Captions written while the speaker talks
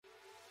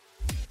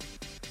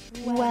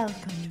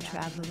Welcome,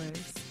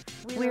 travelers.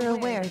 We're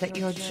aware that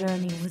your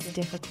journey was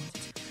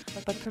difficult,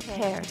 but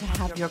prepare to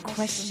have your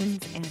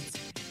questions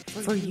answered,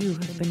 for you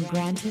have been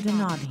granted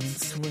an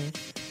audience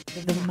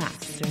with the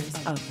Masters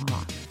of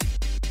Modern.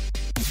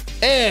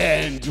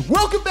 And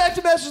welcome back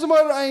to Masters of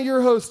Modern. I am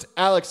your host,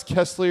 Alex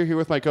Kessler, here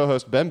with my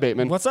co-host, Ben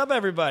Bateman. What's up,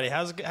 everybody?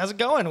 How's it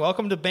going?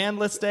 Welcome to Band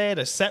List Day,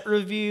 to set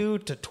review,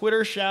 to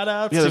Twitter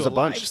shout-outs, Yeah, there's to a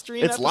bunch. live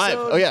stream It's episode. live.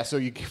 Oh, yeah.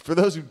 So for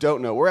those who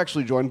don't know, we're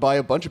actually joined by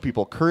a bunch of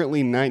people,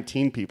 currently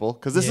 19 people,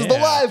 because this is the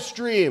live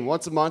stream.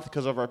 Once a month,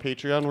 because of our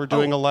Patreon, we're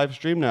doing a live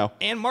stream now.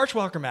 And March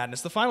Walker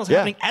Madness. The finals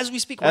happening as we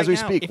speak right now. As we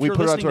speak. If We you're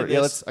put it on listening Twitter. to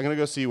Yeah, this, I'm going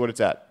to go see what it's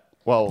at.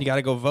 Well, you got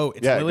to go vote.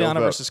 It's go Liliana vote.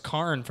 versus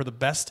Karn for the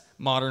best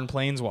modern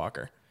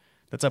planeswalker.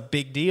 That's a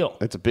big deal.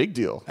 It's a big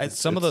deal.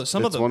 Some of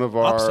the one of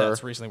our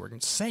upsets recently were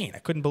insane. I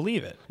couldn't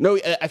believe it. No,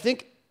 I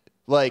think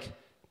like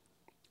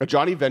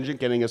Johnny Vengeance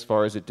getting as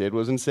far as it did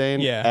was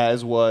insane. Yeah.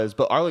 As was,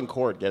 but Arlen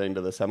Court getting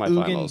to the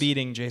semifinals. Ugin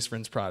beating Jace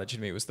Vryn's Prodigy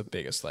to me was the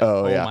biggest. Like,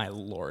 Oh, yeah. my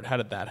lord, how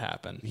did that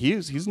happen?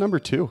 He's number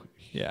 2.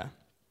 Yeah,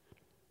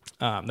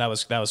 that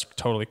was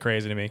totally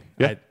crazy to me.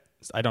 Yeah.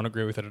 I don't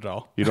agree with it at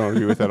all. You don't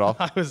agree with that at all?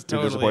 I was You're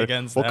totally disappointed?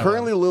 against Well, that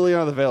currently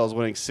Liliana the Veil is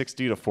winning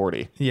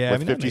 60-40. Yeah,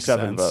 with that makes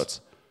 57 sense.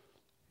 votes.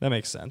 That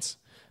makes sense.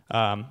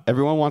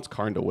 Everyone wants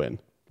Karn to win.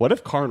 What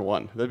if Karn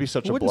won? That'd be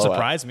such It a wouldn't blowout.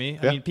 surprise me.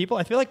 Yeah. I mean,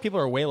 I feel like people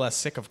are way less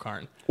sick of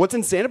Karn. What's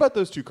insane about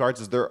those two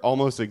cards is they're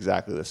almost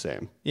exactly the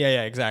same.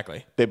 Yeah,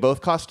 exactly. They both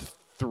cost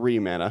 3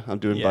 mana. I'm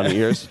doing bunny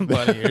ears.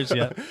 Bunny ears,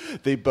 yeah.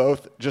 They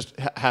both just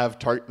have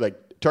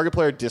target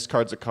player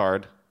discards a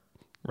card,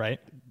 Right?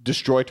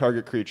 destroy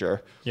target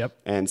creature, Yep.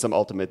 and some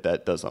ultimate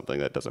that does something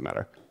that doesn't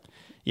matter.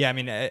 Yeah, I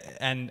mean,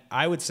 and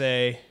I would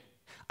say,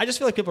 I just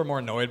feel like people are more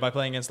annoyed by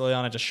playing against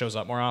Liliana. It just shows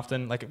up more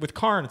often. Like with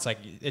Karn, it's like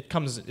it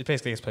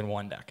basically gets played in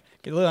one deck.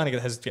 Liliana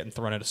has gotten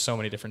thrown into so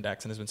many different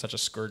decks and has been such a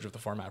scourge of the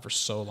format for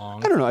so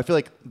long. I don't know. I feel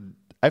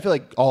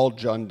like all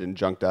Jund and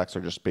Junk decks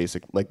are just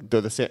basic. Like they're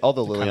the same. All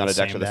the Kinda Liliana the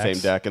decks same are the same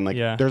decks. deck, and like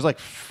Yeah. there's like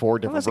 4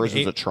 different there's like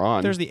versions of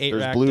Tron. there's the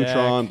 8-rack blue deck.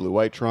 Tron, blue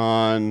white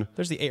Tron,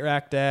 There's the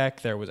 8-rack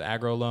deck. There was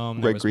Aggro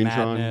Loam. There red was green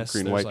Madness.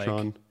 Tron, green There's white like,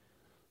 Tron.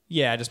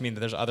 Yeah, I just mean that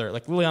there's other,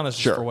 like Liliana's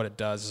just Sure. for what it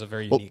does is a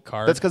very Well, unique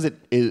card. that's because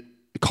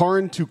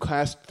Karn to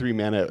cast 3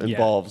 mana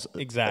involves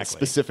exactly. a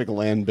specific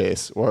land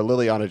base, or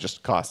Liliana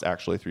just costs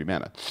actually 3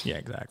 mana. Yeah,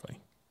 exactly.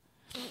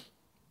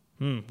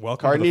 Welcome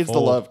Karn to the needs the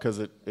fold. love because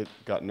it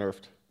got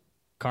nerfed.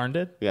 Karn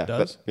did? Yeah,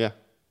 Does? yeah.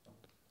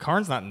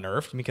 Karn's not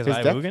nerfed because His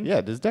I deck, have Ugin?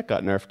 yeah, his deck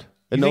got nerfed.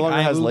 It You no think longer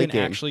I has have late Ugin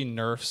game. actually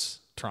nerfs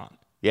Tron?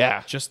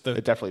 Yeah, Just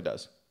it definitely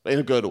does in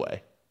a good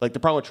way. Like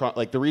the problem with Tron,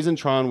 like the reason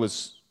Tron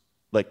was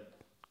like,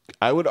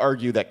 I would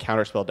argue that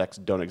counterspell decks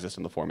don't exist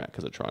in the format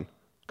because of Tron,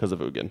 because of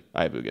Ugin.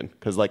 I have Ugin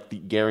because like the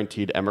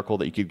guaranteed Emrakul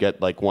that you could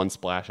get like one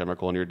splash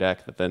Emrakul in your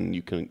deck that then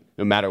you can,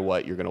 no matter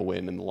what, you're going to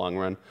win in the long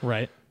run.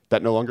 Right.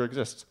 That no longer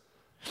exists.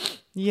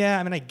 Yeah,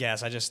 I mean, I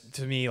guess.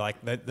 To me,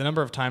 like, the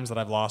number of times that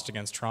I've lost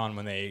against Tron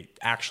when they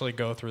actually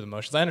go through the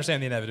motions, I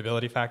understand the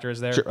inevitability factor is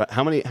there. Sure.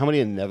 How many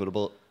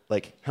inevitable,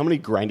 like, how many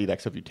grindy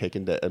decks have you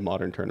taken to a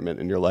modern tournament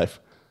in your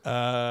life?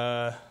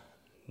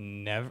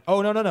 Never.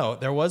 Oh, no.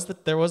 There was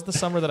the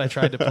summer that I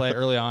tried to play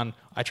early on.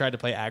 I tried to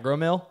play aggro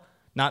mill.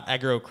 Not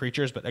aggro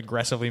creatures, but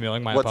aggressively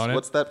milling my opponent.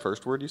 What's that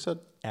first word you said?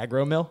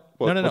 Aggro mill?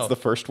 No. No. What's the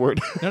first word?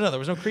 No, there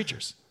was no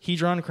creatures.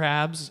 Hedron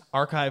crabs,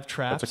 archive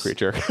traps. That's a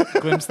creature.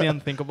 Glimpse the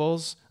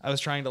unthinkables. I was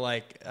trying to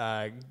like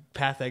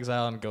Path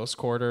Exile and Ghost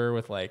Quarter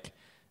with like.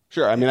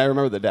 Sure. I mean, I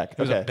remember the deck. It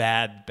was a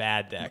bad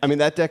deck. I mean,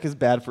 that deck is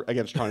bad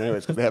against Tron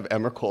anyways because they have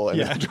Emrakul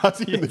and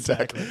Eldrazi in the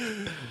deck.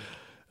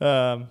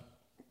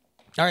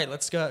 All right,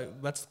 let's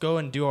go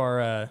and do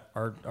our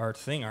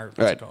thing. What's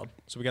it called?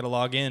 So we got to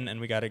log in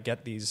and we got to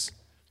get these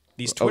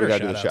Twitter we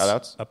gotta do the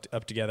shout-outs shout-outs?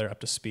 up together, up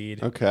to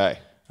speed. Okay.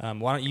 Why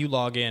don't you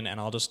log in and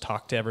I'll just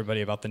talk to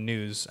everybody about the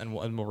news and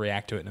we'll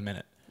react to it in a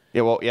minute.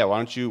 Yeah. Well. Yeah. Why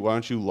don't you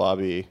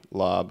lob?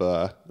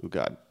 Oh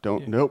God.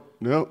 Don't.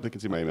 Nope. They can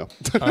see my email.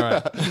 All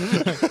right.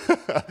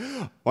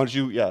 Why don't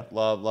you? Yeah.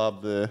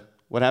 Lob the.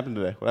 What happened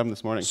today? What happened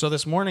this morning? So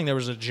this morning there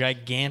was a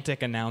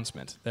gigantic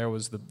announcement. There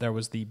was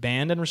the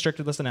banned and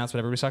restricted list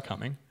announcement everybody saw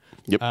coming.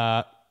 Yep.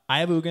 I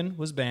Have Ugin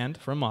was banned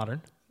from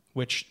Modern,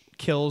 which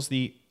kills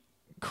the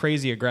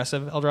crazy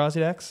aggressive Eldrazi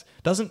decks.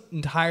 Doesn't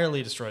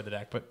entirely destroy the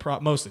deck,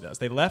 but mostly does.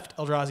 They left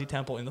Eldrazi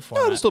Temple in the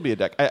format. It'll still be a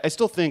deck. I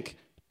still think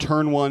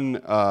turn 1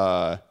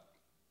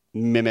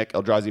 Mimic,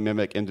 Eldrazi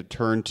Mimic into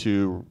turn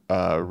 2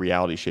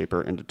 Reality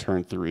Shaper into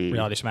turn 3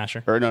 Reality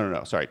Smasher. Or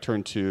no. Sorry,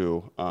 turn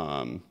 2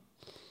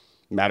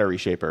 Matter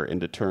Reshaper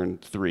into turn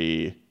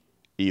 3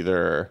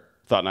 either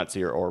Thought Not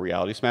Seer or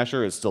Reality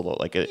Smasher is still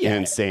like an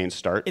insane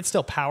start. It's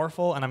still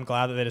powerful, and I'm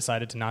glad that they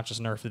decided to not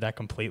just nerf the deck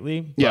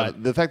completely. Yeah,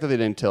 the fact that they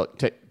didn't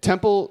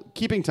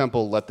keeping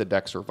Temple let the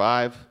deck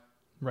survive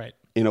Right.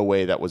 in a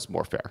way that was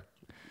more fair.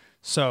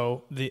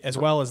 So as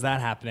well as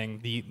that happening,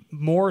 the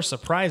more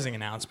surprising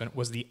announcement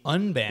was the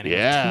unbanning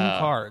of 2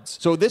 cards.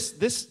 So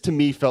this to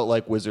me felt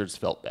like Wizards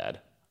felt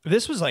bad.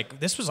 This was like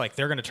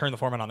they're going to turn the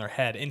format on their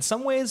head. In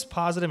some ways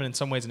positive and in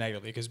some ways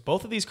negative, because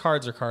both of these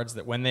cards are cards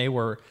that when they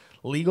were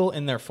legal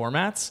in their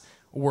formats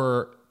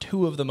were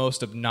two of the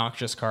most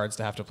obnoxious cards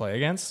to have to play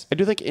against. I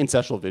do think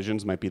Ancestral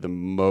Visions might be the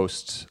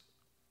most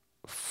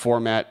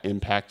format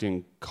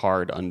impacting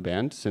card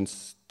unbanned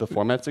since the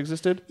formats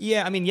existed.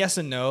 Yeah, I mean, yes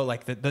and no.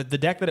 Like the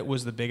deck that it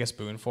was the biggest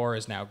boon for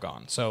is now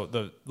gone. So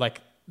the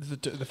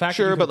fact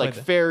Sure, that but like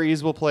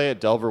fairies will play it,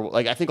 Delver will,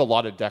 like I think a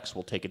lot of decks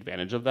will take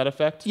advantage of that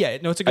effect. Yeah,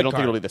 no, it's a good I don't card.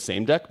 think it'll be the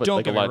same deck, but Don't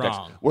like a get lot me of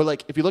wrong. decks. Where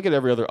like if you look at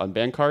every other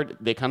unbanned card,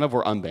 they kind of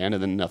were unbanned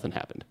and then nothing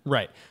happened.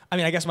 Right. I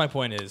mean, I guess my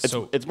point is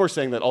It's more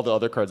saying that all the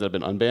other cards that have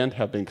been unbanned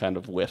have been kind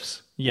of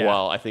whiffs. Yeah.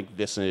 While I think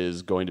this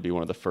is going to be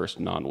one of the first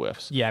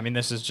non-whiffs. Yeah, I mean,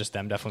 this is just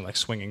them definitely like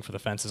swinging for the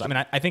fences. I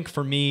mean, I think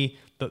for me,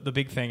 the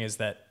big thing is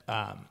that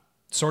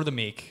Sword of the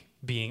Meek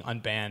being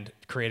unbanned,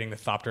 creating the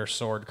Thopter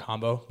Sword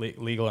combo,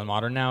 legal and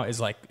modern now, is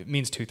like, it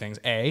means two things.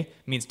 A,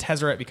 it means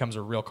Tezzeret becomes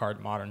a real card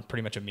modern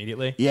pretty much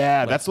immediately.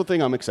 Yeah, that's the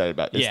thing I'm excited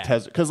about. Is Yeah.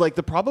 Because like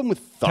the problem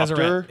with Thopter,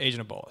 Tezzeret,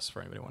 Agent of Bolus, for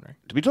anybody wondering.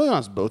 to be totally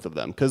honest, both of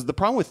them. Because the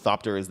problem with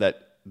Thopter is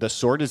that the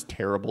sword is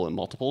terrible in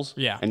multiples.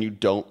 Yeah. And you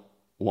don't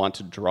want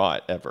to draw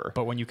it ever.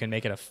 But when you can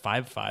make it a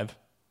 5/5.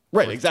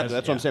 Right, exactly.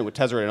 That's what I'm saying. With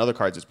Tezzeret and other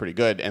cards, it's pretty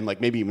good. And like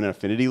maybe even an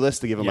affinity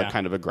list to give them like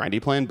kind of a grindy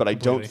plan. But I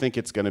don't think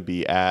it's going to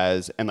be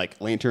as... And like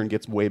Lantern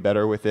gets way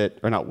better with it.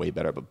 Or not way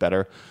better, but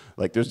better.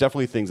 Like there's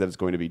definitely things that it's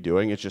going to be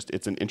doing. It's just,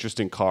 it's an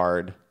interesting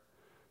card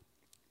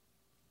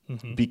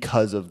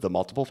because of the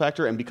multiple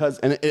factor.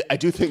 And I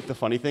do think the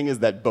funny thing is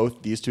that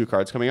both these two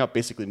cards coming out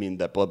basically mean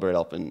that Bloodbraid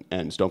Elf and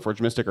Stoneforge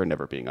Mystic are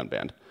never being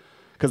unbanned.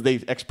 Because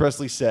they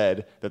expressly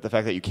said that the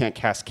fact that you can't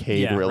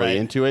cascade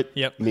into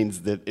it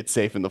means that it's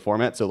safe in the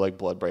format. So like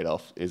Bloodbraid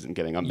Elf isn't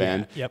getting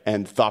unbanned. Yeah, yep.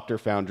 And Thopter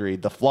Foundry,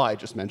 the flaw I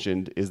just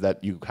mentioned, is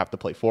that you have to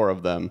play 4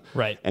 of them.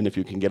 Right. And if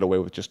you can get away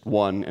with just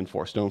 1 and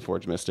 4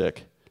 Stoneforge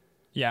Mystic,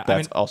 yeah,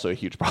 that's also a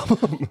huge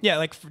problem. Yeah,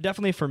 like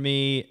definitely for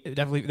me,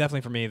 that it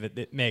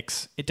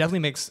definitely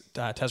makes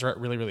Tezzeret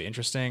really, really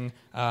interesting.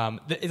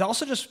 It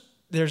also just...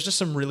 There's just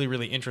some really,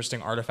 really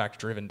interesting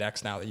artifact-driven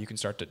decks now that you can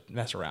start to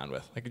mess around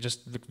with. Like,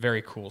 just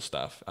very cool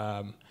stuff.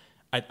 I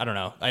don't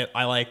know.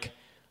 I like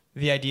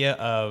the idea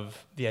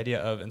of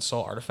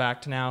Ensoul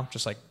Artifact now.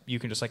 Just like you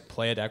can just like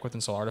play a deck with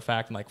Ensoul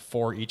Artifact and like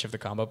for each of the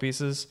combo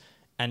pieces,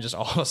 and just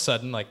all of a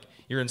sudden like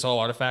your Ensoul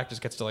Artifact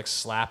just gets to like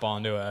slap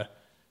onto a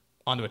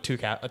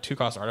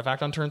 2-cost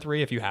artifact on turn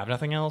 3 if you have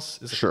nothing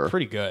else. Is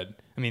pretty good.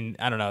 I mean,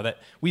 I don't know that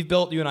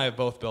you and I have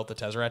both built the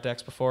Tezzeret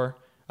decks before.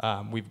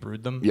 We've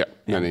brewed them. Yeah,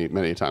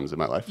 many times in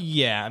my life.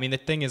 Yeah, I mean the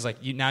thing is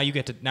like now you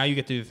get to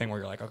do the thing where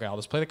you're like, okay, I'll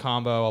just play the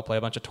combo. I'll play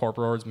a bunch of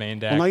Torpor Lords main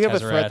deck. Well, now you have a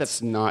Tezzerets. threat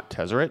that's not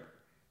Tezzeret.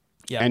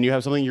 Yeah. And you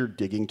have something you're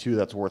digging to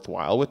that's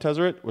worthwhile with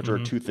Tezzeret, which are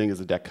two things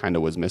the deck kind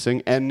of was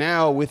missing. And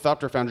now with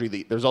Thopter Foundry,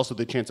 there's also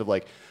the chance of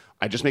like,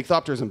 I just make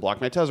Thopters and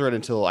block my Tezzeret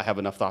until I have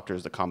enough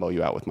Thopters to combo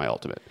you out with my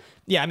ultimate.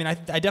 Yeah, I mean I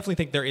definitely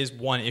think there is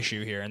one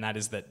issue here, and that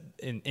is that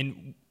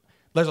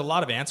there's a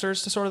lot of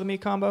answers to Sword of the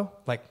Meek combo,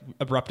 like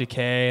Abrupt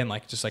Decay and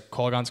like just like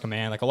Kolaghan's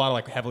Command, like a lot of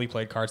like heavily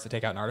played cards to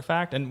take out an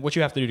artifact. And what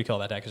you have to do to kill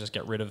that deck is just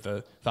get rid of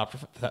the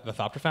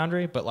Thopter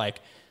Foundry. But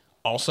like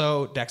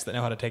also decks that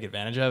know how to take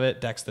advantage of it,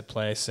 decks that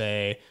play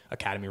say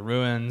Academy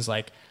Ruins,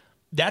 like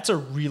that's a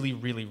really,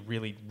 really,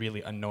 really,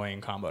 really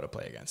annoying combo to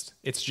play against.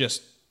 It's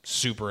just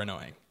super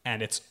annoying,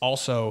 and it's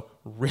also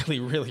really,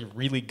 really,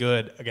 really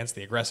good against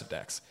the aggressive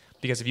decks.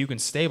 Because if you can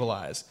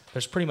stabilize,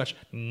 there's pretty much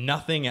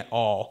nothing at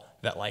all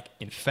that like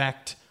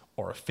Infect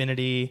or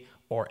Affinity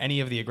or any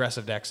of the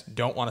aggressive decks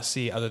don't want to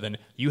see other than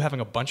you having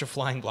a bunch of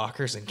flying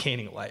blockers and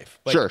gaining life.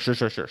 Like,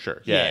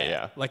 Sure.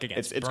 Yeah. Like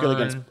against it's Burn.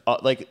 good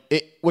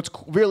against what's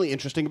really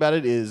interesting about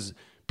it is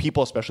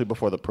people, especially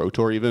before the Pro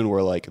Tour even,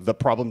 were like the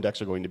problem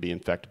decks are going to be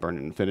Infect, Burn,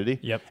 and Infinity.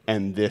 Yep.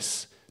 And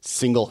this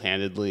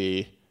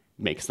single-handedly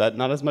makes that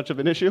not as much of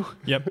an issue.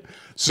 Yep.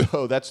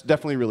 So that's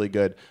definitely really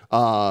good.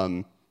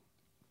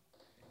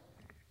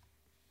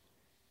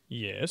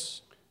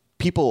 Yes.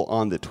 People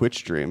on the Twitch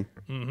stream.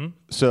 Mm-hmm.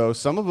 So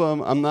some of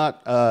them, I'm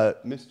not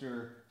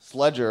Mr.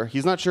 Sledger.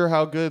 He's not sure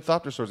how good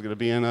Thopter Sword is going to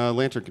be in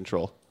Lantern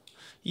control.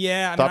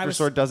 Yeah, Thopter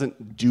Sword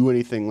doesn't do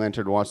anything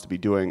Lantern wants to be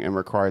doing and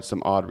requires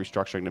some odd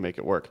restructuring to make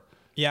it work.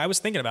 Yeah, I was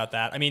thinking about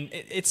that. I mean,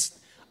 it's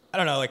I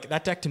don't know, like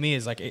that deck to me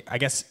is like, I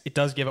guess it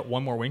does give it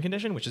one more win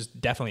condition, which is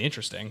definitely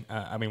interesting.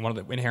 I mean, one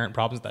of the inherent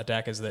problems with that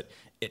deck is that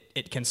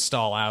it can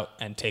stall out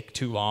and take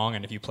too long,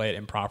 and if you play it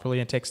improperly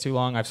and it takes too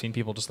long, I've seen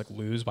people just like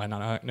lose by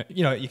not,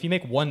 if you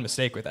make one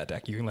mistake with that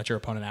deck, you can let your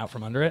opponent out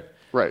from under it.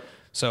 Right.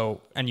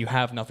 So, and you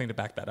have nothing to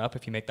back that up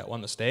if you make that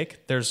one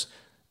mistake. There's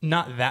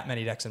not that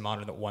many decks in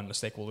Modern that one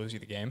mistake will lose you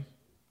the game.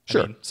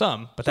 Sure. I mean,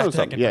 some, but that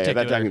deck in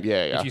particular, that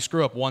deck, if you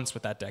screw up once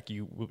with that deck,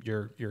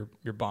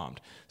 you're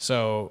bombed.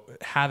 So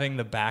having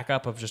the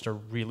backup of just a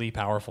really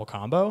powerful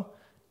combo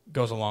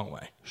goes a long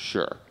way.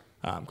 Sure.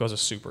 Goes a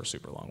super,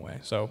 super long way.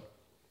 So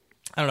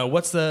I don't know.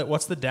 What's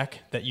the deck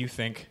that you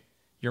think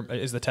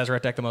is the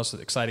Tezzeret deck the most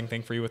exciting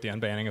thing for you with the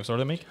unbanning of Sword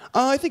of the Meek?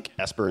 I think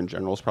Esper in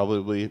general is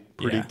probably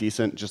pretty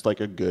decent. Just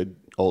like a good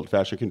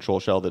old-fashioned control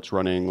shell that's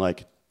running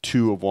like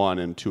 2 of one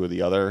and 2 of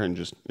the other and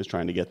just is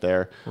trying to get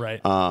there.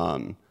 Right.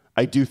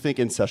 I do think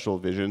Ancestral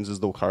Visions is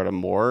the card I'm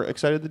more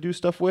excited to do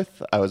stuff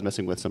with. I was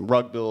messing with some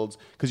rug builds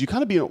because you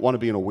kind of want to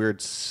be in a weird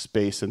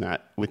space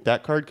with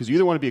that card because you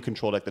either want to be a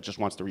control deck that just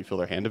wants to refill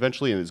their hand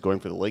eventually and is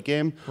going for the late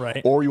game,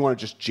 right? Or you want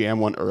to just jam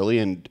one early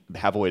and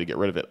have a way to get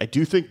rid of it. I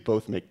do think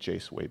both make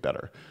Jace way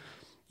better.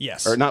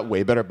 Yes. Or not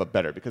way better, but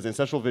better because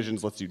Ancestral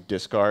Visions lets you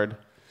discard.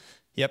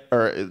 Yep.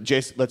 Or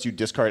Jace lets you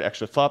discard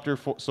extra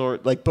Thopter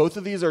Sword. Like, both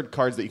of these are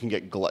cards that you can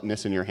get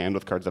gluttonous in your hand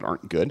with cards that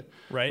aren't good.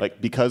 Right. Like,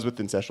 because with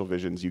Ancestral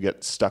Visions, you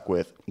get stuck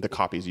with the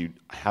copies you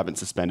haven't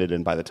suspended,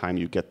 and by the time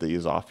you get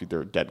these off,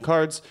 they're dead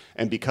cards.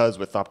 And because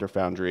with Thopter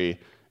Foundry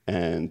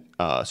and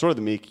Sword of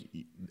the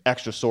Meek,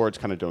 extra swords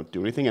kind of don't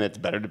do anything, and it's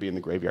better to be in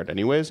the graveyard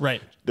anyways.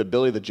 Right. The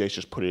ability that Jace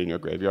just put it in your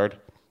graveyard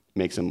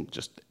makes him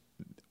just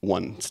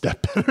one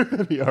step better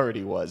than he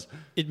already was.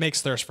 It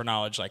makes Thirst for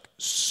Knowledge like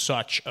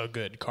such a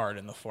good card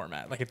in the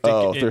format. Like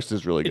Thirst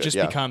is really good. It just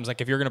becomes like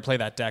if you're going to play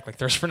that deck, like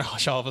Thirst for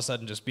Knowledge all of a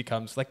sudden just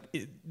becomes like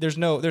there's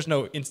no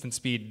instant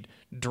speed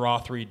draw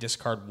 3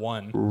 discard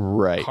 1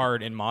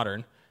 card in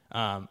Modern.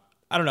 I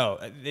don't know.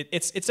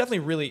 It's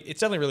definitely really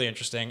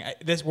interesting.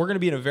 We're going to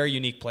be in a very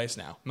unique place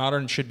now.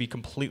 Modern should be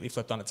completely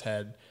flipped on its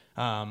head.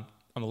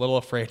 I'm a little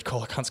afraid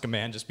Kolakon's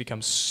Command just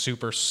becomes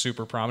super,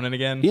 super prominent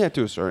again. Yeah,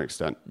 to a certain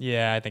extent.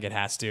 Yeah, I think it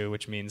has to,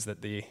 which means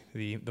that the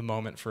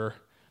moment for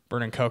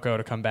Burning Cocoa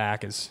to come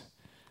back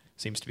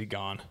seems to be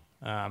gone.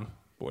 But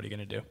what are you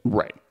going to do?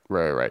 Right.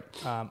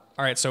 All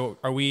right, so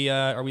are we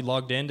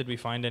logged in? Did we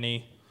find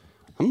any?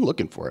 I'm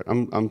looking for it.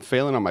 I'm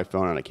failing on my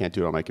phone and I can't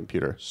do it on my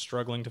computer.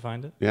 Struggling to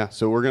find it? Yeah,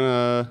 so we're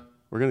gonna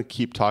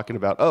keep talking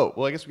about. Oh,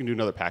 well, I guess we can do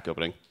another pack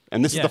opening,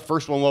 and this is the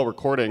first one while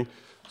recording.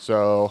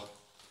 So.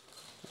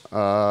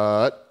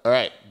 All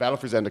right, Battle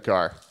for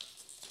Zendikar.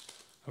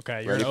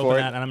 Okay, you're going to open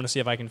that, and I'm going to see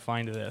if I can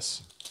find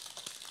this.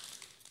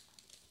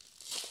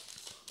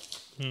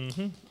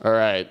 Mm-hmm. All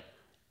right.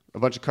 A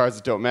bunch of cards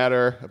that don't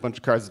matter. A bunch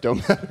of cards that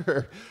don't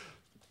matter.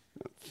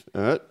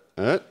 A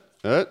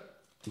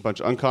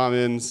bunch of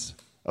uncommons.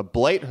 A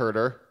Blight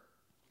Herder.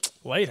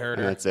 Blight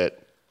Herder. And that's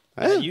it.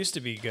 That used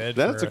to be good.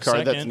 That's a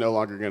card that's no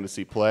longer going to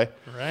see play.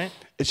 Right.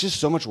 It's just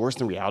so much worse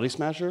than Reality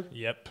Smasher.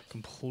 Yep,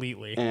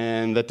 completely.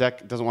 And the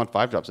deck doesn't want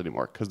 5 drops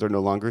anymore because they're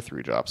no longer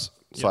 3 drops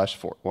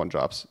 / 1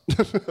 drops.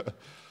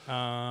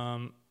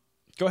 Go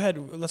ahead.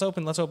 Let's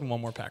open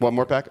one more pack. One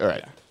more pack? All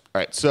right. Yeah. All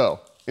right.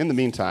 So in the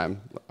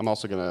meantime, I'm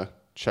also going to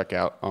check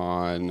out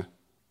on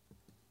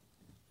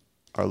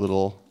our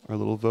little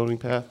voting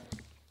path.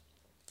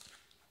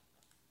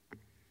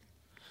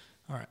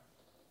 All right.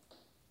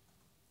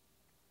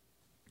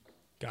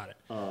 Got it.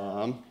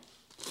 All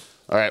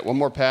right, one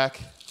more pack.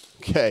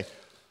 Okay,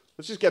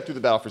 let's just get through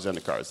the Battle for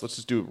Zendikars. Let's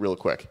just do it real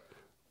quick.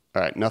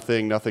 All right,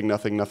 nothing.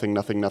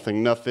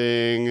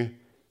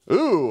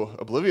 Ooh,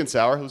 Oblivion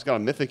Sour. Who's got a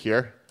mythic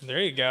here? There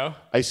you go.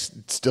 I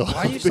still.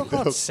 Why do you still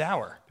call it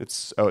sour?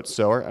 It's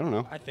sour. I don't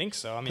know. I think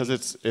so. I mean,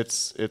 because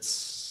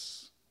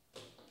it's.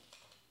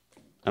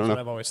 I don't know. That's what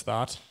I've always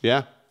thought.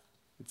 Yeah,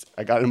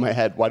 I got it in my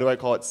head. Why do I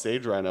call it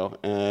Sage Rhino?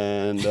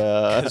 And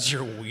because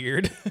you're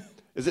weird.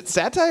 Is it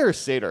satire or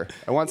satyr?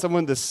 I want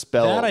someone to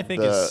spell that. I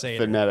think is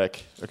satyr.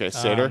 Phonetic. Okay,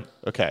 satyr.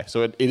 Okay,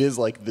 so it is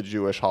like the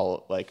Jewish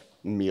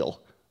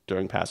meal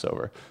during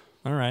Passover.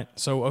 All right.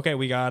 So okay,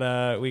 we got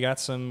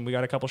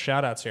a couple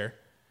shout outs here.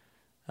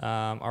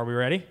 Are we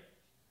ready?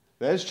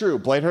 That is true.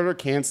 Blight Herder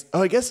can't.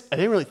 Oh, I guess I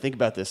didn't really think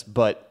about this,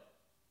 but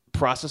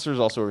processors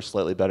also are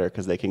slightly better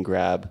because they can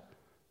grab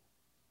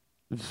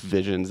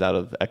visions out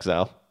of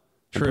exile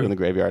and put it in the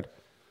graveyard.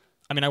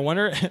 I mean, I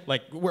wonder, I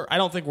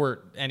don't think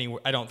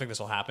this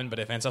will happen, but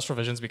if Ancestral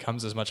Visions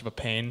becomes as much of a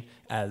pain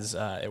as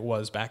it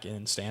was back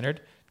in Standard,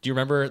 do you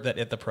remember that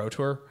at the Pro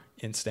Tour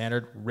in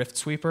Standard, Rift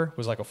Sweeper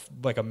was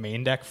like a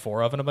main deck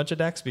 4 of in a bunch of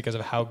decks because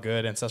of how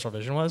good Ancestral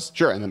Vision was?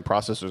 Sure, and then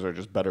processors are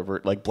just better,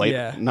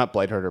 not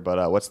Blight Herder,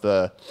 but what's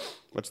the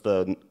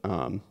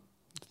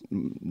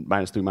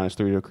 -3/-3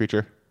 to a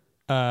creature?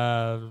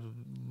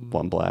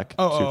 1 black. 2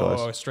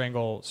 colors.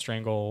 Strangle.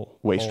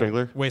 Waste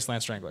Strangler?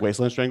 Wasteland Strangler.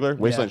 Wasteland Strangler?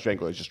 Wasteland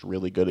Strangler is just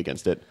really good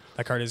against it.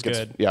 That card is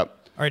good.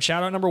 Yep. All right,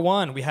 shout out number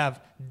 1. We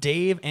have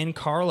Dave and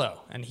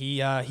Carlo, and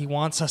he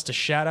wants us to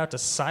shout out to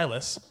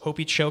Silas. Hope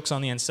he chokes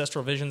on the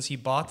Ancestral Visions he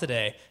bought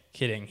today.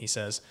 Kidding, he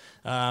says.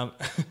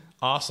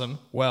 Awesome.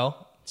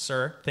 Well,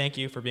 sir, thank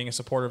you for being a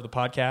supporter of the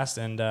podcast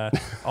and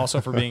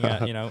also for being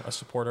a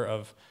supporter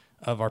of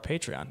our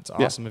Patreon. It's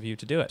awesome of you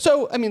to do it.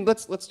 So, I mean,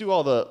 let's do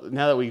all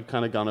now that we've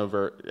kind of gone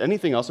over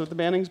anything else with the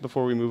bannings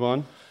before we move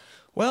on.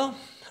 Well,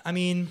 I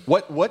mean,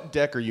 what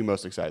deck are you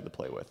most excited to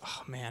play with?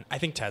 Oh man, I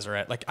think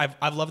Tezzeret. Like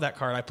I've loved that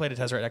card. I played a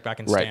Tezzeret deck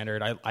back in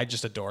Standard. I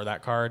just adore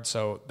that card.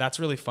 So that's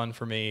really fun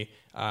for me.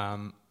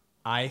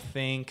 I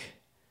think.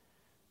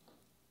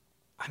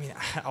 I mean,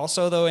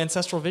 also though,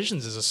 Ancestral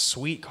Visions is a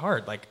sweet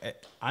card. Like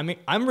I'm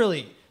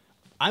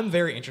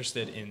very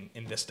interested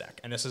in this deck,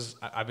 and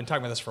I've been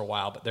talking about this for a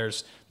while. But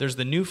there's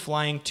the new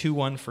flying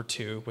 2/1 for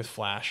 2 with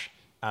Flash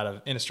out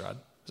of Innistrad,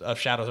 of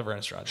Shadows of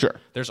Innistrad. Sure.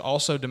 There's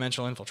also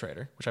Dimensional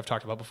Infiltrator, which I've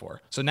talked about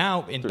before. So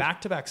now in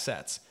back-to-back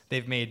sets,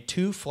 they've made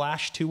 2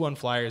 Flash 2/1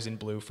 flyers in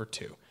blue for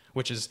 2,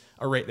 which is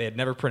a rate they had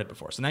never printed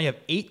before. So now you have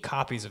 8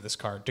 copies of this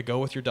card to go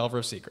with your Delver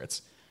of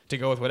Secrets, to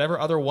go with whatever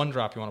other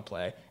 1-drop you want to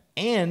play,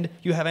 and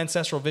you have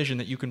Ancestral Vision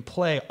that you can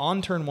play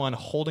on turn 1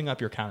 holding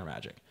up your counter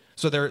magic.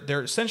 So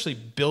they're essentially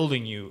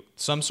building you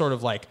some sort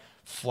of like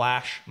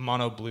flash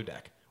mono blue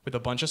deck with a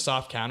bunch of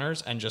soft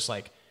counters and just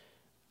like,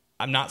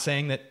 I'm not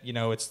saying that,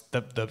 it's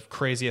the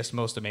craziest,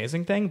 most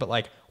amazing thing, but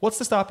like, what's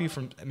to stop you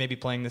from maybe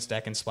playing this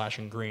deck and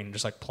splashing green and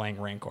just like playing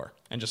Rancor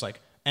and just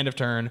like end of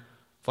turn,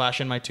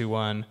 flash in my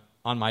 2/1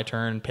 on my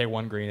turn, pay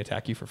 1 green,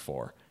 attack you for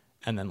 4.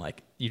 And then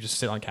like you just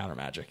sit on counter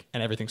magic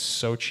and everything's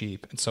so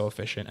cheap and so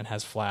efficient and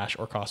has flash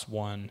or costs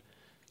 1.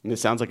 And it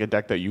sounds like a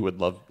deck that you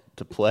would love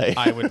to play.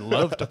 I would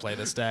love to play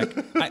this deck.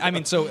 I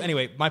mean, so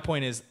anyway, my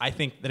point is I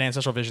think that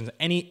Ancestral Visions,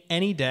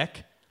 any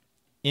deck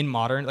in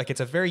Modern, like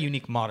it's a very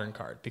unique Modern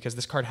card because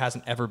this card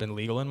hasn't ever been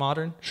legal in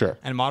Modern. Sure.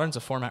 And Modern's a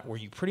format where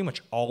you pretty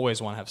much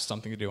always want to have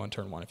something to do on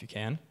turn 1 if you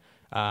can.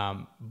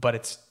 But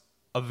it's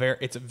a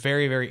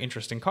very, very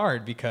interesting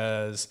card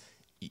because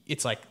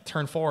it's like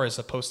turn 4 is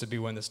supposed to be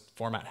when this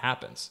format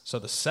happens. So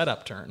the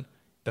setup turn,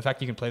 the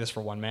fact you can play this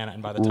for 1 mana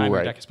and by the time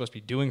your deck is supposed to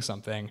be doing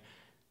something,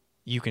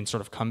 you can sort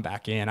of come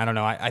back in. I don't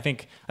know. I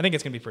think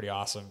it's gonna be pretty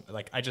awesome.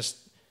 Like I'm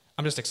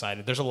just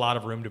excited. There's a lot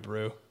of room to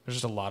brew. There's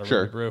just a lot of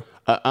room to brew.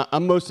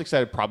 I'm most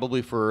excited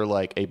probably for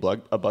like a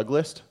bug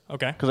list.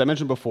 Okay. Because I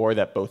mentioned before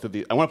that I want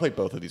to play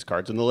both of these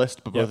cards in the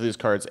list, but both of these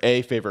cards,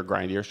 A, favor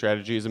grindier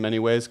strategies in many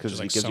ways because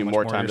it gives you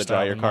more time to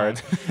draw your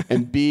cards,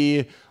 and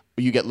B,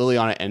 you get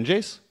Liliana and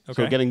Jace.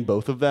 Okay. So getting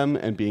both of them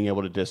and being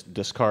able to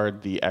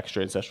discard the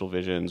extra Ancestral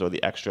Visions or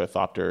the extra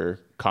Thopter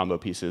combo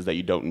pieces that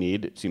you don't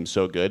need, it seems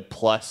so good.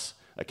 Plus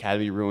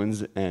Academy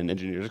Ruins and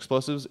Engineer's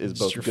Explosives is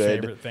both your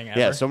good. favorite thing ever.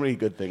 Yeah, so many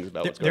good things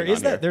about what's going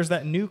on here. There's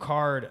that new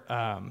card,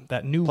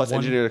 that new Plus one.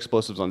 Engineered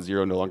Explosives on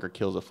 0 no longer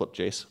kills a flip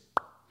Jace.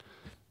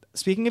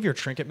 Speaking of your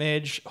Trinket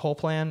Mage whole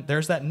plan,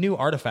 there's that new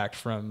artifact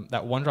from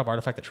that 1-drop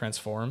artifact that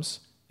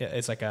transforms.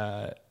 It's like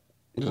a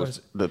what is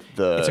it?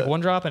 It's like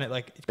 1-drop and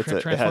it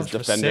transforms it has for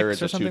Defender, 6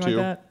 it's or a something 2/2, like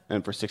that.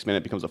 and for 6 mana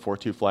it becomes a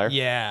 4/2 flyer.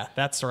 Yeah,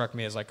 that struck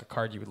me as like a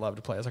card you would love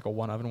to play as like a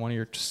 1 of in one of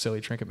your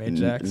silly Trinket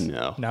Mage decks.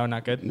 No,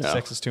 not good. No.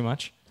 6 is too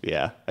much.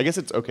 Yeah, I guess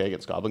it's okay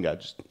against Goblin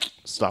God. Just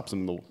stops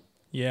him.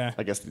 Yeah,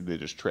 I guess they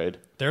just trade.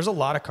 There's a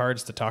lot of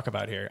cards to talk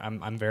about here.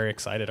 I'm very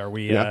excited. Are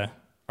we? Yeah.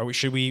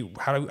 Should we?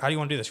 How do you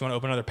want to do this? You want to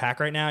open another pack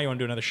right now? You want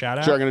to do another shout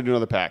out? Sure, I'm gonna do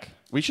another pack.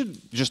 We should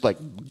just like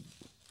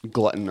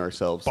glutton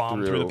ourselves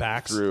Bomb through the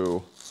packs?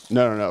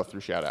 No,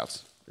 through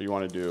shoutouts. Or you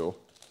want to do?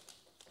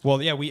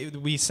 Well, yeah,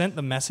 we sent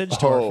the message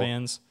to our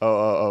fans.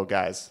 Oh,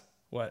 guys.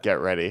 What? Get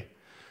ready.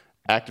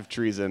 Act of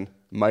Treason,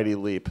 Mighty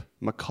Leap,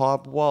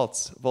 Macabre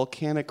Waltz,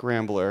 Volcanic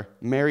Rambler,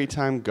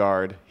 Maritime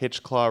Guard,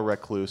 Hitchclaw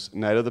Recluse,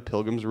 Knight of the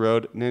Pilgrim's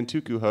Road,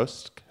 Nantuku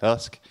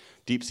Husk,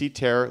 Deep Sea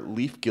Terror,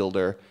 Leaf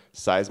Gilder,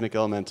 Seismic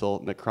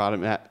Elemental,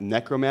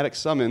 Necromantic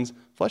Summons,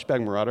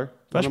 Fleshbag Marauder,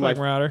 Fleshbag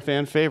Marauder,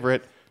 fan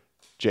favorite,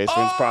 Jace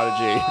Vryn's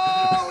Prodigy.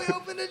 Oh, we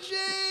opened a Jace!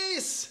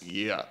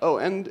 Yeah. Oh,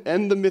 and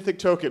the Mythic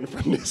Token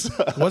from this.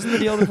 Wasn't the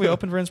deal if we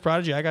opened Vryn's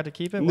Prodigy, I got to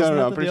keep it?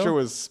 No, I'm pretty sure it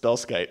was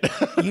Spellskite.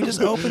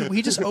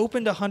 We just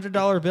opened a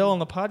 $100 bill on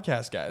the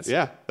podcast, guys.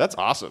 Yeah, that's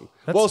awesome.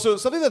 Well, so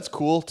something that's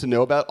cool to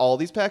know about all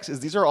these packs is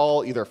these are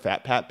all either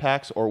Fat Pat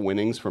packs or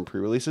winnings from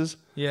pre-releases.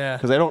 Yeah.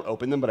 Because I don't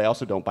open them, but I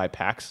also don't buy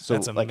packs. So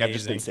That's like I've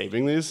just been amazing.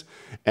 saving these.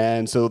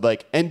 And so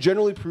and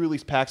generally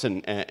pre-release packs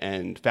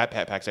and Fat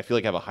Pat packs I feel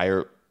like have a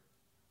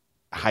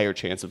higher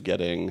chance of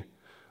getting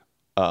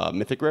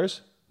mythic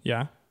rares.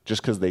 Yeah.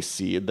 Just because they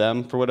seed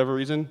them for whatever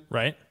reason.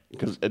 Right.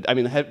 Because I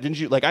mean, didn't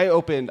you like? I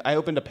opened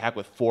a pack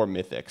with 4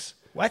 mythics.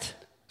 What?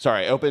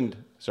 I opened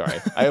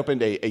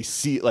a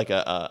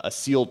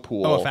sealed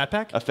pool. Oh, a fat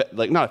pack?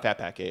 Not a fat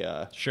pack.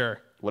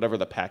 Sure. Whatever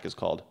the pack is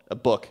called. A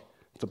book.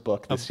 It's a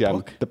book.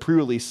 book? The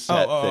pre-release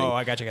set thing. Oh,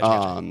 I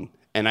gotcha.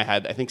 And I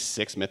had I think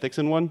 6 mythics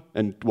in one,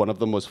 and one of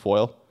them was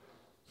foil,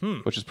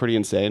 which is pretty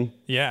insane.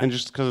 Yeah. And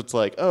just because it's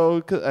like, I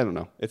don't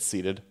know, it's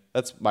seeded.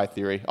 That's my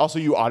theory. Also,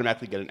 you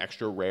automatically get an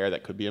extra rare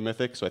that could be a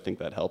mythic, so I think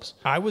that helps.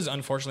 I was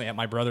unfortunately at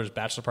my brother's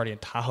bachelor party in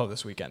Tahoe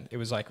this weekend. It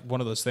was like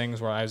one of those things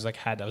where I was like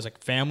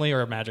family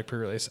or a Magic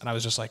pre-release, and I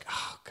was just like,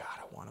 oh god,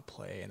 I want to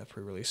play in the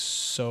pre-release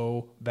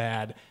so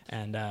bad.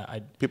 And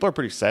people are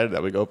pretty excited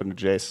that we go open to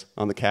Jace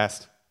on the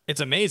cast. It's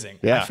amazing.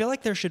 Yeah. I feel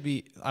like there should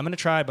be. I'm going to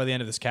try by the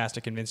end of this cast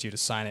to convince you to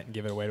sign it and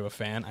give it away to a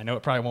fan. I know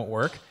it probably won't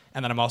work.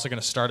 And then I'm also going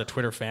to start a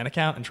Twitter fan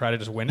account and try to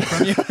just win it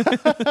from you.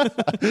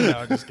 No,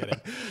 I'm just kidding.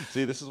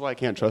 See, this is why I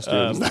can't trust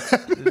you.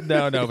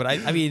 No, but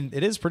I mean,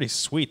 it is pretty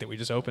sweet that we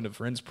just opened a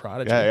Vryn's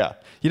Prodigy. Yeah.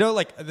 You know,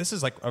 like, this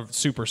is like a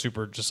super,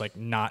 super just like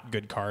not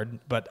good card.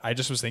 But I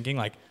just was thinking,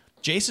 like,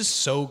 Jace is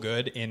so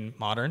good in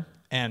Modern.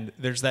 And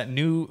there's that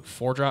new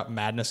 4-drop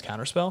Madness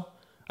counterspell.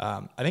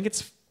 I think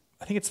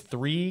it's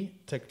 3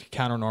 to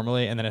counter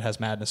normally, and then it has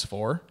Madness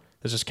 4.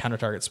 There's just counter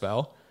target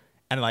spell.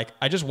 And like,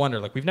 I just wonder,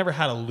 like, we've never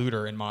had a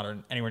looter in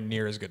Modern anywhere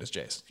near as good as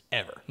Jace.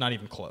 Ever. Not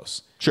even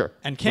close. Sure.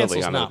 And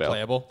Cancel's Liliana not Veil.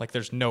 playable. Like,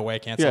 there's no way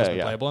Cancel is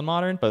playable in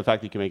Modern. But the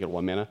fact that you can make it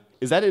 1 mana.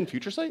 Is that in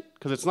Future Sight?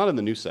 Because it's not in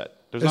the new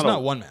set. There's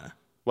not 1 mana.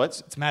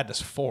 What? It's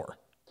Madness 4.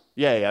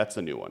 Yeah, that's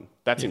the new one.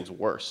 That seems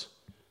worse.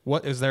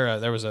 What is there?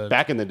 There was a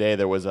Back in the day,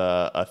 there was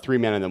a 3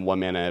 mana and then 1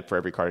 mana for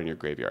every card in your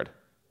graveyard.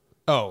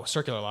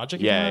 Circular Logic.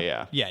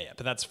 Yeah.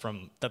 But that's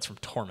from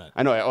Torment.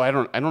 I know. I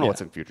don't know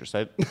what's in Future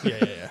Sight.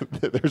 Yeah.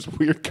 There's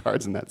weird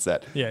cards in that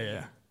set.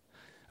 Yeah.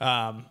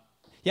 I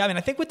mean,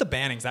 I think with the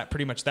bannings, that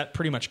pretty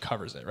much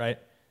covers it, right?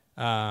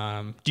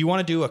 Do you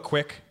want to do a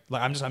quick?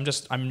 Like,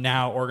 I'm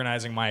now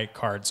organizing my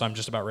cards, so I'm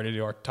just about ready to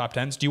do our top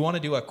 10s. Do you want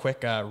to do a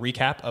quick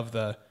recap of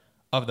the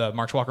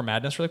March Walker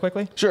Madness really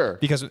quickly? Sure.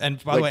 Because,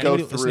 and by the way,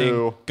 anybody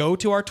listening, go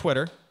to our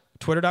Twitter,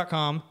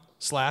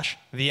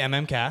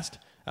 twitter.com/theMMcast.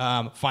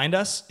 Find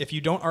us. If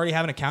you don't already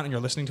have an account and you're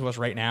listening to us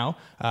right now,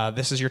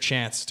 this is your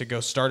chance to go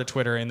start a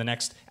Twitter in the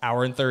next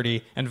hour and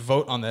 30 and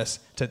vote on this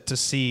to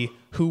see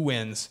who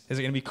wins. Is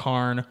it going to be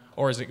Karn,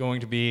 or is it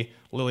going to be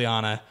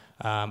Liliana,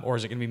 or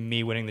is it going to be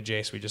me winning the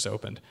Jace we just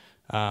opened?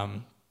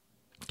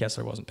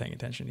 Kessler wasn't paying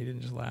attention. He didn't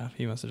just laugh.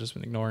 He must have just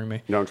been ignoring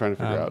me. No, I'm trying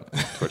to figure out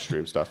Twitch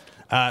stream stuff.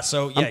 I'm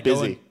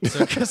busy.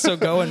 So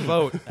go and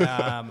vote.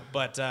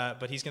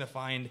 But he's going to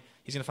find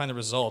the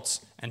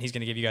results, and he's going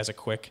to give you guys a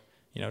quick,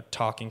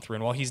 talking through.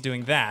 And while he's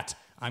doing that,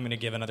 I'm going to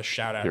give another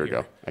shout out. Here we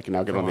go. I can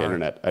now get on the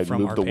internet. I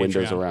moved the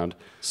windows around.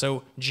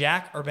 So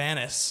Jack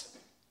Urbanus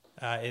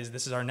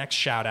this is our next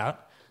shout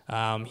out.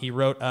 He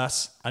wrote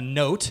us a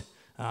note.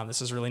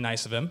 This is really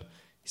nice of him.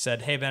 He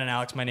said, "Hey, Ben and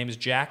Alex, my name is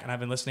Jack, and I've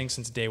been listening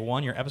since day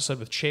one. Your episode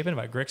with Chapin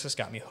by Grixis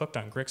got me hooked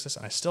on Grixis,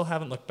 and I still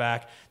haven't looked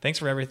back. Thanks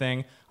for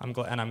everything. I'm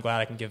glad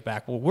I can give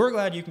back." Well, we're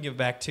glad you can give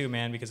back too,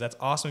 man, because that's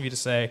awesome of you to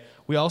say.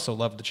 We also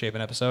loved the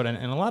Chapin episode, and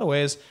in a lot of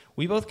ways,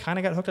 we both kind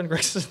of got hooked on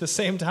Grixis at the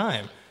same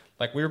time.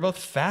 Like, we were both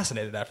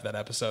fascinated after that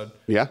episode.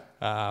 Yeah.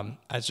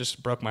 It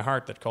just broke my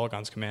heart that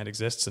Kolaghan's Command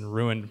exists and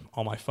ruined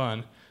all my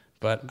fun.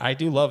 But I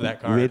do love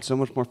that card. It made so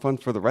much more fun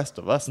for the rest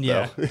of us, though.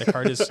 Yeah, the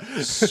card is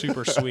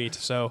super sweet.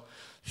 So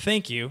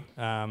thank you.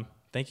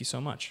 Thank you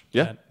so much.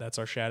 Yeah. That's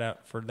our shout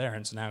out for there.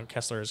 And so now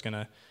Kessler is going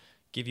to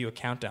give you a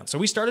countdown. So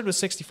we started with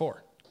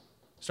 64.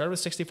 Started with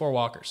 64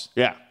 walkers.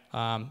 Yeah.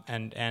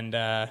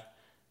 It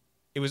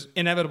was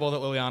inevitable that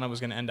Liliana was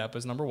going to end up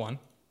as number 1.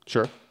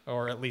 Sure.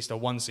 Or at least a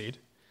 1 seed.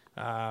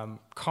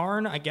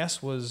 Karn, I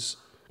guess, was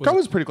Karn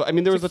was pretty close. I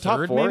mean, there was the top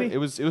third, 4. maybe? It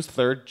was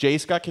third.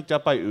 Jace got kicked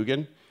out by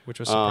Ugin. Which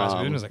was surprising.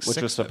 Ugin was like which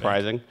 6th, was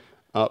surprising.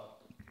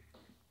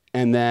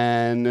 And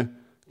then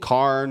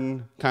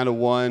Karn kind of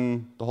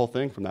won the whole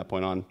thing from that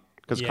point on.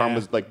 Because Karn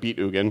was beat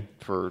Ugin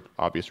for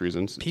obvious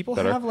reasons. People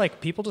just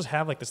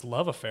have this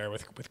love affair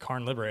with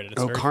Karn Liberated.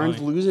 It's very Karn's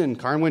funny. losing.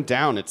 Karn went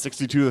down at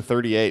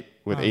 62-38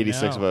 with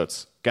 86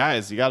 votes.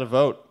 Guys, you got to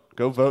vote.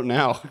 Go vote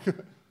now.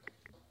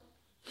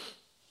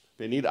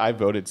 They need I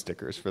voted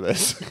stickers for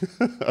this.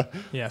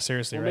 Yeah,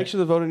 seriously, right? Make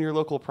sure to vote in your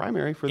local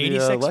primary for the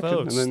 86 election.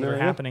 votes. And then they're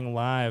happening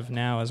live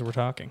now as we're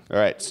talking. All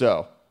right,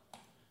 so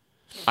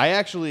I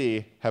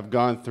actually have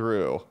gone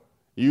through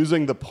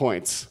using the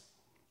points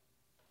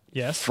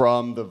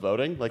from the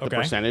voting, the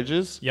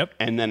percentages,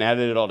 and then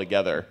added it all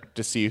together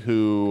to see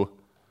who,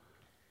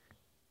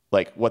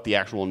 what the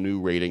actual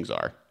new ratings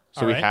are.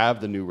 So we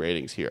have the new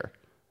ratings here.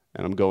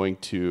 And I'm going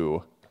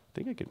to, I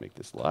think I could make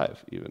this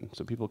live even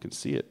so people can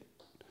see it.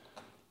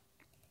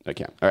 I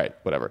can't. All right,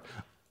 whatever.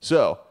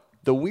 So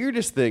the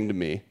weirdest thing to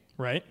me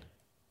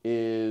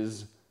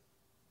is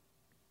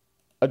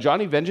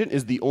Ajani Vengeance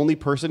is the only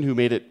person who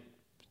made it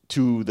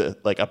to the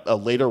a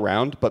later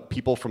round, but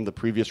people from the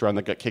previous round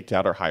that got kicked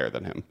out are higher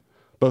than him.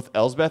 Both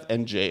Elsbeth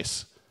and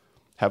Jace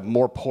have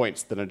more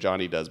points than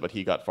Ajani does, but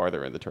he got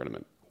farther in the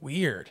tournament.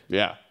 Weird.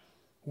 Yeah.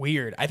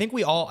 Weird. I think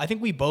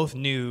we both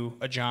knew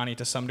Ajani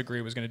to some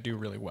degree was going to do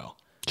really well.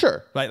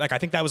 Sure. I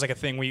think that was a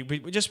thing. We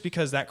just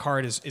because that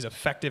card is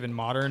effective in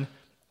Modern.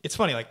 It's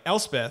funny,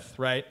 Elspeth,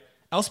 right?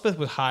 Elspeth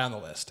was high on the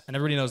list, and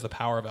everybody knows the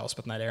power of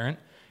Elspeth Knight Errant.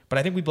 But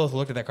I think we both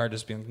looked at that card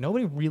just being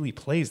nobody really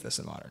plays this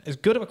in Modern. As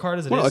good of a card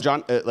as it is.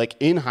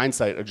 In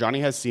hindsight,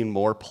 Ajani has seen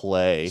more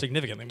play,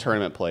 significantly more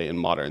tournament play in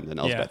Modern than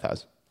Elspeth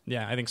has.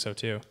 Yeah, I think so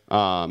too.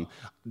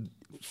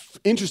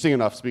 Interesting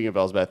enough, speaking of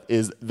Elspeth,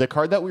 is the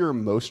card that we were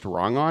most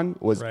wrong on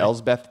was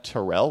Elsbeth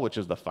Terrell, which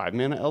is the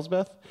 5-mana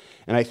Elspeth.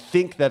 And I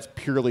think that's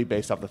purely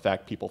based off the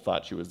fact people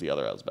thought she was the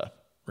other Elspeth.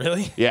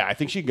 Really? Yeah, I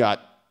think she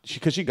got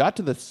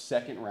to the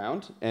second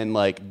round and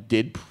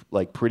did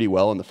pretty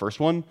well in the first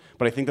one.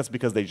 But I think that's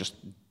because they just,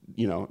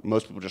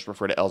 most people just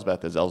refer to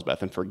Elsbeth as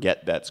Elsbeth and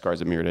forget that Scars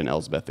of Mirrodin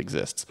Elsbeth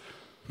exists.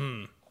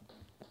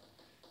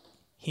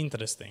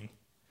 Interesting.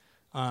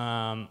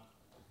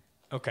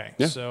 Okay,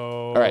 yeah.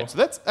 So all right, so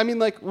that's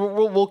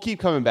we'll keep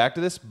coming back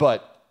to this,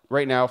 but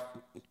right now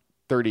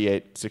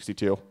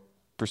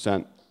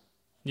 38-62%.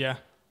 Yeah.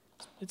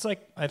 It's I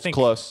think it's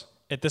close.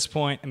 At this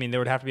point, there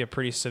would have to be a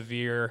pretty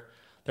severe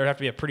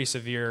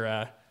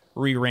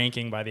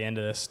re-ranking by the end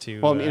of this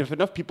to well, if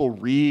enough people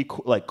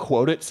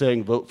quote it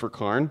saying vote for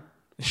Karn.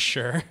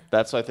 Sure.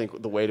 That's, I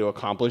think, the way to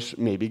accomplish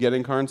maybe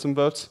getting Karn some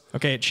votes.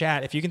 Okay,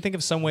 chat, if you can think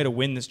of some way to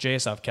win this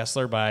Jace off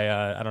Kessler by,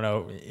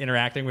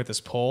 interacting with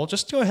this poll,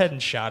 just go ahead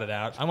and shout it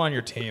out. I'm on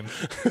your team.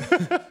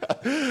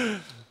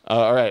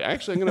 All right.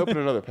 Actually, I'm going to open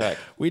another pack.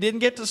 We didn't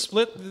get to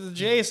split the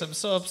Jace. I'm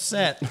so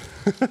upset.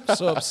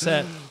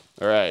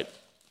 All right.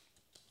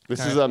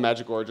 This is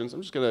Magic Origins.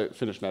 I'm just going to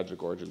finish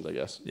Magic Origins, I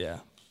guess. Yeah.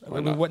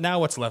 Now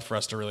what's left for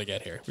us to really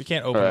get here? We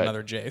can't open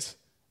another Jace.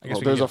 I guess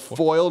there's a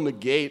foil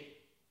negate.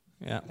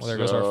 Yeah, well, there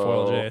goes our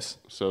foil Jace.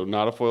 So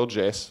not a foil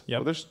Jace.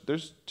 Yep. Well,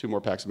 there's 2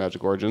 more packs of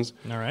Magic Origins.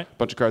 All right.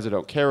 Bunch of cards I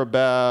don't care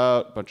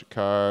about. Bunch of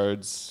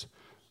cards.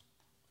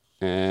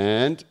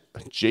 And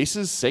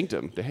Jace's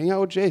Sanctum. They hang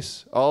out with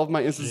Jace. All of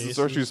my instants and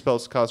sorcery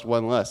spells cost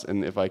 1 less.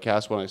 And if I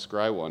cast one, I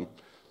scry 1.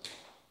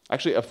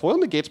 Actually, a foil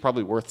negate's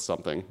probably worth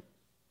something.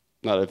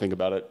 Now that I think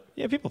about it.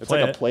 Yeah, people play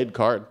it. It's like a played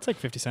card. It's like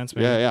 50 cents,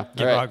 maybe. Yeah.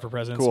 Give a hog for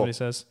president, somebody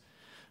says.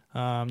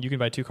 You can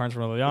buy 2 cards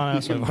from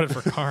Liliana, so I voted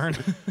for Karn.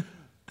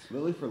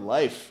 Lily for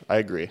life. I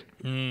agree.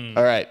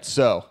 All right,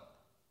 so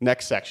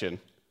next section.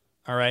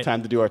 All right.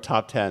 Time to do our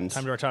top 10s.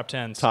 Time to do our top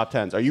 10s. Top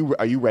 10s. Are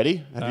you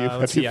ready?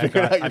 Let's see. I've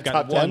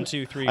got 1,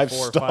 2, 3,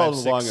 4, 5,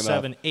 6,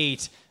 7,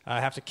 8.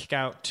 I have to kick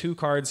out 2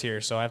 cards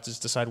here, so I have to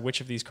just decide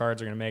which of these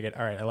cards are going to make it.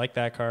 All right, I like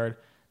that card.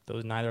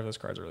 Neither of those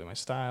cards are really my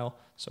style,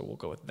 so we'll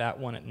go with that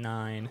one at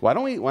 9. Why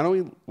don't we?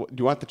 Do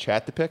you want the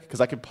chat to pick?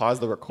 Because I could pause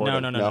the recording.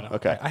 No.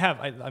 Okay.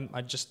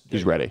 I just.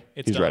 He's ready.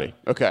 He's done. ready.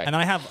 Okay. And then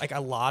I have like a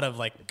lot of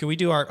like. Can we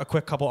do a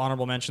quick couple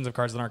honorable mentions of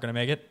cards that aren't going to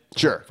make it?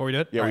 Sure. Before we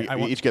do it. Yeah.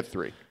 We each get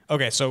 3.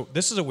 Okay, so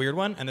this is a weird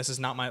one, and this is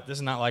not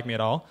like me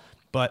at all.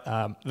 But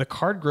the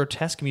card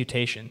Grotesque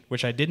Mutation,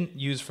 which I didn't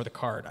use for the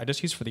card, I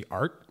just used for the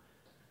art.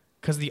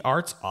 Because the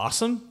art's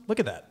awesome.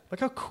 Look at that. Look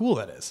how cool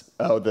that is.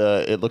 Oh,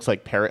 it looks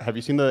like Have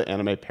you seen the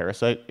anime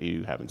Parasite?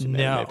 You haven't seen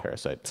the anime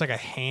Parasite. It's like a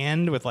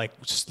hand with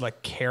just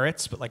like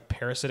carrots, but like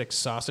parasitic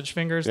sausage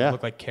fingers that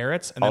look like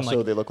carrots. And also,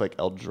 then they look like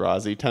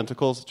Eldrazi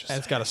tentacles. And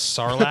it's got a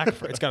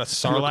Sarlacc. It's got a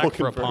Sarlacc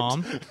for a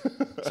palm.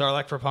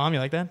 Sarlacc for a palm. You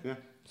like that? Yeah.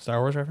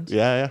 Star Wars reference?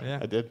 Yeah.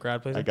 I did.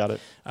 Crowd pleaser. I got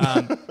it.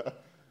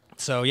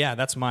 So yeah,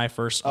 that's my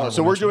first.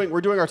 So we're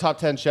doing our top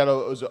 10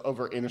 Shadows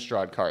over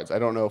Innistrad cards. I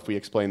don't know if we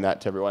explained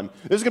that to everyone.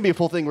 This is gonna be a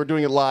full thing. We're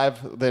doing it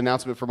live. The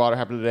announcement for Modern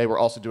happened today. We're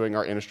also doing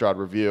our Innistrad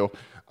review.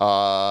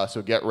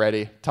 So get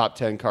ready. Top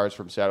 10 cards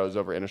from Shadows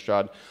over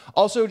Innistrad.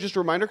 Also, just a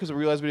reminder, because I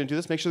realized we didn't do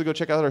this. Make sure to go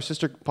check out our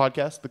sister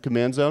podcast, the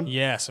Command Zone.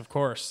 Yes, of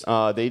course.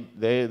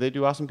 They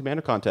do awesome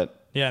Commander content.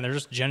 Yeah, and they're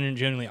just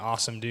genuinely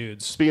awesome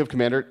dudes. Speaking of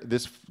Commander,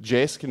 this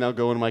Jace can now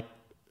go into my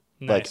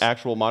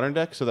actual Modern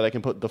deck, so that I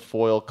can put the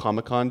foil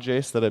Comic-Con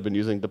Jace that I've been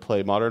using to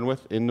play Modern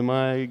with into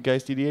my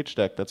Geist EDH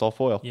deck. That's all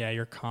foil. Yeah,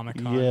 your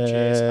Comic-Con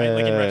Jace.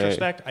 Like in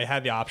retrospect, I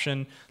had the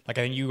option. Like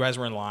I think you guys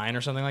were in line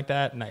or something like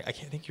that, and I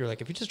think you were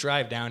like, if you just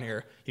drive down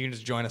here, you can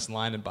just join us in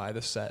line and buy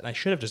this set. And I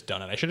should have just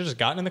done it. I should have just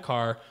gotten in the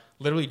car,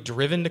 literally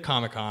driven to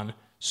Comic-Con,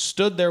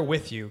 stood there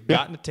with you,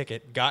 gotten a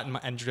ticket,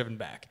 and driven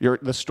back.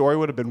 The story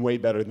would have been way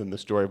better than the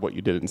story of what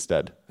you did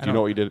instead. Do you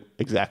know what you did?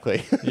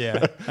 Exactly.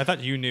 Yeah. I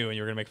thought you knew and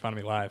you were going to make fun of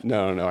me live.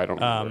 No, I don't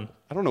remember.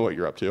 I don't know what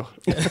you're up to. All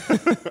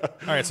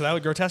right, so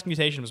that Grotesque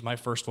Mutation was my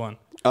first one.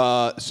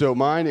 So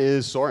mine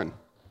is Sorin.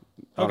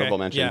 Honorable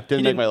mention. Yeah.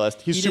 Didn't make my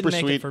list. He's super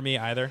didn't make sweet. It for me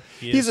either.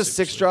 He's a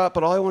 6-drop,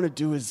 but all I want to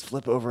do is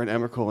flip over an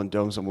Emrakul and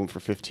dome someone for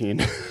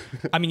 15.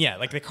 I mean, yeah,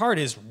 like the card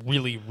is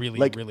really,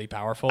 really, really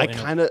powerful. I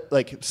kind of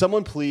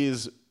someone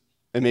please.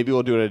 And maybe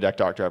we'll do it in a Deck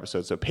Doctor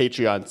episode. So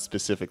Patreon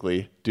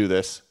specifically do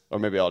this, or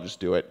maybe I'll just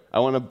do it. I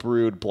want a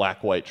Brood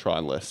Black-White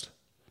Tron list.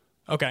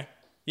 Okay.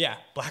 Yeah,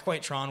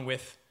 Black-White Tron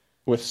with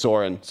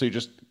Sorin. So you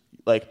just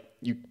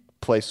you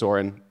play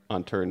Sorin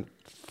on turn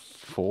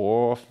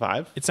 4,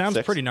 5. It sounds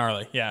 6. pretty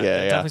gnarly. Yeah, it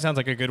definitely sounds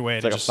like a good way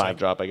it's to like just a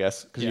 5-drop, I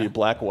guess, because you need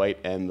Black, White,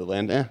 and the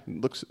land.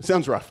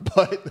 Sounds rough,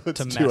 but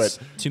let's do it.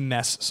 To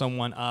mess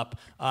someone up.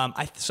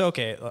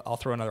 Okay, I'll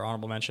throw another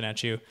honorable mention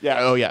at you. Yeah.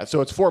 Oh yeah.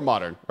 So it's 4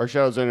 Modern. Our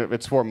Shadows in it.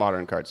 It's 4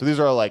 Modern cards. So these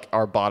are like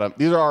our bottom.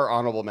 These are our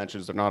honorable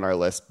mentions. They're not on our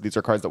list. These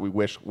are cards that we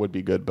wish would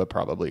be good, but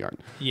probably aren't.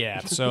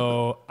 Yeah.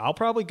 So I'll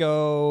probably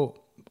go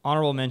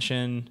honorable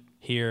mention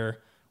here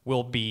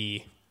will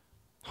be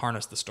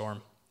Harness the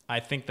Storm. I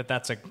think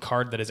that's a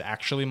card that is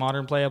actually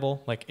Modern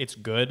playable. Like it's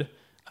good,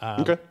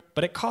 okay.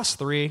 But it costs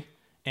 3,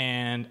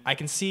 and I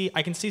can see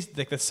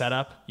like the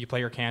setup. You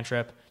play your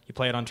cantrip, you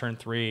play it on turn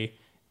 3,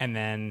 and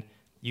then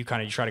you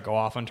try to go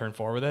off on turn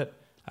 4 with it.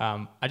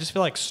 I just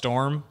feel like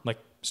Storm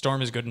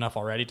is good enough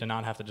already to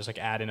not have to just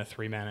add in a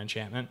 3-mana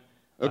enchantment.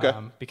 Okay.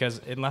 Because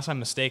unless I'm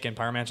mistaken,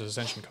 Pyromancer's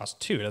Ascension costs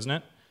 2, doesn't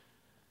it?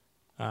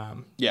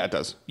 Yeah, it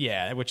does.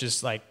 Yeah, which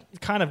is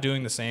kind of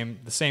doing the same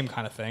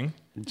kind of thing.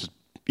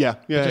 Yeah.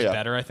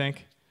 Better, I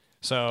think.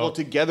 So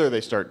together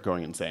they start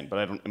going insane,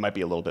 but it might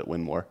be a little bit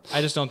win more.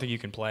 I just don't think you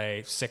can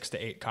play 6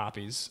 to 8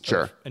 copies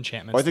of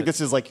enchantments. Well, I think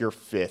this is your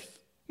 5th.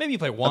 Maybe you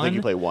play 1. I think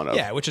you play 1 of.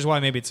 Yeah, which is why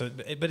maybe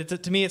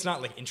to me it's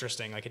not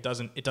interesting. It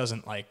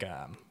doesn't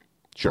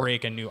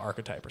break a new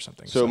archetype or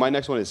something. So my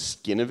next one is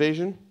Skin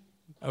Evasion.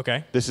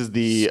 Okay. This is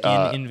the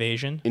Skin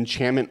Invasion.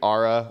 Enchantment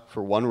Aura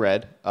for 1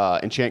 red.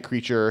 Enchant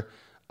creature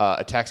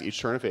attacks each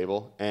turn of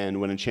Fable, and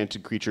when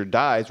enchanted creature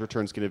dies,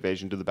 returns Skin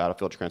Evasion to the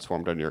battlefield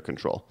transformed under your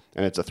control.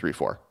 And it's a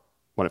 3/4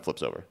 when it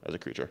flips over as a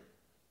creature.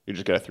 You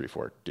just get a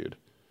 3/4 dude.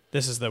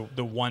 This is the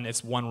one.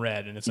 It's 1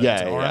 red, and it's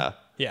an aura.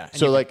 Yeah. And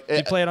so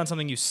you play it on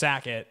something, you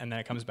sack it, and then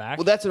it comes back.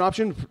 Well, that's an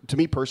option to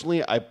me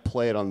personally. I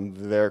play it on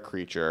their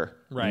creature,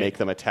 right. Make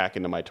them attack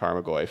into my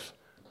Tarmogoyf.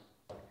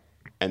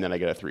 and then I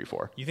get a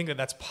 3/4. You think that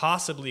that's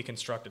possibly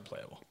constructed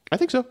playable, I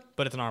think so.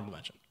 but it's an honorable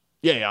mention.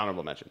 Yeah,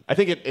 honorable mention. I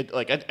think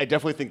I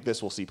definitely think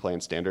this will see play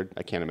in standard.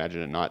 I can't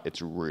imagine it not.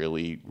 It's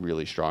really,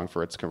 really strong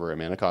for its converted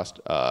mana cost.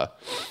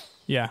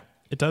 Yeah,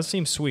 it does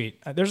seem sweet.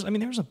 There's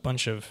a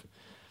bunch of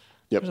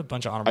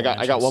honorable mentions.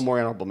 I got one more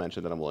honorable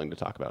mention that I'm willing to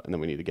talk about, and then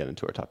we need to get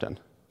into our top 10.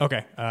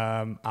 Okay,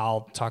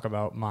 I'll talk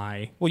about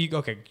my. Well, you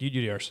do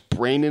yours.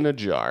 Brain in a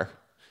Jar.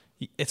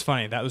 It's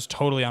funny. That was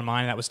totally on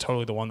mine. That was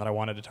totally the one that I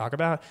wanted to talk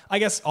about. I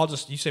guess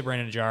you say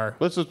Brain in a Jar.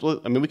 We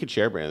could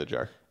share Brain in a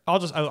Jar. I'll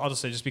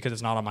just say just because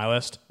it's not on my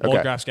list. Okay.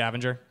 Old Graph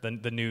Scavenger,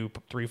 the new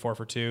 3/4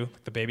 for 2,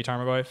 the baby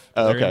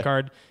Tarmogoyf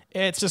card.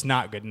 It's just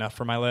not good enough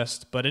for my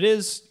list, but it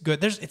is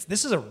good.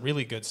 This is a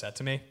really good set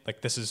to me.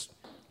 Like this is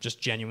just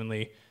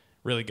genuinely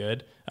really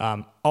good.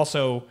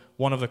 Also,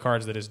 one of the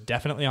cards that is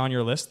definitely on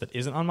your list that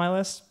isn't on my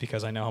list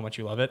because I know how much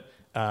you love it.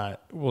 I'm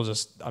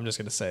just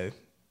gonna say,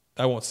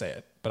 I won't say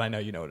it, but I know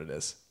you know what it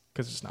is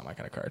because it's just not my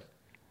kind of card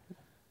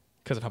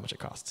because of how much it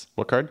costs.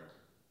 What card?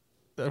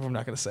 I'm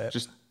not gonna say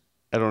it.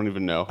 I don't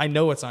even know. I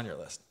know what's on your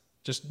list.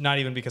 Just not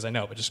even because I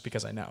know, but just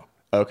because I know.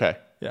 Okay.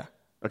 Yeah.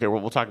 Okay,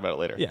 we'll talk about it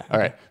later. Yeah. All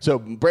right. So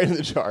Brain in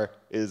the Jar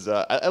is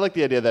I like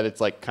the idea that it's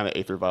like kind of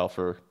Aether Vial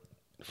for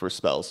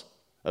spells.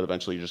 That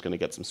eventually you're just going to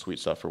get some sweet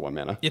stuff for 1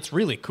 mana. It's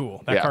really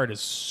cool. That card is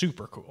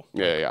super cool.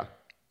 Yeah.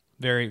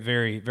 Very,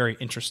 very, very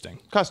interesting.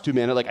 Cost 2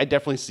 mana. Like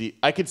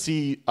I could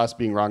see us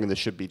being wrong, and this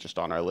should be just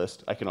on our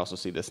list. I can also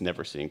see this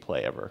never seeing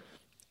play ever.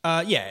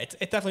 Yeah, it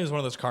definitely is one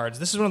of those cards.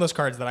 This is one of those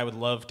cards that I would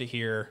love to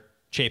hear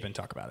Chapin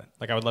talk about it.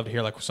 Like I would love to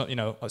hear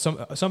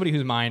somebody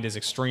whose mind is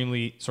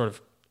extremely sort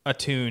of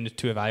attuned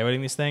to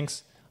evaluating these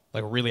things,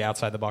 like really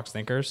outside the box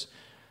thinkers.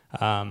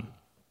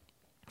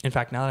 In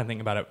fact, now that I'm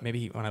thinking about it,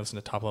 maybe when I listen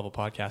to Top Level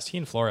Podcast, he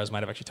and Flores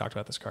might have actually talked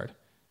about this card,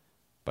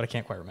 but I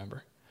can't quite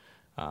remember.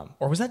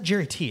 Or was that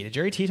Jerry T? Did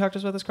Jerry T talk to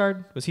us about this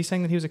card? Was he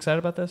saying that he was excited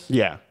about this?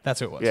 Yeah. That's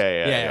who it was.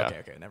 Yeah.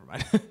 Okay, never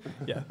mind.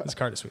 Yeah, this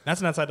card is sweet.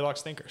 That's an outside the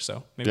box thinker,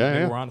 so maybe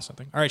we're on to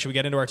something. All right, should we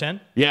get into our 10?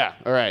 Yeah.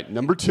 All right.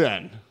 Number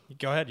 10.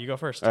 Go ahead. You go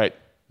first. All right.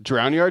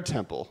 Drownyard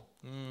Temple.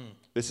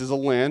 This is a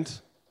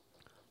land.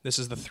 This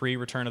is the 3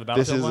 return of the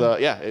battlefield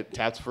one? It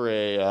taps for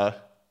a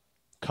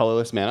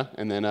colorless mana,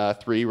 and then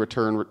 3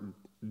 return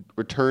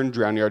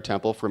Drownyard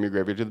Temple from your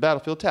graveyard to the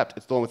battlefield tapped.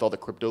 It's the one with all the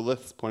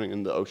cryptoliths pointing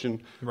in the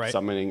ocean,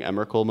 summoning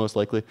Emrakul most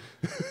likely.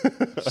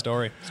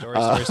 Story.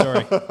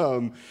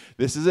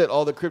 This is it.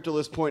 All the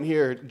cryptoliths point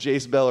here.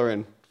 Jace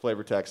Bellerin,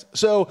 flavor text.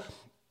 So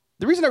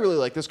the reason I really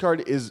like this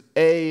card is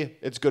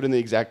it's good in the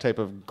exact type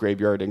of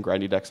graveyard and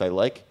grindy decks I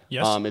like.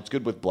 Yes. It's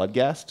good with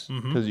Bloodghast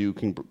because you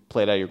can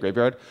play it out of your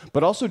graveyard.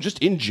 But also just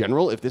in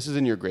general, if this is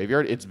in your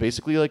graveyard, it's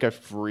basically like a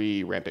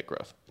free Rampant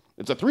Growth.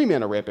 It's a 3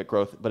 mana Rampant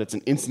Growth, but it's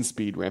an instant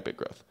speed Rampant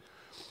Growth.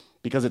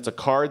 Because it's a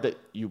card that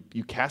you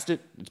cast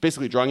it. It's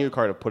basically drawing you a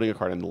card of putting a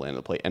card into the land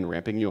of play and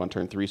ramping you on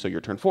turn 3. So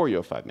your turn 4, you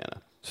have 5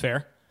 mana.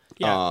 Fair.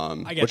 Yeah,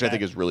 I get which that. I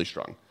think is really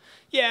strong.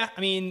 Yeah,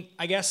 I mean,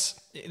 I guess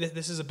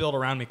this is a build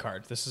around me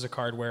card. This is a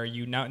card where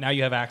you now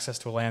you have access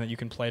to a land that you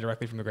can play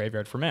directly from the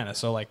graveyard for mana.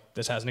 So like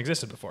this hasn't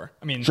existed before.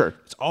 I mean, sure.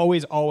 It's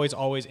always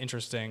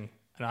interesting,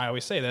 and I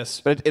always say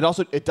this. But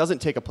it doesn't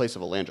take a place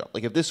of a land drop.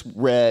 Like if this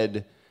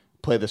red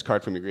play this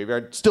card from your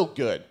graveyard, still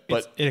good,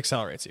 but it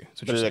accelerates you.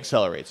 But it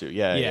accelerates you.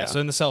 Yeah. So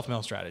in the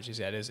self-mill strategies,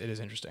 it is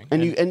interesting.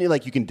 And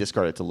you can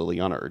discard it to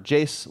Liliana or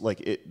Jace.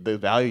 Like the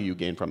value you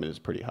gain from it is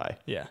pretty high.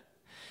 Yeah.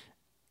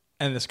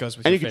 And this goes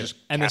with and your you favorite,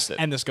 can just cast it.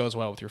 And this goes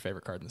well with your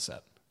favorite card in the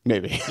set.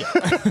 Maybe.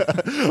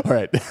 Yeah. All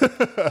right.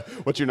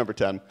 What's your number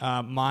 10?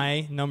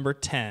 My number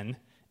 10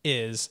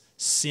 is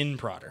Sin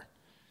Prodder.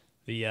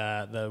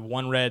 The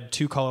 1 red,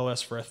 2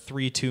 colorless for a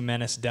 3/2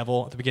 menace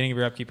devil. At the beginning of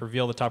your upkeep,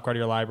 reveal the top card of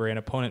your library. An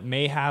opponent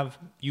may have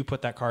you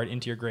put that card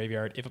into your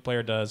graveyard. If a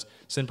player does,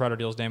 Sin Prodder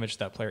deals damage to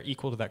that player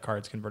equal to that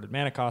card's converted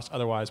mana cost.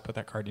 Otherwise, put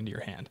that card into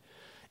your hand.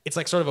 It's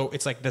like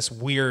it's like this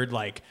weird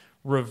like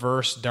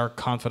reverse Dark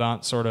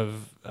Confidant sort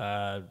of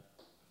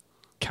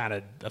kind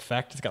of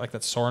effect. It's got like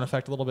that Sorin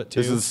effect a little bit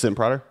too. This is Sin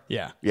Prodder?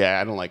 Yeah. Yeah,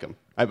 I don't like him.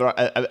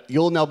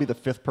 You'll now be the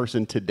 5th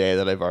person today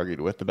that I've argued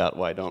with about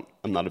why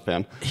I'm not a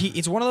fan.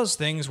 It's one of those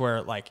things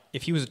where, like,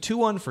 if he was a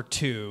 2/1 for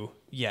 2,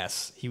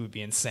 yes, he would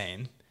be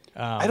insane.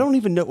 I don't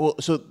even know. Well,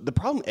 so the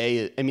problem,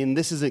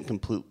 this isn't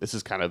complete. This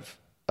is kind of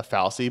a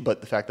fallacy, but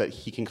the fact that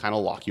he can kind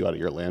of lock you out of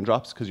your land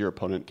drops because your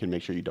opponent can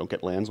make sure you don't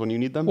get lands when you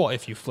need them. Well,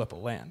 if you flip a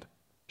land.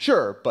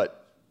 Sure,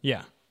 but...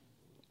 Yeah.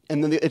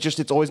 And then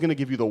it's always going to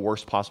give you the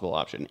worst possible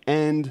option.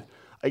 And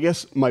I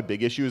guess my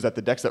big issue is that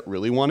the decks that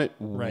really want it...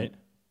 Right.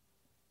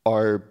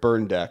 Are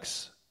burn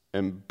decks,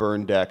 and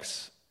burn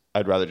decks,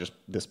 I'd rather just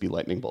this be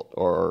Lightning Bolt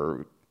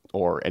or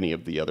any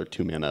of the other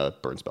 2 mana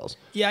burn spells.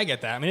 Yeah, I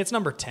get that. I mean, it's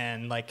number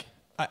 10. Like,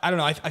 I don't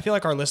know. I feel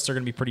like our lists are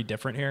going to be pretty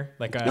different here.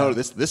 Like, no,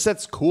 this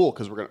set's cool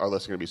because our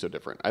lists are going to be so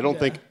different. I don't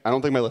think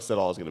my list at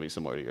all is going to be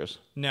similar to yours.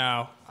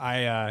 No,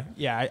 I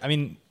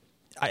mean,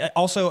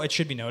 also it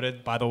should be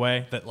noted, by the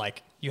way, that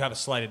like you have a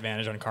slight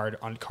advantage on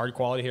card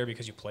quality here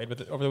because you played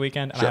with it over the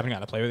weekend, and I haven't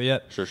gotten to play with it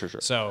yet. Sure.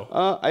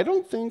 So I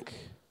don't think.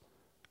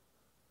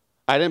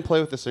 I didn't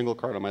play with a single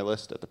card on my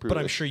list at the pre-release.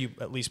 But I'm sure you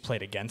at least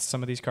played against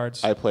some of these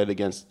cards. I played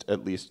against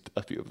at least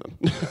a few of them.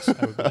 Yes,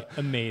 I would be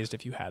amazed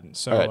if you hadn't.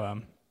 So,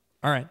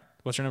 all right.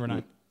 What's your number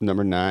 9?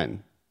 Number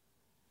 9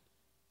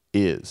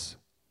 is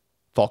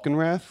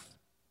Falconwrath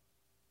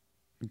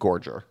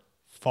Gorger.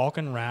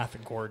 Falconwrath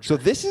Gorger. So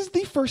this is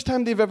the first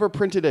time they've ever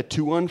printed a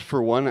 2-1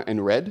 for 1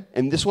 in red,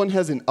 and this one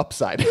has an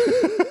upside.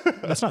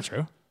 That's not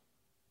true.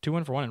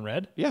 2-1 for 1 in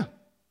red? Yeah.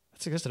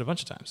 That's existed a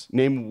bunch of times.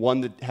 Name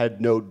one that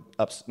had no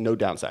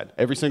downside.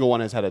 Every single one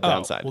has had a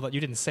downside. Well,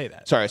 you didn't say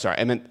that. Sorry.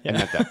 I meant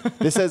that.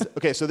 This says,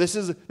 okay, so this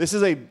is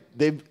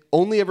they've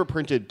only ever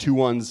printed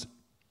 2-1s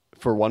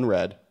for 1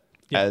 red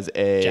as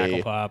a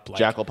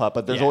Jackal Pup,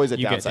 but there's always a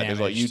downside. There's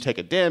like you take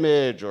a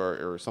damage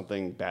or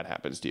something bad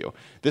happens to you.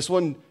 This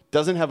one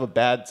doesn't have a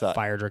bad side.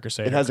 Fire Drinker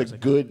Satyr. It has a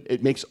good.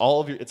 It makes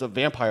all of your. It's a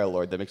vampire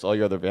lord that makes all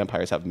your other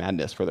vampires have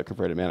madness for their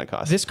converted mana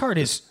cost. This card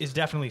is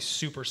definitely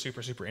super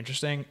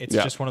interesting. It's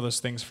just one of those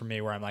things for me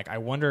where I'm like, I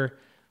wonder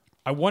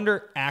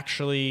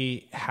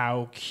actually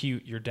how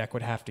cute your deck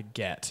would have to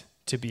get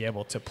to be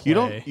able to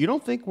play. You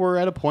don't think we're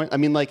at a point? I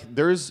mean, like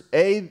there's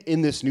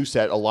in this new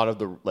set a lot of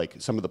the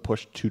some of the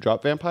push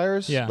 2-drop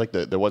vampires. Yeah. Like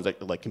the ones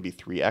that like can be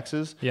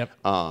 3Xs. Yep.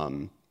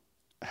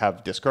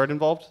 Have discard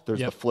involved. There's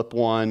the flip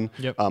one.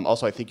 Yep.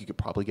 Also, I think you could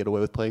probably get away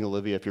with playing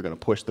Olivia if you're going to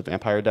push the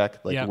vampire deck,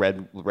 like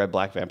red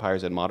black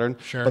vampires in modern.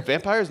 Sure. But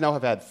vampires now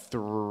have had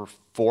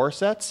 4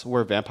 sets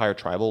where vampire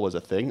tribal was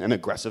a thing. An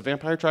aggressive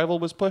vampire tribal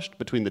was pushed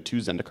between the 2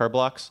 Zendikar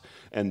blocks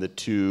and the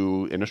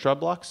 2 Innistrad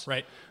blocks.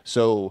 Right.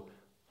 So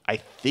I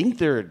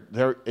think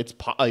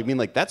I mean,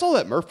 like that's all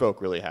that Merfolk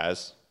really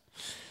has.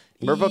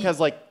 Merfolk has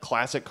like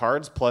classic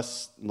cards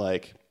plus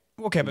like.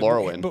 Okay,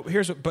 Lorwyn. But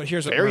here's what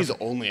Fairies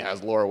only has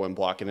Lorwyn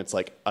block, and it's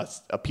like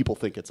people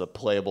think it's a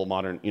playable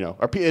modern,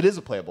 or it is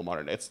a playable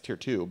modern. It's tier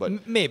 2,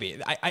 but maybe.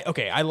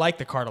 I like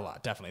the card a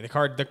lot. Definitely,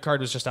 the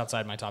card was just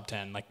outside my top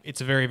 10. Like it's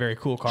a very very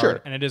cool card,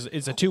 sure. and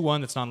it's a 2-1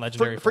 that's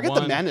non-legendary. Forget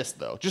the madness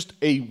though. Just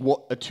a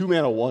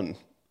 2-mana 1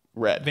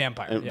 red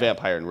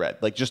vampire in red.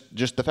 Like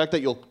just the fact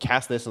that you'll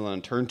cast this and then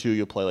on turn 2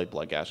 you'll play like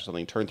Bloodghast or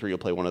something. Turn 3 you'll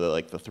play one of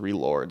the 3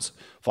 lords,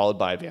 followed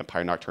by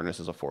Vampire Nocturnus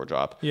as a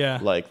 4-drop. Yeah,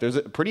 like there's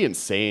pretty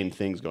insane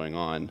things going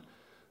on.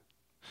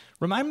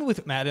 Remind me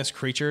with madness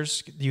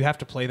creatures, you have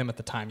to play them at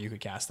the time you could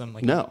cast them.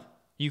 Like no.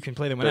 You can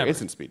play them whenever. They're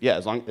instant speed. Yeah,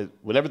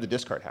 whenever the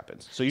discard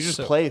happens. So you just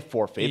play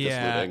 4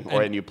 Faithless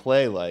Looting, and you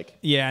play like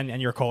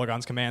and your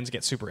Kolaghan's commands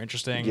get super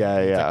interesting.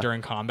 Yeah. Like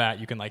during combat,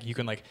 you can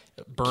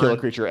burn, kill a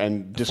creature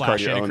and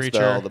discard your own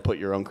spell to put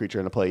your own creature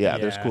into play. Yeah,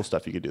 there's cool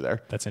stuff you could do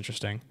there. That's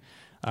interesting.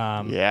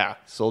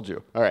 Sold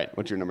you. All right,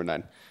 what's your number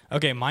 9?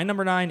 Okay, my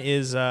number 9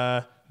 is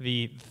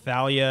the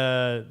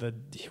Thalia.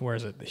 Where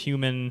is it? The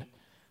human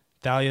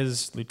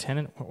Thalia's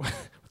lieutenant. What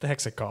the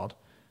heck's it called?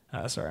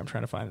 Sorry, I'm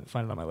trying to find it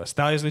on my list.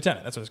 Thalia's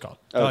Lieutenant, that's what it's called.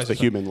 It's the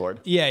human lord.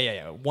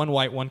 Yeah. 1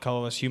 white, 1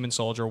 colorless, human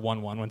soldier,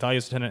 1/1. When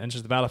Thalia's Lieutenant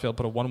enters the battlefield,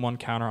 put a 1/1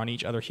 counter on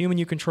each other human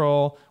you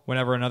control.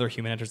 Whenever another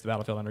human enters the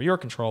battlefield under your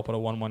control, put a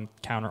 1/1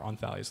 counter on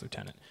Thalia's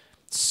Lieutenant.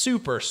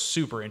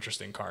 Super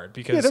interesting card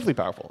because definitely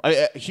powerful.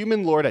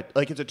 Human lord,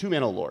 it's a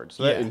 2-mana lord,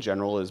 so that in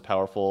general is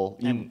powerful.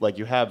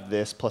 You have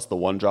this plus the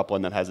 1-drop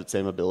one that has its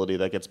same ability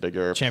that gets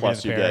bigger. Champion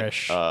plus of the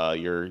Parish,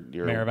 your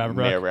Mayor of Aberbrook.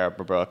 Mayor of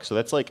Aberbrook. So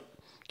that's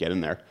get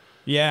in there.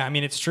 Yeah, I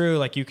mean it's true.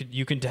 Like you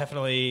can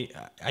definitely.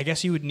 I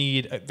guess you would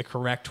need the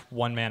correct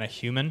 1-mana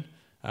human.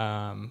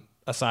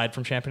 Aside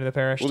from Champion of the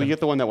Parish, well, you get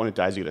the one that when it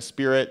dies, you get a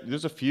spirit.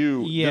 There's a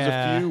few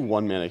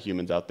 1-mana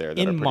humans out there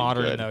that are pretty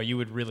modern good. Though. You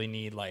would really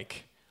need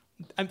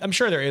I'm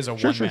sure there is a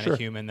 1-mana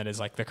human that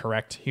is the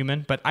correct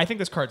human, but I think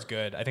this card's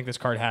good. I think this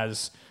card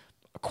has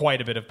quite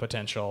a bit of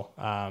potential. It's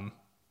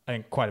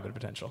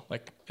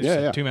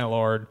a 2-mana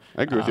lord.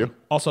 I agree with you.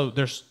 Also,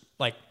 there's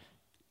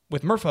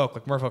with Merfolk,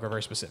 Merfolk are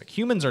very specific.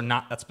 Humans are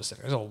not that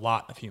specific. There's a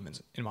lot of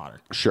humans in Modern.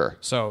 Sure.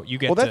 So you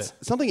get that's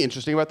something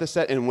interesting about this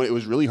set, and it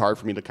was really hard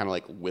for me to kind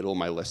of whittle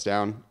my list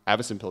down.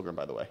 Avacyn Pilgrim,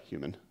 by the way,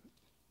 human.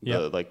 Yeah.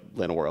 The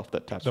Land of War Elf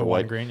that taps the for white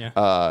white. Green,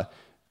 yeah.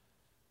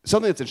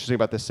 Something that's interesting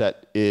about this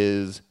set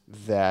is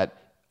that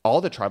all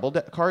the tribal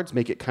cards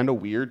make it kind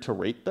of weird to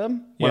rate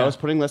them. When I was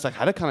putting this, I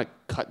had to kind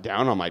of cut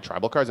down on my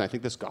tribal cards, and I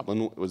think this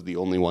goblin was the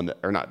only one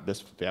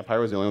this vampire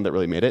was the only one that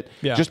really made it.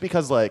 Yeah. Just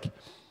because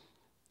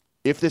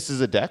if this is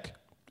a deck,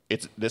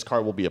 this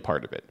card will be a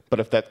part of it. But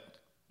if that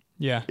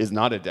is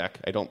not a deck,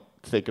 I don't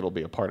think it'll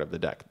be a part of the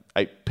deck.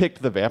 I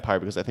picked the vampire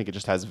because I think it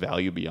just has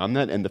value beyond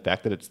that, and the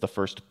fact that it's the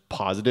first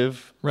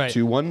positive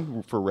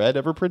 2-1 for red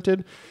ever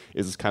printed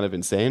is kind of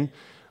insane.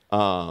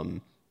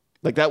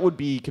 That would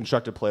be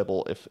constructed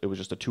playable if it was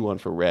just a 2-1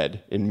 for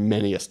red in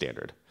many a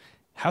standard.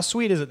 How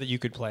sweet is it that you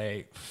could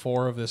play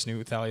 4 of this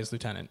new Thalia's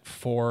Lieutenant,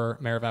 4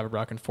 Mayor of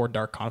Aberbrook, and 4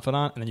 Dark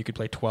Confidant, and then you could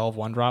play 12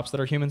 1-drops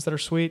that are humans that are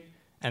sweet,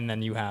 and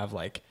then you have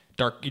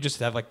Dark. You just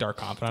have Dark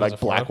Confidant, as a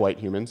black white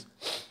humans,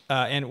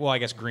 and I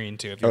guess green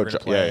too. If you were going to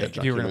play,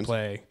 if you were going to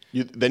play,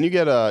 then you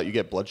get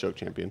Bloodchoke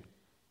Champion.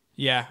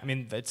 Yeah, I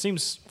mean it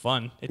seems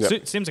fun.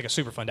 It seems like a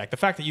super fun deck. The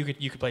fact that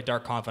you could play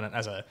Dark Confidant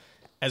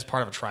as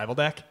part of a tribal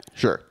deck,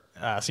 sure,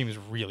 seems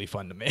really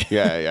fun to me.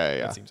 Yeah.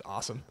 That seems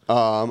awesome.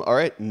 All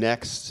right,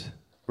 next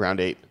round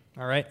 8.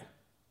 All right,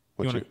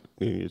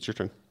 It's your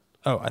turn.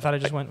 Oh, I thought I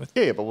just went with.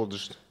 Yeah, but we'll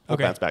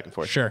bounce back and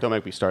forth. Sure. Don't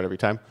make me start every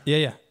time.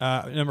 Yeah.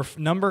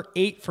 Number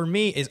 8 for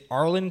me is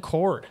Arlen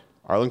Cord.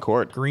 Arlen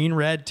Cord. Green,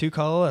 red, 2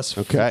 colorless.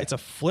 Okay. It's a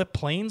flip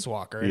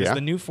planeswalker. It is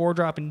the new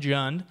 4-drop in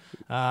Jund.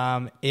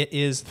 It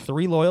is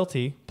 3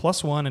 loyalty,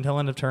 +1 until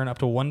end of turn. Up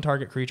to 1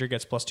 target creature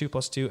gets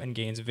 +2/+2 and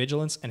gains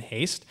vigilance and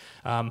haste.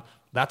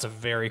 That's a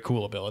very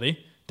cool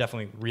ability.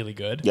 Definitely really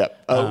good.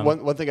 Yep.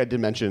 One thing I did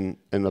mention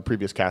in the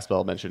previous cast spell,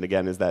 I'll mention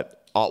again, is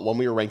that when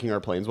we were ranking our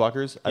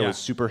planeswalkers, I was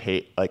super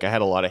I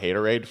had a lot of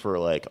haterade for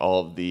like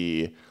all of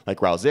the like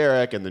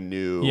Ralzeric and the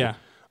new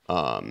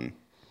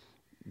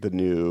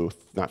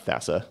not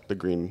Thassa, the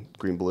green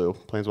blue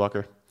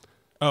planeswalker.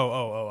 The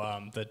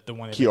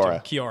one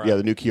Kiora. Kiora. Yeah,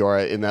 the new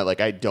Kiora. In that,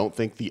 like, I don't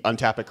think the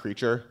untap a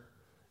creature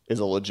is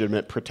a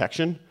legitimate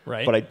protection.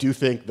 Right. But I do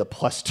think the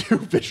 +2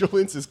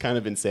 vigilance is kind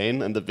of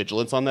insane, and the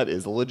vigilance on that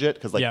is legit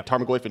because like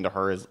Tarmogoyf into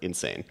her is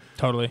insane.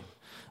 Totally.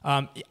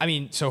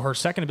 So her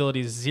second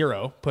ability is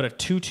 0. Put a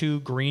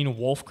 2/2 green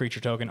wolf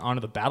creature token onto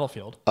the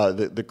battlefield.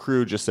 The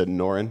crew just said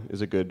Norin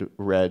is a good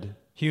red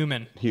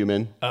human.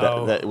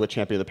 That with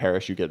Champion of the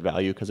Parish you get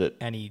value because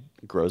it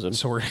grows him.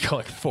 So we're gonna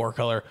collect 4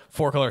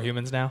 color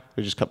humans now.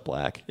 We just cut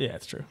black. Yeah,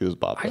 it's true. He was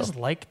Bob. I just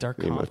like Dark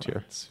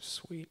Confidant. It's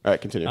sweet. All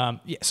right, continue. And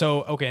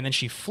then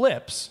she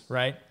flips,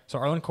 right? So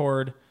Arlen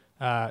Cord,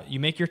 you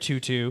make your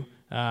 2/2,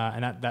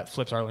 and that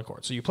flips Arlen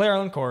Cord. So you play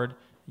Arlen Cord,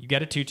 you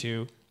get a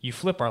 2/2, you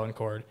flip Arlen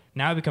Cord.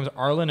 Now it becomes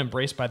Arlen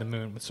Embraced by the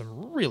Moon with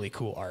some really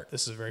cool art.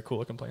 This is a very cool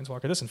looking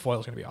planeswalker. This in foil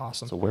is going to be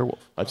awesome. It's a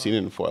werewolf. I've seen it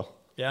in foil.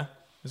 Yeah?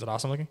 Is it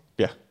awesome looking?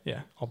 Yeah.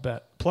 Yeah, I'll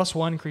bet.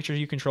 +1 creatures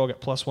you control get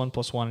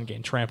 +1/+1 and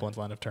gain trample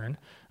until end of turn.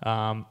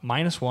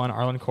 -1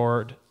 Arlen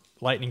Cord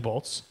Lightning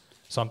Bolts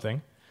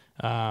something.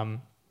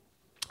 And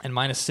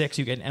 -6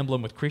 you get an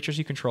emblem with creatures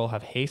you control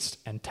have haste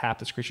and tap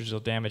this creature deal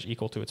damage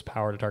equal to its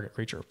power to target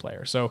creature or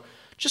player. So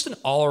just an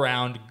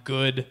all-around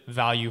good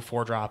value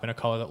 4-drop in a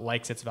color that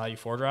likes its value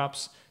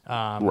 4-drops.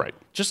 Right.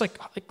 Just like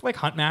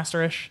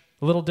Huntmaster-ish.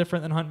 A little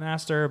different than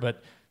Huntmaster,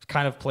 but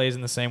kind of plays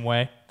in the same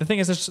way. The thing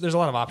is, there's a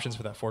lot of options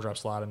for that 4-drop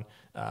slot, and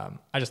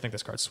I just think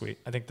this card's sweet.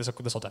 I think this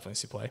will definitely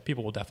see play.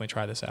 People will definitely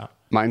try this out.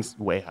 Mine's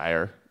way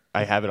higher.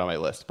 I have it on my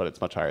list, but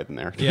it's much higher than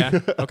there. Yeah.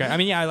 Okay. I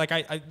mean, yeah. Like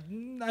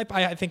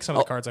I think some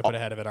of the cards I put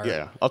ahead of it are.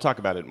 Yeah. I'll talk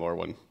about it more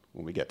when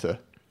we get to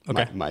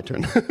my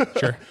turn.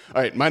 Sure.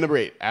 All right. My number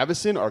 8,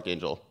 Avacyn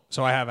Archangel.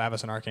 So I have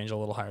Avacyn Archangel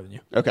a little higher than you.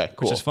 Okay.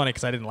 Cool. Which is funny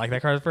because I didn't like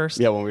that card at first.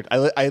 Yeah.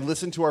 I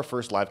listened to our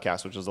first live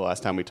cast, which was the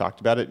last time we talked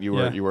about it. You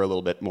were a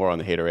little bit more on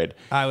the haterade.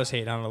 I was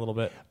hating on it a little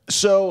bit.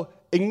 So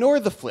ignore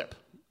the flip.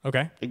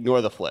 Okay.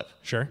 Ignore the flip.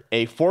 Sure.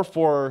 A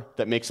 4/4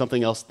 that makes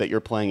something else that you're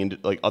playing,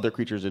 like other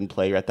creatures in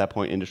play at that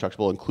point,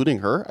 indestructible, including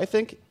her, I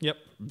think. Yep.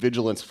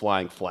 Vigilance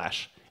Flying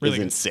Flash is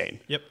insane.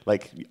 Yep.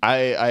 Like,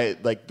 I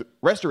like the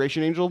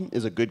Restoration Angel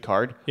is a good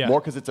card, more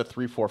because it's a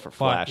 3/4 for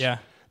Flash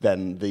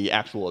than the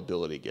actual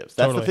ability gives.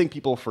 That's the thing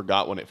people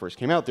forgot when it first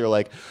came out. They're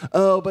like,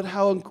 oh, but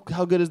how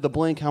good is the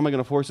blink? How am I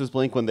going to force this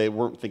blink? When they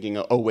weren't thinking,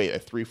 oh, wait, a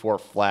 3/4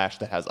 Flash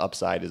that has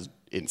upside is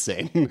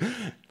insane.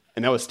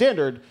 And now with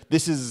Standard,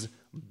 this is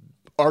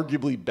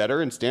arguably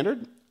better in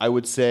Standard. I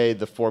would say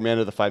the 4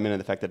 mana, the 5 mana,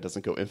 the fact that it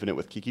doesn't go infinite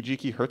with Kiki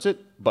Jiki hurts it,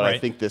 but I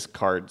think this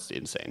card's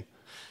insane.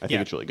 I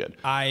think it's really good.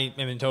 I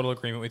am in total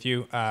agreement with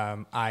you.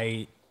 And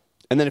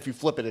then if you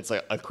flip it, it's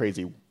like a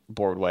crazy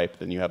board wipe.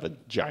 Then you have a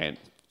giant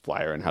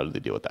flyer, and how do they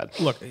deal with that?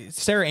 Look,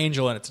 Sarah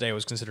Angel in it today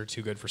was considered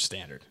too good for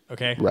Standard.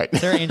 Okay, right.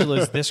 Sarah Angel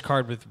is this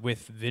card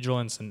with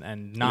vigilance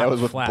and not that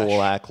was Flash. With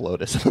Black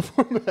Lotus in the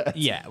format.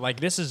 Yeah, like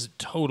this is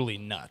totally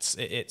nuts.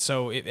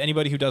 So if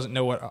anybody who doesn't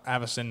know what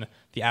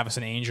the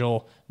Avacyn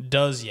Angel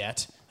does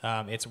yet,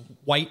 it's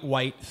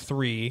white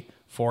 3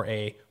 for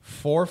a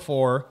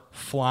 4/4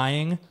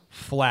 flying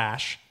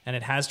flash, and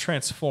it has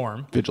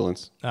transform.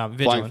 Vigilance.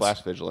 Flying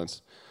Flash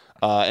Vigilance.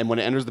 And when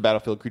it enters the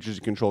battlefield, creatures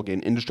you control gain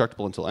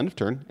indestructible until end of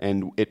turn,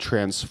 and it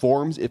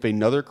transforms if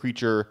another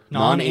creature,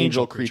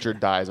 non-angel creature,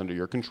 dies under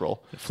your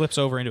control. It flips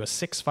over into a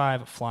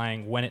 6/5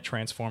 flying. When it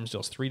transforms,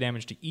 deals 3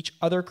 damage to each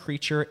other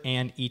creature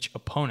and each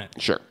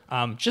opponent. Sure.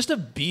 Just a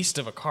beast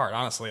of a card,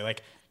 honestly.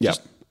 Like,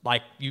 just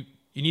like you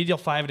need to deal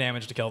 5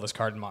 damage to kill this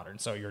card in Modern.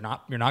 So you're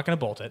not going to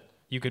bolt it.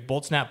 You could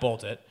bolt snap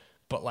bolt it,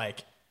 but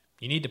like.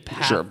 You need to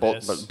path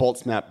this. But bolt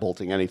snap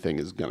bolting anything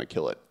is going to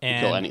kill it.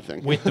 And kill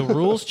anything. With the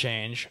rules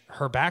change,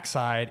 her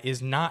backside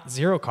is not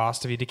 0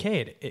 cost to be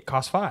decayed. It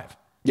costs 5.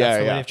 That's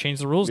the way they've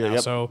changed the rules now.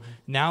 Yep. So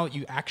now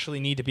you actually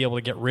need to be able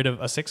to get rid of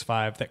a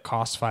 6/5 that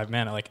costs 5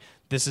 mana. Like,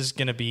 this is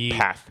going to be...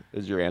 Path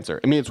is your answer.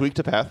 I mean, it's weak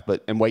to path,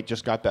 and white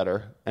just got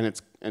better, and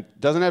it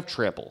doesn't have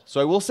trample. So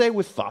I will say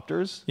with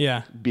Thopters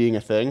being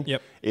a thing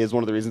is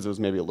one of the reasons it was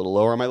maybe a little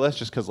lower on my list,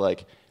 just because,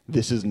 like,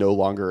 this is no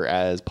longer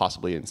as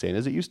possibly insane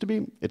as it used to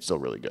be. It's still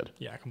really good.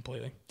 Yeah,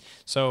 completely.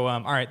 So,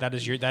 all right, that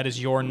is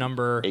your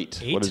number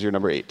 8. What is your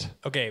number 8?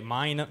 Okay,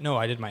 mine. No,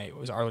 I did my 8. It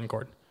was Arlen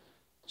Cord.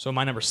 So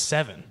my number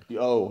 7.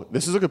 Oh,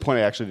 this is a good point.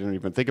 I actually didn't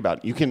even think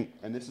about. You can,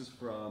 and this is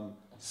from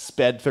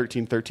Sped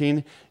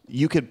 1313.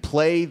 You could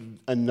play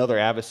another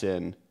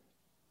Avacyn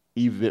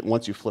even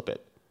once you flip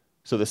it.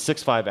 So the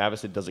 6/5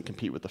 Avacyn doesn't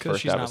compete with the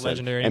first she's Avacyn. not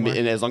legendary and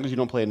anymore. as long as you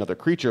don't play another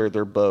creature,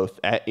 they're both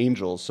at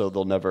angels, so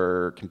they'll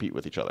never compete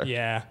with each other.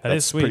 Yeah, That's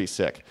is sweet. pretty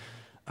sick.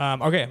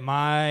 Okay,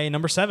 my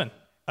number 7,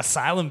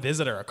 Asylum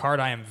Visitor, a card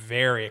I am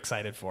very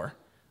excited for.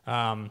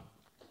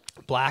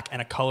 Black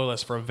and a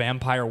colorless for a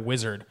vampire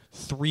wizard,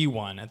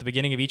 3/1. At the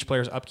beginning of each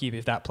player's upkeep,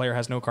 if that player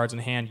has no cards in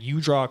hand,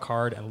 you draw a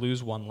card and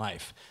lose 1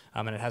 life.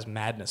 And it has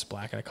Madness,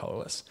 black and a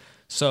colorless.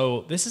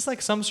 So this is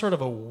like some sort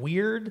of a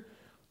weird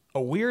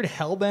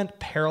hellbent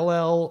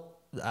parallel,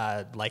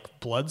 like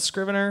blood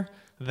scrivener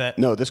that.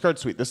 No, this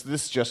card's sweet.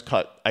 This just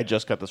cut. I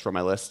just cut this from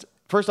my list.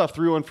 First off,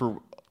 3/1 for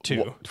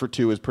 2. For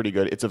 2 is pretty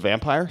good. It's a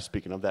vampire.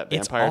 Speaking of that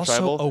vampire it's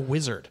also tribal, a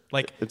wizard.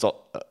 Like it's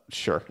all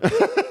sure.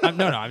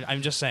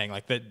 I'm just saying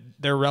like that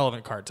they're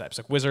relevant card types.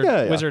 Like wizard,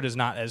 Yeah. wizard is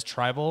not as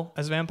tribal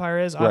as vampire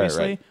is,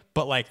 obviously, right.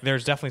 but like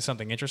there's definitely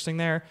something interesting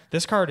there.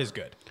 This card is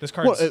good. This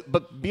card,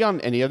 But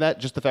beyond any of that,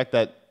 just the fact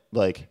that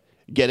like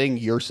getting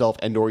yourself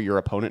and/or your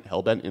opponent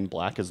hellbent in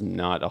black is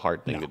not a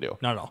hard thing to do.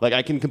 Not at all. Like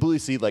I can completely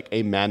see like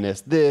a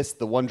Madness,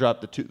 the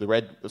 1-drop, the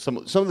red, some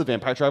of the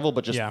vampire tribal,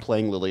 but just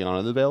playing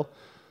Liliana the Veil.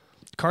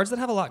 cards that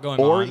have a lot going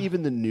on, Or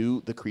even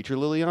the creature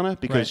Liliana,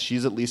 because Right.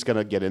 she's at least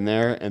gonna get in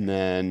there, and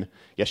then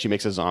she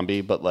makes a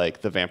zombie, but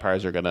like the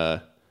vampires are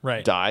gonna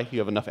die. You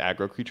have enough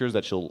aggro creatures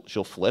that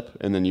she'll flip,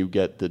 and then you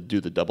get to do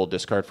the double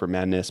discard for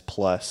Madness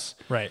plus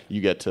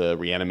you get to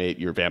reanimate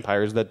your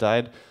vampires that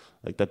died.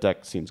 Like that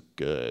deck seems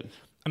good.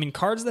 I mean,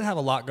 cards that have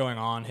a lot going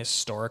on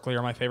historically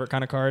are my favorite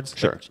kind of cards.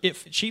 Sure. Like,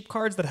 if cheap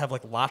cards that have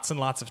like lots and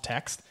lots of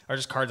text are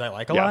just cards I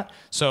like a lot.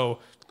 So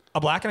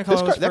a black and a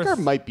colorless. That card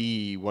might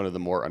be one of the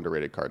more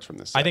underrated cards from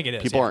this set. I think it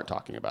is. People aren't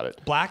talking about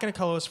it. Black and a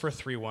colorless for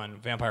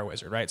 3/1 vampire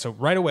wizard, right? So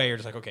right away you're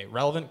just like, okay,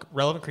 relevant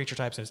creature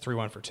types is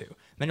 3/1 for 2. And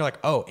then you're like,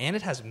 oh, and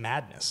it has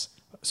Madness.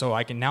 So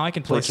I can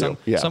play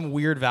some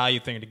weird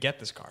value thing to get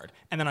this card.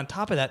 And then on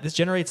top of that, this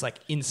generates like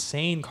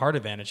insane card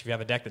advantage if you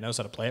have a deck that knows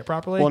how to play it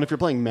properly. Well, and if you're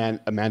playing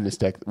a Madness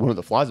deck, one of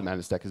the flaws of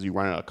Madness deck is you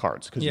run out of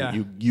cards because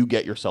you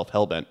get yourself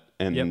hellbent,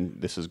 and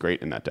this is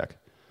great in that deck.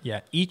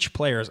 Yeah, each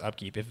player's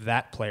upkeep, if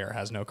that player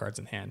has no cards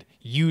in hand,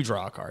 you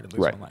draw a card and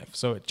lose 1 life.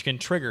 So it can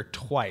trigger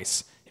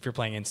twice if you're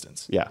playing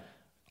instants. Yeah.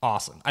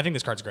 Awesome. I think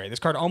this card's great. This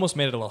card almost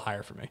made it a little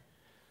higher for me.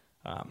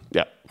 All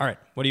right.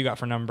 What do you got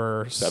for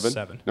number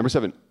 7? Number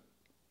 7.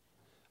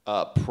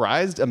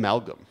 Prized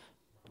Amalgam.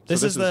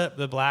 This is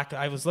the black.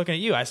 I was looking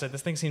at you. I said,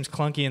 this thing seems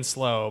clunky and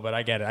slow, but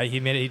I get it. He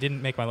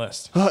didn't make my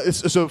list.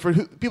 So for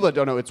people that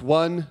don't know, it's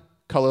 1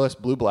 colorless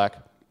blue-black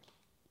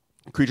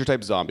creature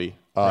type zombie.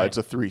 It's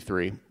a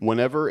 3/3.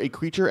 Whenever a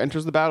creature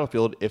enters the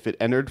battlefield, if it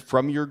entered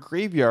from your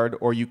graveyard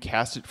or you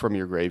cast it from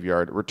your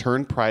graveyard,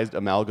 return Prized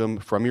Amalgam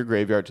from your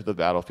graveyard to the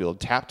battlefield,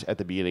 tapped at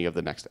the beginning of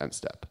the next end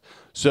step.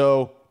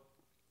 So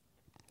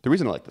the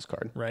reason I like this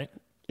card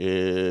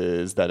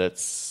is that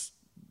it's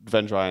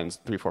Vendrion's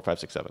 3, 4, 5,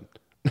 6, 7.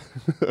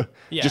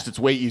 Just it's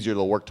way easier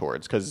to work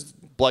towards because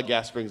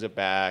Bloodghast brings it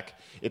back.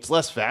 It's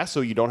less fast,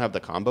 so you don't have the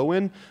combo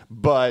in,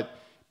 but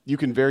you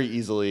can very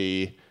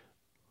easily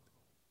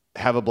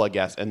have a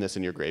Bloodghast end this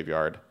in your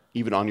graveyard,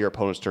 even on your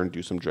opponent's turn,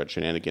 do some dread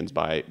shenanigans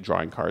by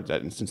drawing cards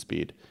at instant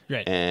speed,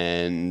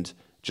 and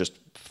just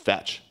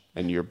fetch.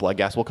 And your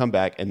Bloodghast will come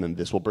back, and then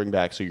this will bring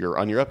back. So you're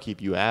on your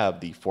upkeep, you have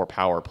the 4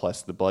 power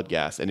plus the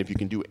Bloodghast, and if you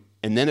can do it,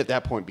 and then at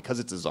that point, because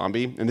it's a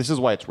zombie, and this is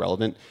why it's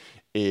relevant,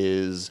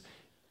 is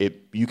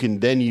you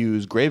can then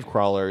use grave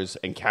crawlers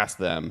and cast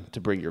them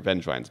to bring your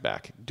Vendrines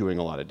back, doing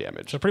a lot of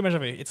damage. So pretty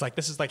much, it's like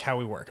this is like how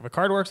we work. If a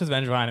card works with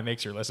Vendrine, it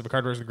makes your list. If a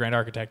card works with Grand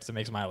Architect, it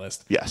makes my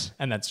list. Yes,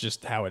 and that's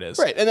just how it is.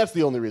 Right, and that's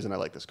the only reason I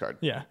like this card.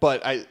 Yeah,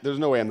 but there's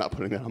no way I'm not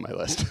putting that on my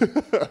list.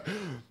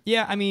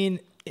 Yeah, I mean,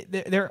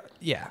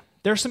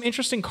 there's some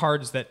interesting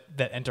cards that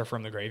enter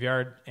from the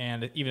graveyard,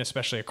 and even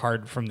especially a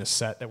card from this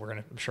set that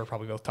I'm sure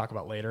probably both talk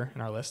about later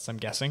in our lists. I'm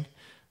guessing,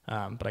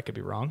 but I could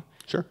be wrong.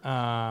 Sure.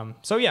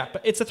 So yeah,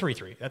 but it's a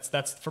 3/3.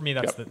 That's for me.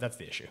 That's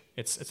the issue.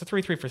 It's a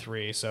 3/3 for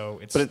 3. So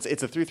it's. But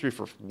it's a 3/3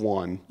 for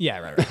 1. Yeah,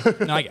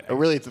 right. No, I get it.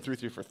 Really, it's a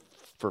 3/3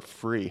 for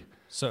free.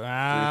 So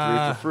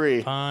 3/3 for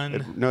free. Fun.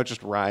 It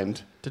just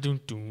rhymed.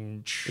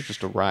 It's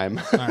just a rhyme.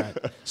 All right.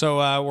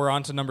 So we're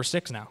on to number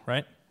 6 now,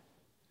 right?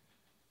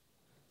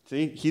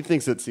 See, he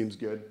thinks it seems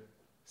good.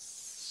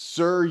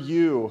 Sir,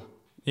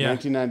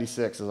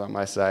 1996 is on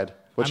my side.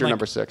 What's your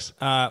number 6?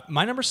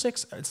 My number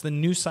 6, it's the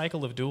new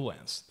cycle of dual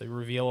lands. They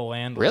reveal a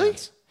land. Really?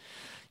 Lands.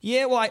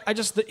 Yeah, well, I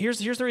just here's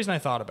the reason I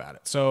thought about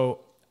it. So,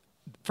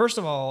 first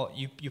of all,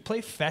 you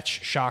play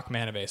fetch shock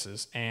mana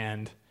bases,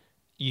 and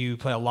you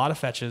play a lot of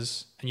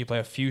fetches, and you play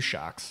a few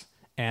shocks,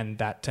 and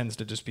that tends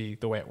to just be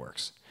the way it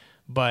works.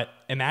 But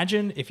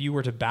imagine if you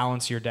were to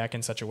balance your deck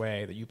in such a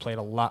way that you played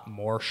a lot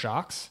more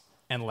shocks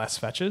and less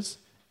fetches,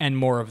 and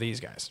more of these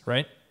guys,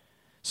 right?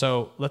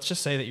 So let's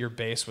just say that your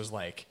base was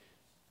like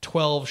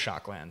 12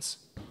 shock lands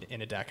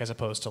in a deck as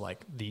opposed to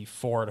like the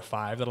 4 to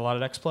 5 that a lot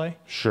of decks play.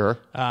 Sure.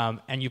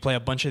 And you play a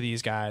bunch of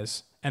these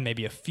guys and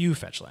maybe a few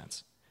fetch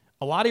lands.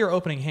 A lot of your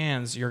opening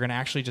hands, you're going to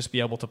actually just be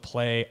able to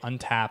play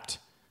untapped.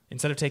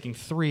 instead of taking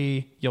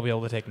 3, you'll be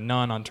able to take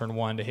none on turn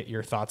 1 to hit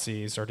your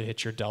Thoughtseize or to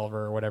hit your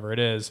Delver or whatever it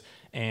is.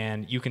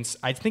 And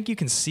I think you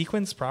can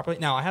sequence properly.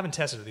 Now, I haven't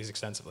tested these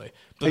extensively,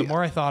 but the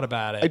more I thought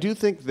about it, I do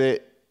think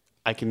that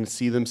I can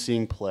see them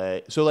seeing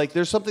play. So like,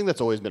 there's something that's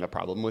always been a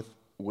problem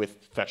with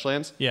fetch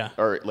lands,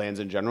 or lands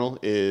in general,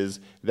 is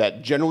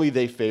that generally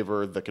they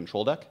favor the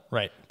control deck,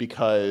 right?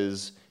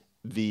 Because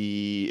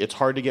it's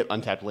hard to get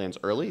untapped lands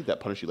early that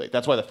punish you late.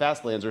 That's why the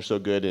fast lands are so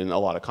good in a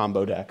lot of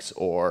combo decks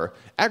or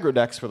aggro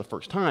decks for the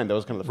first time. That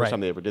was kind of the first time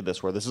they ever did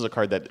this, where this is a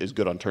card that is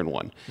good on turn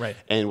 1. Right.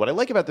 And what I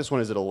like about this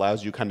one is it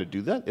allows you kind of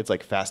do that. It's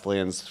like fast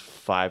lands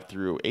 5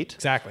 through 8.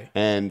 Exactly.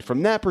 And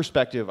from that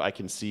perspective, I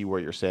can see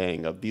where you're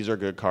saying these are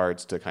good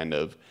cards to kind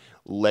of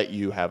let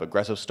you have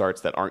aggressive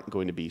starts that aren't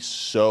going to be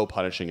so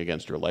punishing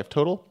against your life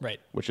total, right?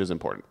 Which is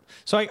important.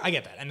 So I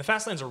get that. And the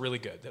fast lands are really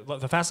good.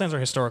 The fast lands are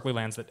historically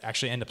lands that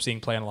actually end up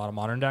seeing play in a lot of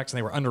modern decks, and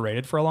they were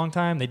underrated for a long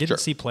time. They didn't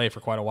see play for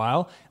quite a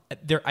while.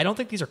 I don't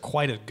think these are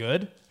quite as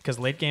good, because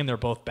late game they're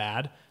both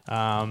bad.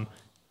 And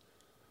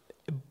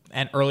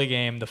early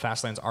game, the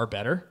fast lands are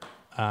better.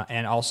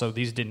 And also,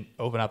 these didn't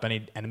open up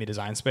any enemy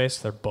design space.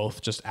 They're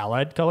both just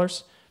allied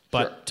colors.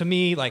 But to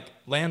me, like,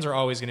 lands are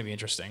always going to be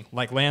interesting.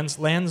 Like, lands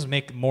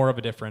make more of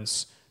a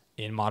difference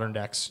in modern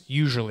decks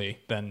usually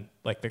than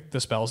like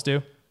the spells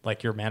do.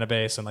 Like your mana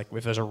base, and like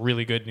if there's a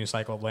really good new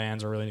cycle of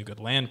lands or really good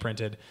land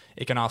printed,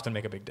 it can often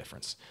make a big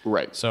difference.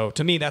 Right. So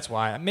to me, that's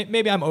why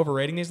maybe I'm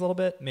overrating these a little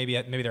bit. Maybe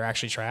they're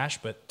actually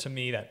trash, but to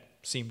me that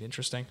seemed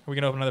interesting. Are we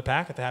gonna open another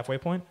pack at the halfway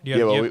point? We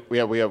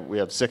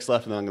have 6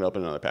 left, and then I'm gonna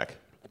open another pack.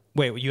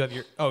 Wait, you have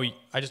your? Oh,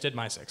 I just did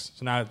my 6,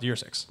 so now your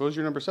 6. What was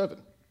your number 7?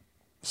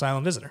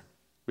 Silent Visitor.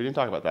 We didn't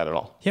talk about that at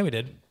all. Yeah, we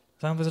did.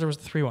 Silent Visitor was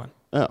the 3/1.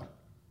 Oh.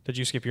 Did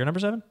you skip your number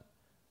 7?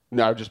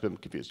 No, I've just been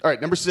confused. All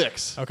right, number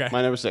 6. Okay.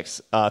 My number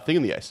 6. Thing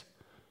in the Ice.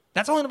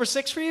 That's only number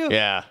 6 for you?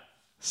 Yeah.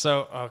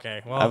 So,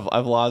 okay. Well,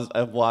 I've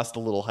lost a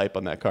little hype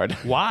on that card.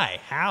 Why?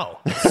 How?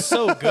 It's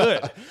so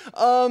good.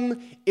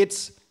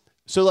 It's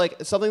so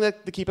like something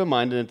that to keep in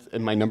mind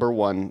in my number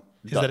 1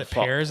 is that it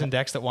pairs in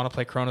decks that want to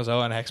play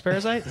Chronozoa and Hex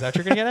Parasite? Is that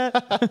what you're going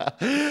to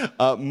get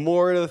at?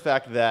 More to the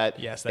fact that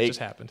yes, that just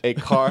happened. A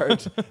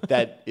card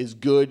that is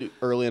good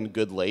early and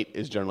good late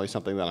is generally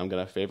something that I'm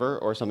going to favor,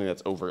 or something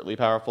that's overtly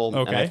powerful.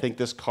 Okay. And I think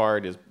this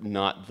card is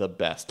not the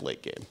best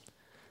late game.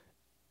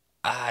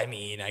 I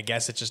mean, I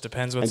guess it just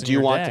depends what's in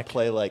your deck. And do you want to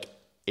play like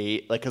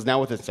 8? Like, because now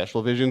with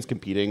Ancestral Visions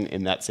competing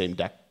in that same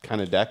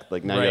kind of deck,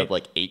 like now you have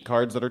like 8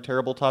 cards that are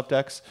terrible top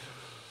decks.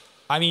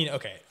 I mean,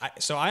 okay,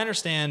 so I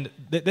understand.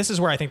 This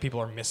is where I think people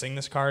are missing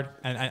this card.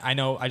 And I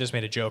know I just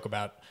made a joke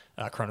about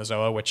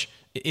Chronozoa, which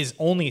is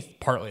only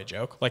partly a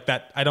joke. Like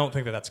that, I don't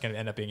think that's going to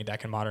end up being a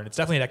deck in Modern. It's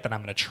definitely a deck that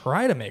I'm going to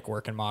try to make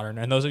work in Modern.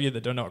 And those of you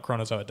that don't know what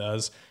Chronozoa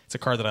does, it's a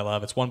card that I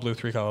love. It's 1 blue,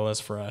 3 colorless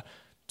for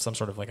some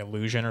sort of like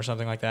illusion or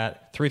something like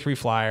that. 3/3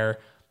 flyer,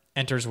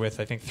 enters with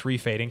I think 3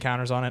 fading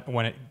counters on it.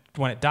 When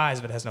it dies,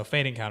 if it has no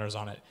fading counters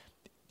on it,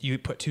 you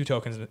put 2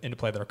 tokens into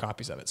play that are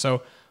copies of it.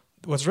 So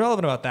what's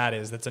relevant about that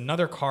is that's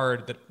another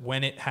card that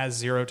when it has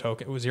 0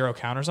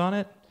 counters on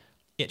it,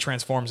 it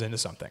transforms into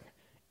something.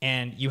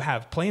 And you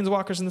have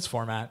Planeswalkers in this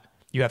format,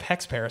 you have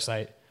Hex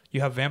Parasite, you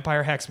have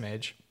Vampire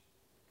Hexmage,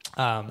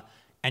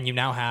 and you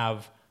now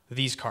have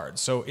these cards.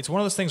 So it's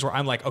one of those things where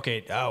I'm like,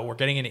 okay, we're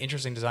getting into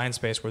interesting design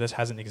space where this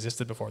hasn't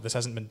existed before. This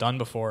hasn't been done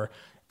before.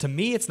 To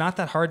me, it's not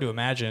that hard to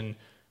imagine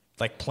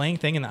like playing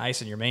Thing in the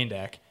Ice in your main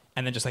deck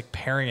and then just like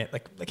pairing it.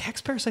 Like Hex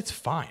Parasite's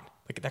fine.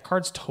 Like that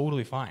card's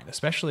totally fine,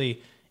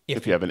 especially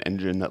if you have an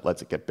engine that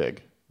lets it get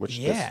big, which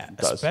this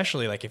does.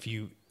 Especially like if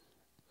you,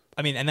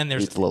 I mean, and then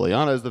there's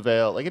Liliana's the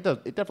Veil. Like it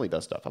definitely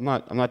does stuff. I'm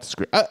not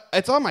disagreeing.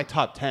 It's on my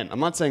top 10. I'm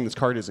not saying this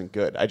card isn't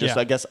good. I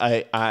guess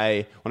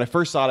I when I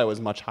first saw it, I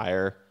was much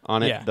higher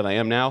on it than I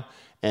am now,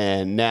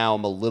 and now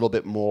I'm a little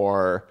bit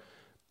more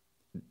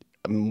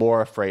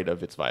afraid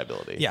of its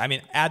viability. Yeah, I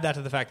mean, add that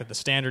to the fact that the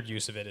standard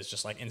use of it is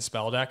just like in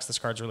spell decks. This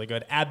card's really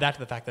good. Add that to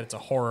the fact that it's a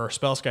horror.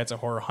 Spellskite's a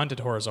horror. Hunted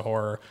Horror is a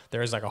horror.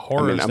 There is like a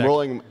horror. I'm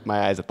rolling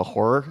my eyes at the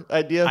horror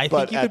idea. I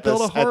think you could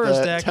build a horrors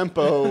deck.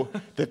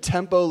 The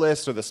tempo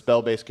list or the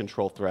spell-based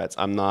control threats,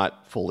 I'm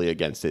not fully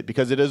against it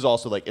because it is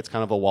also like it's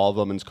kind of a Wall of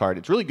Omens card.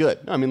 It's really good.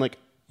 I mean, like,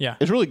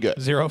 it's really good.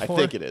 0/4. I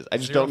think it is. I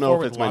just don't know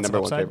if it's my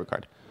number 1 favorite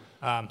card.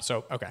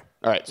 Okay.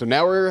 All right. So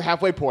now we're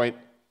halfway point.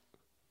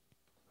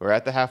 We're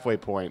at the halfway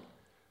point.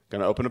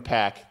 Gonna open a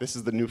pack. This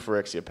is the new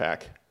Phyrexia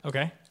pack.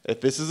 Okay.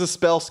 If this is a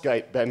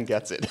Spellskite, Ben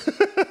gets it.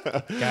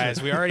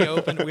 Guys, we already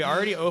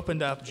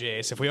opened up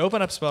Jace. If we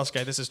open up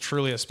Spellskite, this is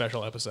truly a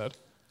special episode.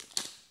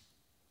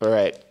 All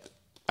right.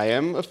 I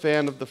am a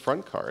fan of the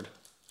front card.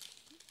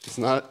 It's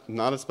not a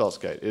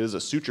Spellskite. It is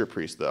a Suture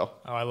Priest, though.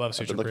 Oh, I love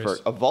Suture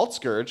Priest. A Vault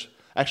Scourge.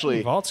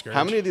 Actually, Vault Scourge.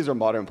 How many of these are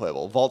modern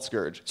playable? Vault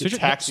Scourge.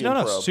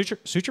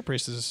 Suture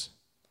Priest is...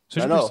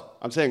 No,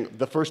 I'm saying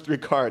the first 3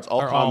 cards, all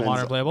commons, all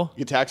modern playable.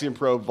 Gitaxian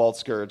Probe, Vault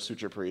Scourge,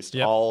 Suture Priest,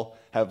 all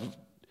have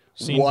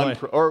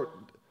or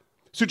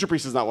Suture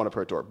Priest is not one a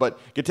Pro Tour, but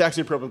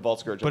Gitaxian Probe and Vault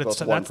Scourge are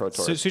both 1 Pro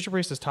Tour. Suture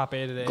Priest is top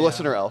 8 today.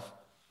 Glistener Elf.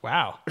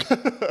 Wow.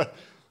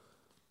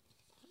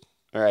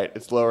 All right,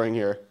 it's lowering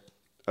here.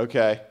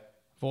 Okay.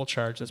 Full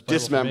charge. That's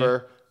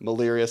Dismember.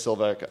 Malaria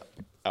Sylvatic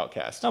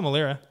Outcast. Oh,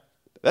 Malira.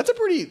 That's a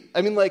pretty...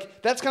 I mean,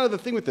 like, that's kind of the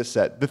thing with this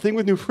set. The thing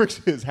with New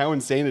Phyrexia is how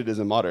insane it is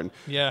in Modern.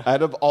 Yeah.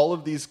 Out of all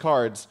of these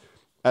cards,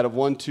 out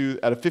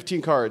of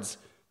 15 cards,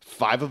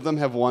 5 of them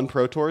have won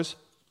Pro Tours.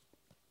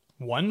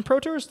 One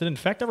Pro Tours? Did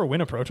Infect ever win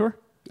a Pro Tour?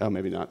 Oh,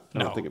 maybe not. I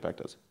No. don't think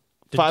Impact does.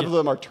 5 of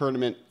them are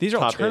tournament. These are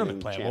all top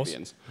tournament eight playables.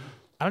 champions.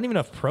 I don't even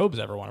know if Probe's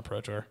ever won a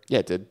Pro Tour. Yeah,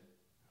 it did.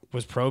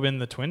 Was Probe in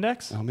the Twin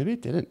decks? Oh, maybe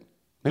it didn't.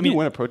 Maybe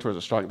win a Pro Tour is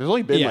a strong. There's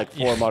only been like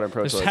 4 Modern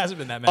Pro Tours. There hasn't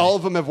been that many. All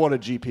of them have won a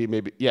GP.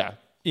 Maybe. Yeah.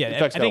 Yeah,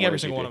 Infect's I gotta think win every a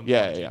single GP. one of them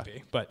Yeah, won yeah,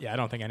 GP. But yeah, I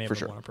don't think any of for them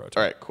sure. won a Pro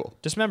Tour. All right, cool.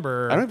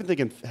 Dismember. I don't even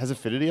think has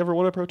Affinity ever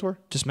won a Pro Tour.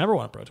 Dismember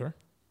won a Pro Tour.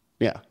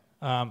 Yeah.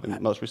 The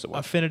most recent one.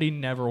 Affinity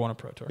never won a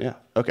Pro Tour. Yeah.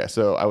 Okay,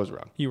 so I was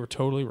wrong. You were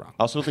totally wrong.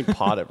 I also don't think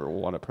Pod ever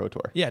won a Pro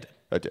Tour. Yeah, it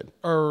did. It did.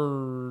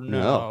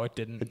 No, it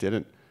didn't. It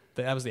didn't.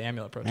 That was the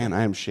Amulet Pro Tour. Man,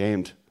 I am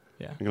shamed.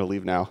 Yeah. I'm gonna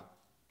leave now.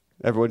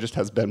 Everyone just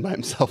has Ben by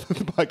himself in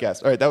the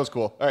podcast. All right, that was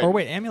cool. All right. Or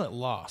wait, Amulet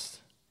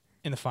lost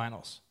in the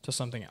finals to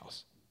something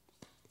else.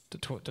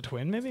 To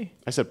Twin, maybe?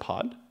 I said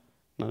Pod,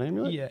 not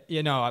Amulet.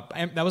 Yeah, no.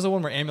 That was the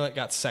one where Amulet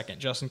got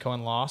second. Justin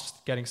Cohen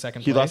lost, getting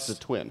second He place. lost to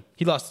Twin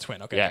He lost to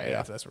Twin. Okay.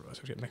 Yeah. That's what it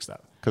was. We get mixed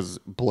up. because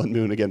Blood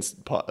Moon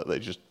against Pod. They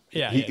just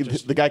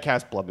the guy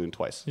cast Blood Moon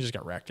twice. He just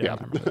got wrecked. Yeah. I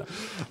remember that.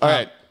 All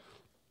right,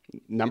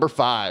 number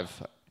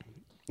 5.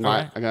 All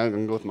right. I'm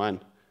gonna go with mine.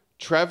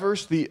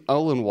 Traverse the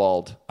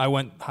Ullenwald. I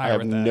went I higher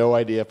have with that. no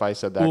idea if I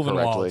said that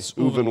correctly.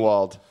 Ulvenwald.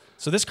 Ulvenwald.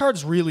 So this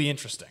card's really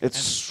interesting. It's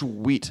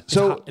sweet.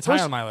 So it's high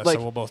on my list,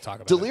 so we'll both talk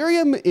about it.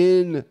 Delirium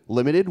in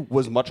Limited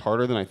was much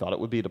harder than I thought it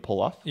would be to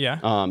pull off.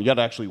 Yeah. You had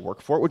to actually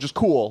work for it, which is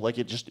cool. Like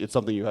it's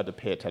something you had to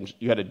pay attention.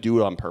 You had to do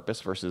it on purpose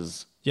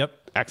versus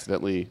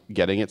accidentally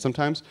getting it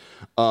sometimes.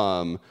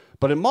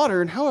 But in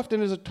Modern, how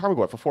often is a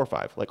Tarmogoyf for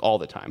 4/5? Like all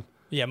the time.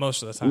 Yeah,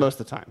 most of the time. Most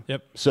of the time.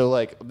 Yep. So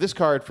like this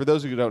card, for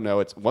those of you who don't know,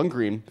 it's 1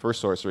 green for a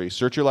sorcery.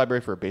 Search your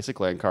library for a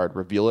basic land card,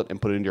 reveal it,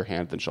 and put it into your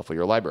hand, then shuffle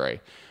your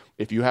library.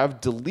 If you have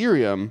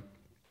Delirium,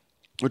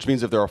 which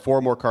means if there are 4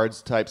 or more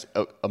cards types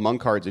among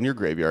cards in your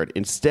graveyard,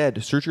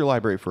 instead search your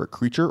library for a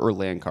creature or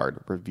land card,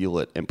 reveal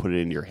it, and put it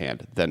in your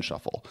hand, then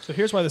shuffle. So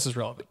here's why this is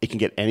relevant. It can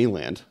get any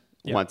land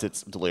once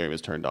its Delirium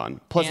is turned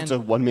on. Plus, it's a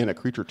 1-mana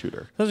creature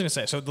tutor. I was going to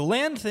say, so the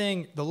land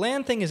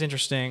thing is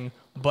interesting,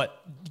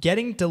 but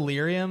getting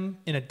Delirium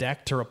in a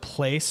deck to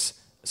replace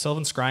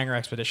Sylvan Scrying or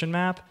Expedition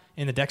map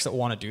in the decks that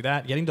want to do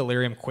that, getting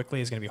Delirium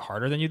quickly is going to be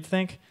harder than you'd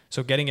think.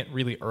 So getting it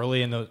really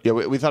early in those... Yeah,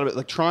 we thought about it.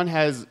 Like, Tron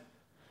has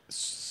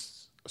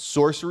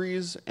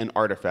sorceries and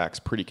artifacts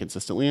pretty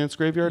consistently in its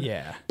graveyard.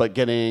 Yeah. But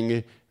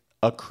getting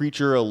a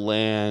creature, a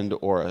land,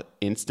 or an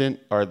instant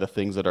are the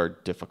things that are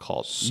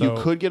difficult. So,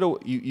 you could get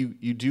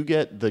you do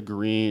get the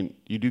green.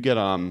 You do get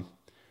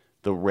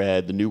the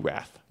red, the new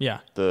Wrath. Yeah.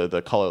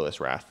 The colorless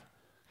Wrath,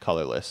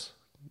 colorless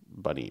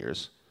bunny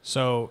ears.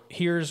 So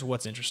here's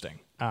what's interesting.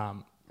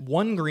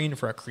 1 green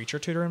for a creature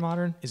tutor in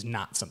Modern is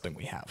not something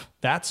we have.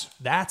 That's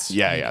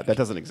Yeah, that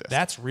doesn't exist.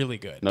 That's really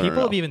good. No.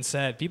 People have even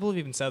said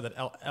that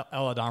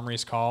El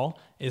Adamri's Call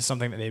is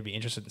something that they'd be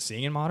interested in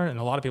seeing in Modern, and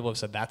a lot of people have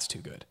said that's too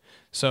good.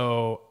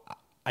 So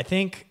I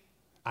think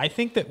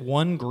that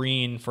 1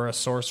 green for a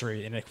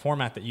sorcery in a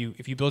format that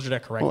if you build your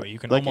deck correctly, you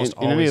can like almost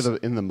in any always... of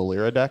the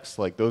Malira decks,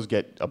 like those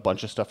get a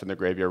bunch of stuff in their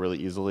graveyard really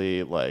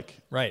easily. Like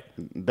Right.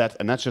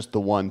 That's just the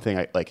one thing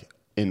I like.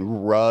 In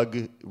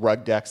rug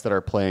decks that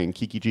are playing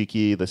Kiki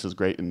Jiki, this is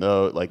great. And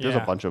there's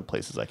a bunch of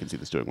places I can see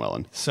this doing well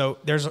in. So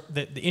there's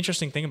the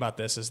interesting thing about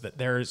this is that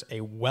there's a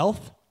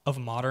wealth of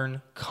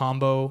Modern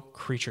combo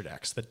creature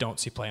decks that don't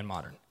see play in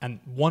Modern.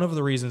 And one of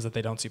the reasons that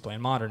they don't see play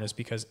in Modern is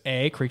because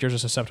A, creatures are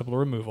susceptible to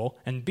removal,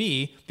 and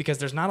B, because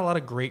there's not a lot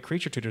of great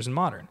creature tutors in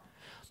Modern.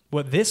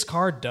 What this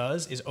card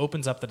does is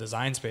opens up the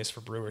design space for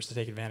brewers to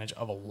take advantage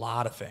of a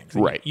lot of things.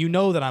 And right. You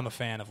know that I'm a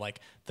fan of like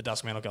the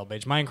Duskmantle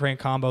Gelbage Mindcrank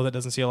combo that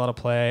doesn't see a lot of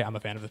play. I'm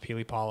a fan of the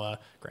Pili Pala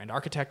Grand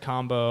Architect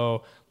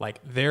combo. Like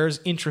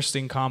there's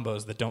interesting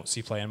combos that don't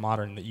see play in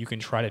Modern that you can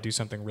try to do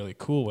something really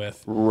cool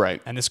with.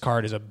 Right. And this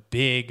card is a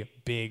big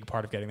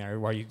part of getting there.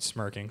 Why are you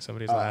smirking?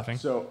 Somebody's laughing.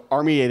 So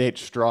Army 8H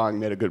Strong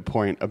made a good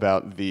point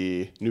about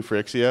the New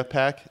Phyrexia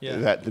pack. Yeah.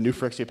 That the New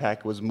Phyrexia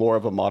pack was more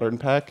of a Modern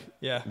pack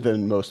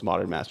than most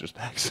Modern Masters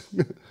packs.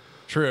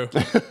 True.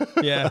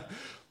 Yeah.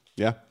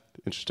 Yeah.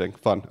 Interesting.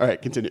 Fun. All right,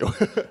 continue.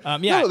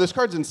 Yeah. No, this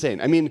card's insane.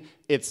 I mean,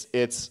 it's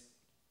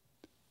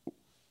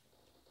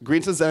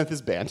Green Sun Zenith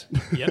is banned.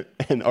 Yep.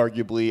 And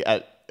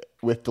arguably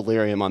with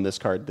Delirium on this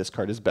card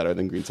is better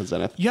than Green Sun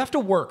Zenith. You have to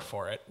work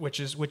for it,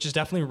 which is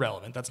definitely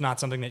relevant. That's not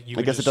something that you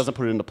I guess it doesn't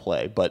put it into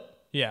play,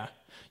 but yeah.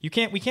 We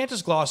can't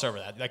just gloss over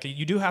that. Like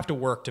you do have to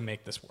work to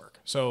make this work.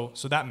 So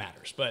that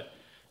matters. But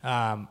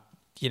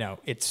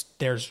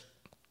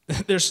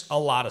there's a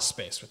lot of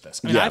space with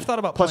this. I mean, I've thought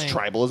about plus playing...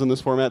 tribal is in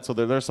this format, so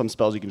there's some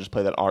spells you can just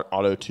play that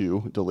auto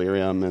to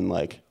Delirium and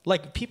like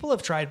people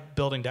have tried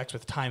building decks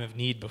with Time of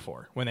Need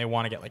before when they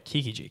want to get like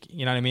Kiki Jiki.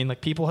 You know what I mean?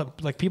 Like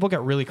people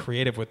get really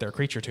creative with their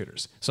creature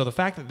tutors. So the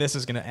fact that this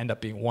is going to end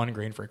up being 1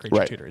 green for a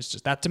creature tutor is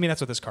just that to me.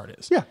 That's what this card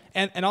is. Yeah,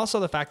 and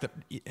also the fact that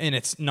in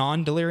its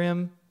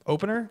non-Delirium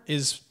opener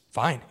is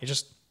fine. It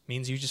just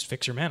means you just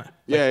fix your mana.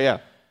 Yeah.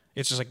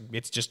 It's just like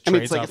it's just I mean,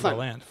 trades it's like out it's for not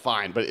land.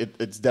 fine, but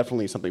it's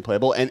definitely something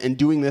playable. And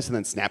doing this and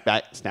then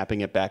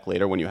snapping it back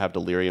later when you have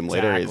Delirium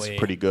later is Exactly.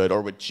 pretty good.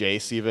 Or with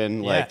Jace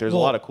even. Yeah, Like there's a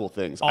lot of cool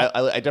things.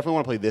 I definitely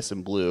want to play this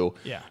in blue.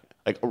 Yeah.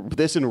 Like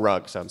this in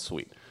Rug sounds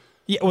sweet.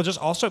 Yeah, well, just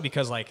also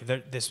because like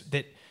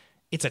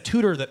it's a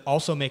tutor that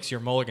also makes your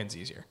mulligans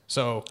easier.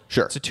 So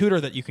Sure. it's a tutor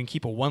that you can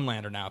keep a one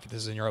lander now if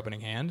this is in your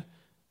opening hand,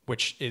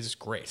 which is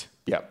great.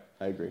 Yeah,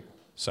 I agree.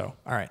 So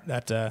all right,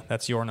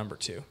 that's your number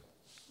 2.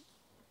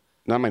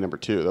 Not my number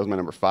 2. That was my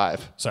number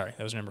 5. Sorry,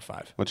 that was your number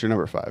 5. What's your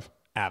number 5?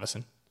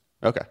 Avison.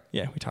 Okay.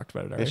 Yeah, we talked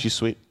about it Yeah, already. she's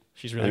sweet.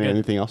 She's really good.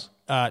 Anything else?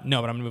 No, but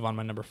I'm gonna move on to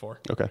my number 4.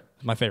 Okay.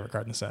 My favorite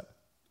card in the set.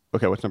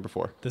 Okay, what's number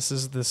 4? This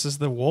is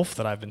the wolf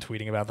that I've been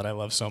tweeting about that I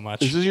love so much.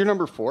 This is your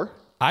number 4?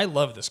 I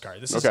love this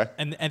card. This Okay.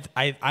 is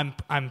and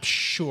I'm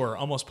sure,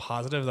 almost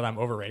positive that I'm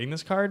overrating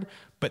this card,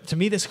 but to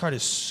me this card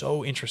is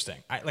so interesting.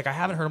 I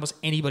haven't heard almost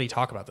anybody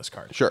talk about this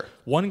card. Sure.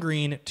 1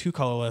 green, 2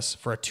 colorless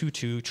for a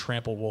 2/2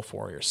 trample wolf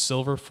warrior,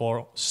 silver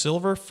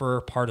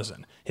fur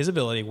partisan. His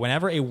ability: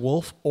 whenever a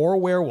wolf or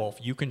werewolf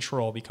you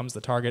control becomes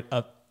the target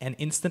of an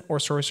instant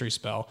or sorcery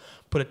spell,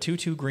 put a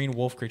 2/2 green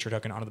wolf creature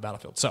token onto the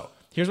battlefield. So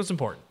here's what's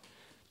important.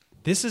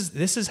 This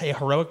is a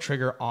heroic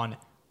trigger on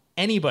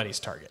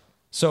anybody's target.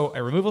 So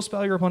a removal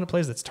spell your opponent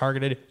plays that's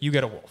targeted, you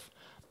get a wolf.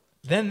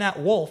 Then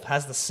that wolf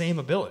has the same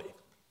ability.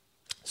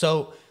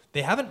 So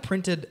they haven't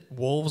printed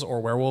wolves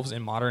or werewolves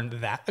in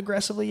Modern that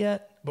aggressively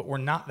yet, but we're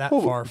not that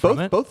far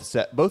from it.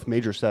 Both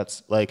major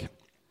sets, like,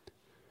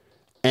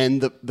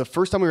 and the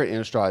first time we were at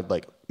Innistrad,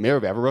 like, Mayor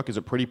of Averbrook is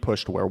a pretty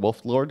pushed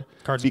werewolf lord.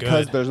 Card's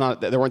because good.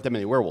 there weren't that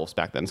many werewolves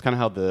back then. It's kind of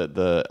how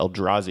the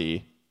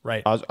Eldrazi.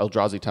 Right.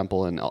 Eldrazi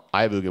Temple and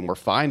Ivugan were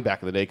fine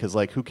back in the day because,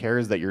 like, who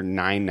cares that your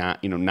 9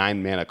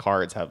 mana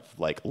cards have,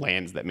 like,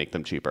 lands that make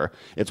them cheaper?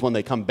 It's when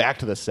they come back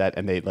to the set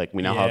and they, like,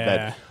 we now have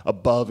that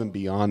above and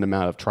beyond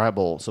amount of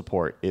tribal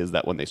support is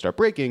that when they start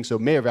breaking. So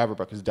Mayor of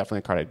Averbrook is definitely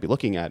a card I'd be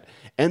looking at.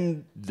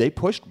 And they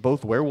pushed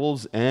both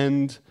werewolves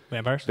and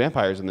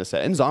vampires in this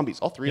set and zombies.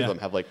 All 3 of them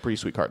have, like, pretty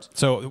sweet cards.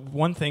 So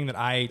one thing that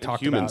I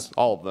talked humans, about,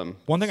 all of them.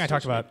 One thing I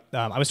talked about,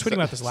 I was tweeting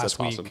about this last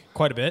week awesome.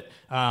 quite a bit.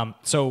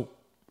 So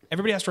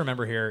everybody has to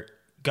remember here,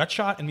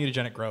 Gutshot and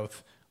Mutagenic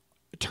Growth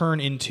turn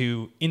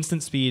into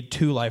instant speed,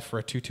 2 life for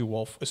a 2/2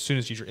 wolf as soon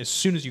as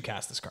you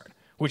cast this card,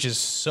 which is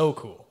so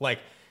cool. Like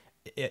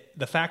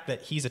the fact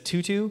that he's a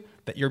 2/2,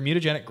 that your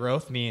Mutagenic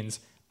Growth means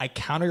I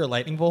counter your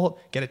Lightning Bolt,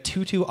 get a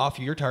 2/2 off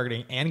your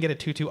targeting, and get a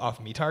 2/2 off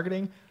me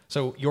targeting.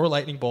 So your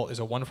Lightning Bolt is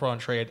a 1/4 on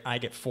trade. I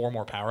get 4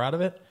 more power out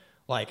of it.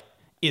 Like,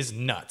 is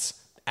nuts.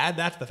 Add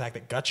that to the fact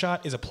that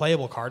Gutshot is a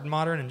playable card in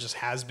Modern and just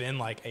has been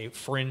like a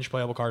fringe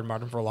playable card in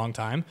Modern for a long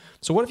time.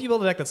 So what if you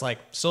build a deck that's like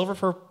Silver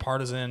for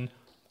Partisan,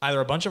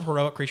 either a bunch of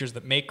heroic creatures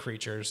that make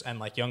creatures and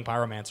like Young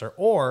Pyromancer,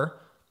 or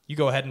you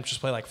go ahead and just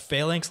play like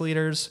Phalanx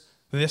Leaders,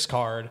 this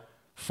card,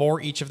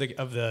 for each of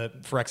the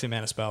Phyrexian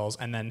mana spells,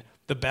 and then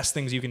the best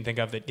things you can think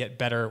of that get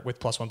better with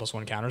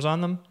 +1/+1 counters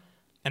on them,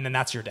 and then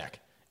that's your deck.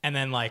 And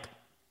then like,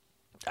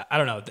 I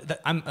don't know,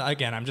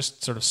 I'm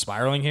just sort of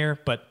spiraling here,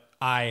 but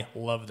I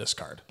love this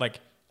card. Like,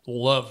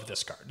 love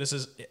this card.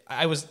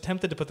 I was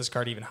tempted to put this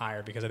card even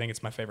higher because I think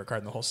it's my favorite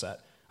card in the whole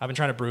set. I've been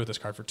trying to brew with this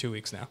card for 2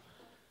 weeks now.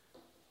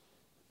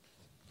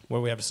 What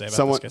do we have to say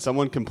about this, kid?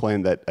 Someone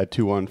complained that a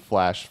 2/1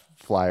 flash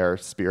flyer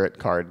spirit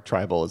card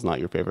tribal is not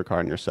your favorite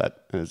card in your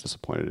set and is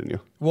disappointed in you.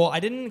 Well, I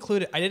didn't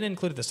include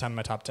it this time in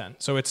my top 10.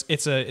 So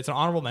it's an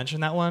honorable mention,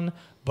 that one,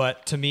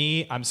 but to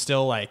me, I'm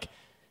still like,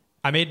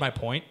 I made my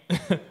point.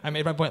 I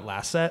made my point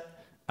last set.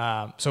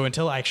 So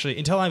until I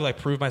like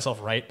prove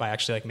myself right by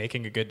actually like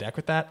making a good deck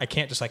with that, I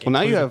can't just like. Well,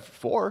 now you have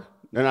 4.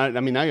 And I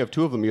mean, now you have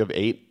 2 of them. You have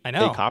 8. I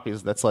know. 8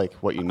 copies. That's like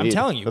what you need. I'm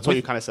telling you. That's what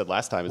you kind of said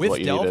last time. Is with what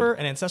you Delver needed.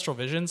 and Ancestral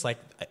Visions, like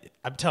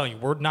I'm telling you,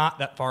 we're not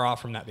that far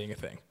off from that being a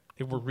thing.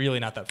 We're really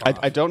not that far off.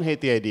 I don't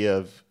hate the idea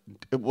of.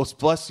 Well,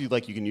 plus you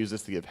can use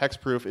this to give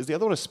hexproof. Is the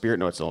other one a spirit?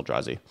 No, it's an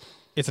Eldrazi.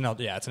 It's an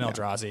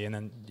Eldrazi, and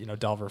then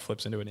Delver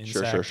flips into an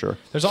insect. Sure.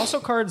 There's also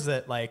cards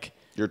that like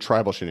your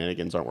tribal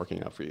shenanigans aren't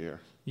working out for you here.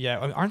 Yeah,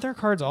 aren't there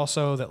cards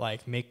also that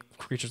like make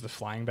creatures with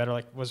flying better?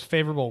 Like, was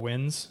Favorable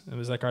Winds?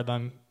 Was that card that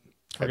I'm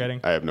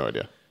forgetting? I have no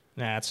idea.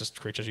 Nah, it's just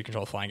creatures you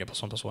control flying, get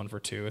 +1/+1 for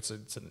 2. It's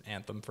an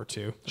anthem for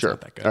 2. It's Sure. not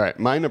that good. All right,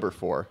 my number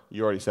 4.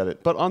 You already said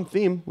it, but on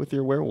theme with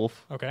your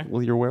werewolf. Okay.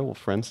 With your werewolf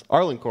friends,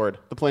 Arlencord,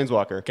 the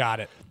Planeswalker. Got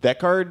it. That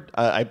card,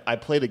 I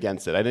played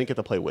against it. I didn't get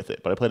to play with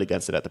it, but I played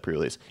against it at the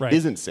pre-release. Right.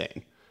 Is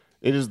insane.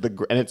 It is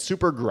and it's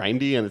super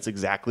grindy, and it's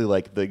exactly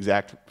like the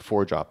exact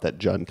 4-drop that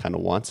Jund kind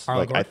of wants. Arlencord?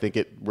 Like, I think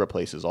it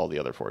replaces all the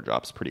other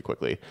 4-drops pretty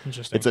quickly.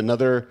 Interesting. It's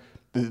another.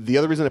 The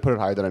other reason I put it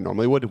higher than I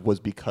normally would was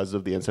because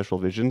of the Ancestral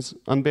Visions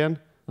unban.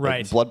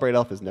 Right. Like, Bloodbright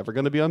Elf is never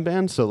going to be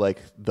unbanned, so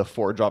like the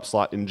 4-drop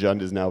slot in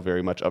Jund is now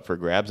very much up for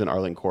grabs, and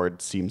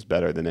Arlencord seems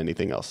better than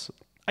anything else.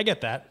 I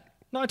get that.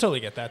 No, I totally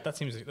get that. That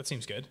seems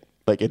good.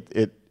 Like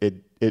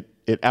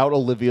it out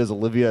Olivia's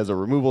Olivia as a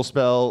removal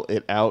spell.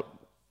 It out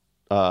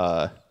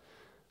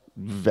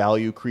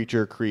value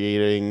creature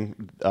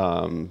creating the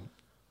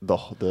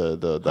other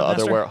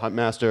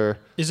Huntmaster.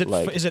 Is it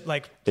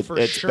for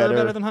it's sure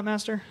better than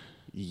Huntmaster?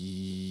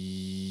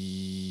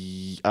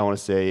 I want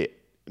to say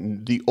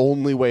the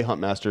only way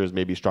Huntmaster is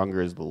maybe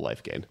stronger is the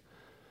life gain.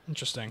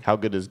 Interesting. How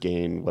good is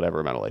gain whatever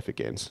amount of life it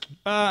gains?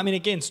 I mean,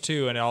 it gains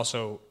 2, and it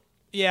also,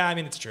 yeah, I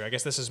mean, it's true. I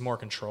guess this is more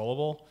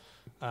controllable.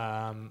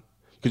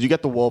 Because you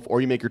get the wolf,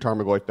 or you make your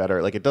Tarmogoyf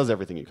better. Like, it does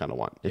everything you kind of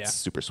want. It's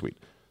super sweet.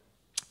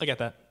 I get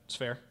that. It's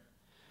fair.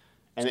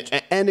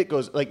 And it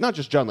goes, like, not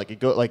just John, like, it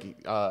go like,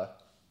 I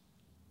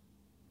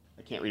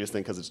can't read this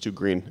thing because it's too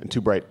green and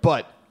too bright,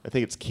 but I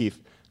think it's Keith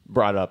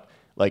brought up,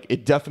 like,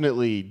 it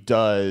definitely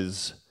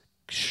does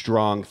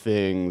strong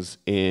things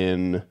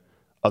in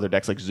other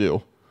decks like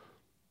Zoo.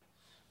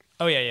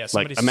 Oh, yeah.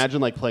 Like, imagine,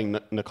 like, playing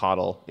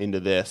Nacatl into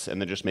this and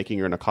then just making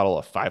your Nacatl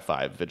a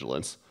 5/5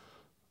 vigilance.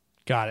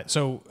 Got it.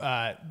 So,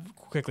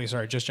 quickly,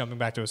 sorry, just jumping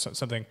back to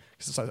something.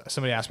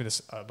 Somebody asked me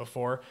this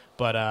before,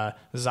 but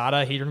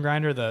Zada Hedron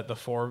Grinder, the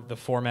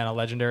 4-mana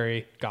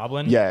legendary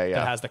goblin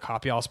that has the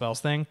copy all spells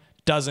thing,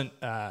 doesn't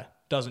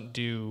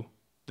do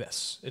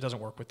this. It doesn't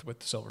work with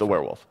the silver. The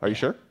werewolf. Are you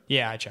sure?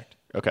 Yeah, I checked.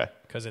 Okay.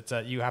 Because it's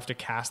you have to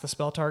cast the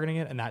spell targeting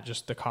it, and that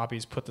just the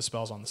copies put the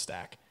spells on the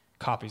stack,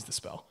 copies the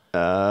spell.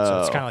 So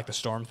it's kind of like the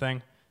storm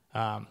thing.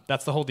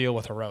 That's the whole deal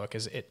with heroic.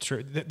 Is it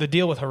true? The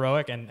deal with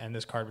heroic and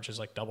this card, which is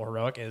like double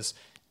heroic, is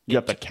you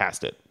have to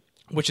cast it,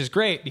 which is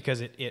great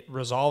because it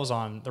resolves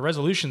on the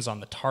resolutions on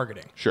the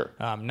targeting,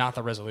 not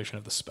the resolution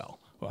of the spell,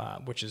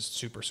 which is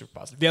super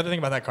positive. The other thing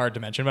about that card to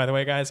mention, by the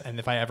way, guys, and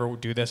if I ever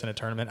do this in a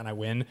tournament and I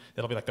win,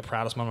 it'll be like the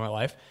proudest moment of my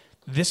life.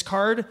 This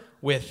card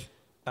with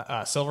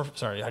silver.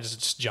 Sorry, I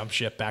just jumped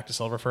ship back to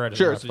silver fur.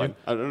 Sure, it's fine.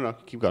 I don't know.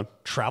 Keep going.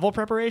 Travel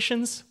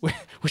preparations,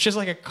 which is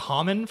like a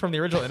common from the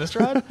original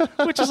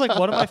Innistrad, which is like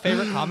one of my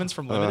favorite commons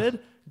from Limited.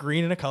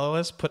 Green and a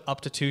colorless, put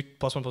up to 2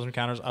 +1/+1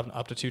 counters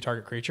up to 2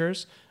 target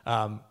creatures,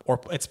 or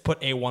it's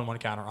put a 1/1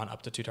 counter on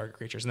up to 2 target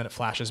creatures, and then it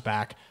flashes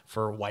back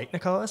for white and a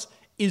colorless.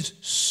 Is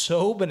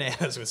so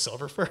bananas with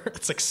silver fur.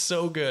 It's like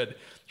so good.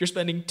 You're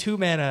spending 2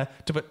 mana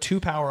to put 2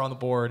 power on the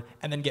board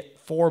and then get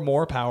 4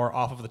 more power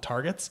off of the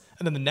targets.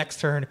 And then the next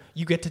turn,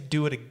 you get to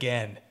do it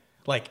again.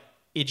 Like,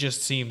 it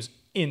just seems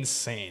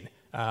insane.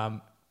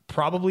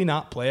 Probably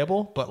not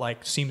playable, but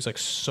like seems like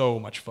so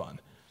much fun.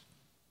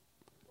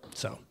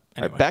 So, anyway.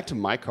 All right, back to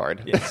my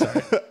card. Yeah,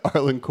 sorry.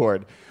 Arlen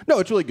Cord. No,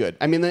 it's really good.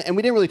 I mean, and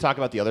we didn't really talk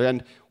about the other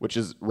end, which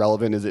is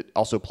relevant, is it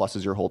also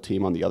pluses your whole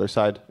team on the other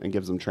side and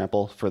gives them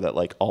trample for that,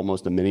 like,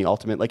 almost a mini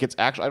ultimate. Like, it's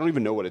actually, I don't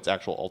even know what its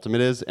actual ultimate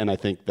is, and I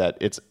think that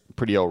it's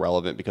pretty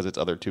irrelevant because its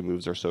other 2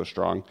 moves are so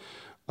strong.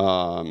 But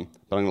I'm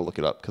going to look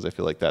it up because I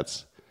feel like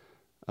that's,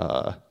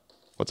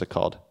 what's it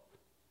called?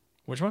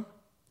 Which one?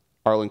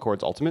 Arlen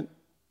Cord's ultimate.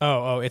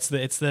 Oh, it's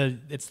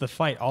the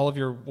fight. All of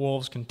your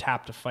wolves can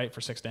tap to fight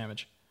for 6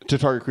 damage. To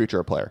target creature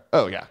or player.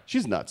 Oh, yeah.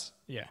 She's nuts.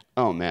 Yeah.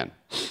 Oh, man.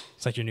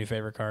 It's like your new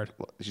favorite card.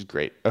 Well, she's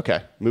great.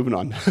 Okay, moving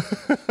on.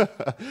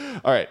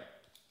 All right.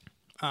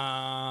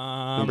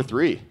 Number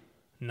 3.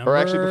 Or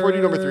actually, before we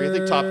do number 3, I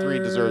think top 3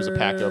 deserves a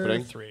pack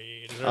opening.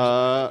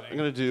 I'm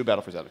going to do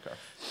Battle for Zendikar.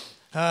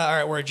 All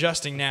right, we're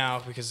adjusting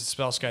now because the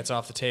Spellskite's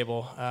off the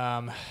table.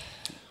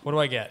 What do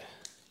I get?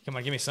 Come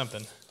on, give me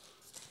something.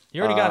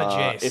 You already got a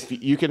Jace.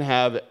 If you can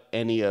have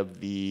any of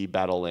the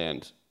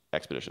Battleland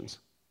expeditions.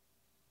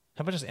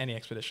 How about just any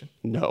expedition?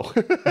 No.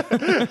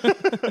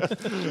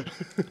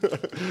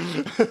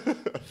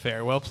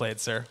 Fair, well played,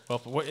 sir. Well,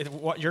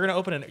 what you're gonna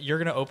open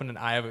an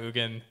Eye of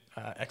Ugin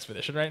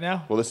expedition right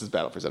now? Well, this is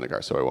Battle for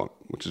Zendikar, so I won't,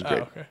 which is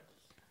great. Okay.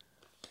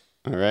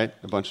 All right,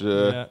 a bunch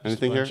of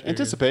anything here.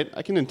 Anticipate.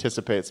 I can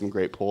anticipate some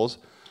great pulls.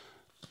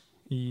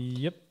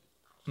 Yep.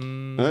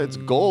 It's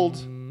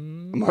gold.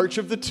 March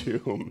of the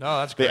Tomb. Oh,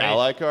 that's great. The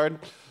ally card.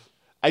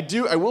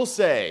 I will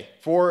say,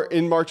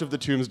 in March of the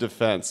Tomb's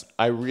defense,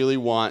 I really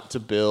want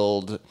to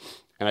build,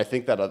 and I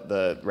think that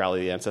the Rally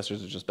of the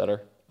Ancestors is just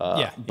better.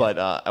 But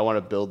I want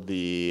to build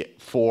the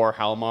 4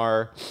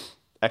 Halmar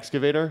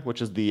Excavator,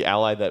 which is the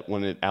ally that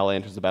when an ally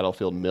enters the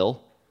battlefield,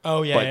 mill.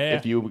 Oh, yeah, but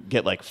if you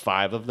get like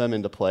 5 of them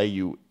into play,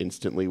 you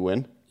instantly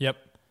win. Yep.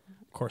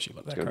 Of course you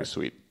love that card. It's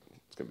going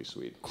to be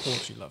sweet. Of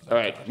course you love that All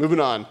right, card. moving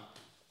on.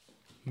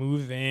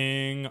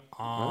 Moving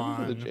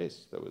on. The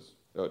Jace.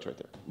 It's right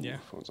there. Yeah.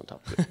 Phone's on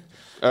top of it.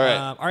 All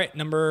right. All right,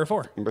 number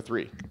 4. Number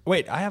 3.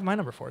 Wait, I have my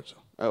number 4. So.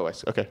 Oh, I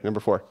see. Okay,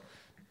 number 4.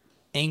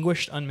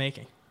 Anguished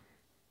Unmaking.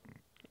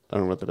 I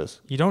don't know what that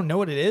is. You don't know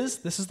what it is?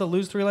 This is the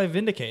lose 3 life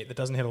Vindicate that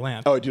doesn't hit a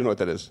land. Oh, I do know what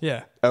that is.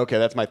 Yeah. Okay,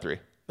 that's my 3.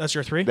 That's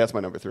your 3? That's my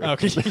number 3.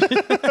 Okay.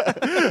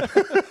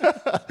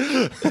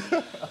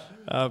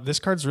 This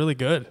card's really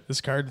good.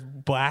 This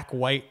card, black,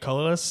 white,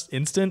 colorless,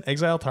 instant,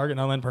 exile, target,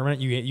 non-land permanent.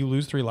 You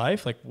lose 3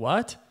 life. Like,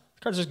 what? This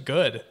card's just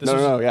good.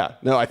 Yeah.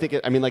 No, I think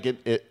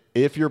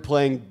if you're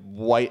playing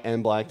white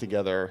and black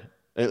together,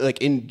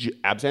 like in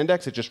Abzan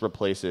decks, it just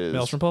replaces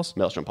Maelstrom Pulse?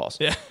 Maelstrom Pulse.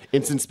 Yeah.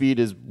 Instant speed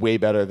is way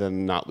better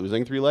than not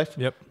losing 3 life.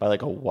 Yep. By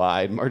like a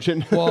wide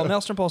margin. Well,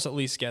 Maelstrom Pulse at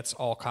least gets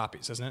all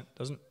copies, isn't it?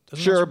 Doesn't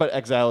sure, but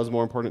exile is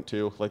more important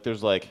too. Like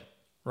there's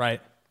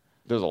right.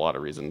 There's a lot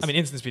of reasons. I mean,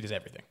 instant speed is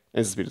everything.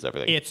 Instant speed is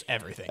everything. It's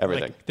everything.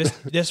 Everything.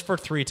 Like, this for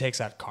 3 takes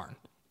out Karn.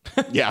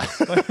 Yeah.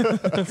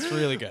 That's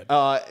really good.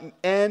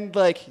 And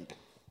like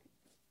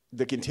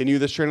to continue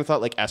this train of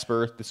thought, like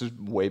Esper, this is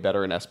way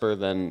better in Esper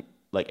than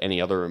like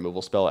any other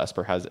removal spell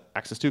Esper has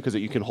access to, because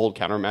you can hold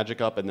counter magic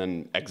up and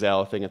then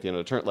exile a thing at the end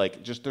of the turn.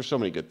 Like, just there's so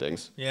many good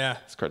things. Yeah.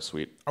 This card's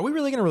sweet. Are we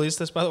really going to release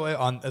this, by the way,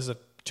 as a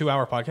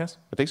 2-hour podcast?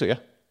 I think so, yeah.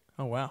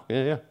 Oh, wow.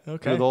 Yeah.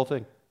 Okay. Do the whole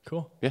thing.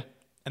 Cool. Yeah.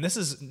 And this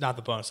is not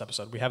the bonus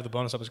episode. We have the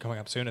bonus episode coming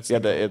up soon. It's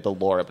the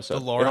lore episode. The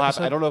lore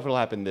episode? I don't know if it'll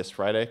happen this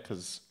Friday,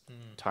 because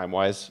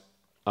time-wise.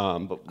 But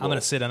I'm going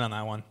to sit in on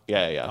that one.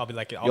 Yeah. I'll be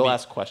like, You'll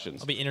ask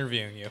questions. I'll be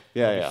interviewing you.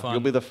 Yeah. You'll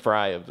be the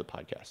Fry of the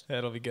podcast.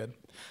 It'll be good.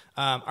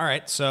 All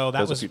right. So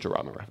that was a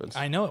Futurama reference.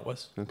 I know it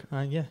was.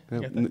 Okay. Yeah.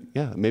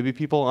 Yeah. Maybe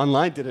people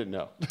online didn't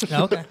know.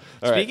 Okay.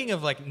 Speaking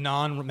of like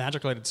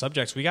non-magic related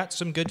subjects, we got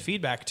some good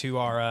feedback to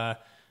our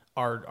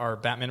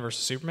Batman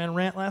versus Superman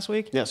rant last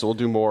week. Yeah. So we'll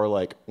do more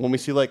like when we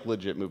see like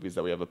legit movies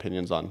that we have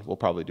opinions on. We'll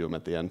probably do them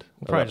at the end.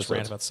 We'll probably just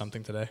rant about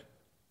something today.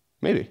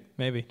 Maybe.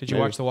 Did you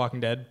watch The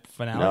Walking Dead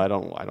finale? No, I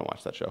don't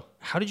watch that show.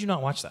 How did you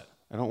not watch that?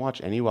 I don't watch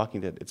any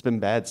Walking Dead. It's been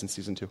bad since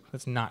season 2.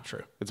 That's not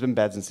true. It's been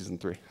bad since season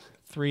 3.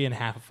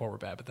 3.5 of 4 were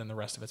bad, but then the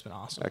rest of it's been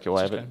awesome. Okay, well,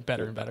 I haven't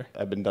better and better.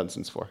 I've been done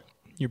since 4.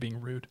 You're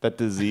being rude. That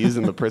disease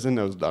in the prison,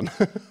 I was done.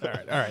 All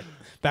right.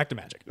 Back to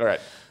Magic. All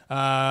right.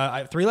 I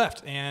have 3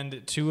 left,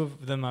 and 2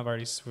 of them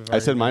I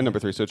said my number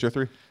 3, so it's your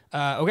 3.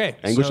 Okay.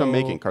 Anguish I'm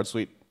making. Card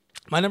sweet.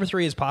 My number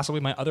 3 is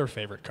possibly my other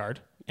favorite card,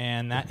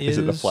 and that is...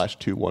 Is it the Flash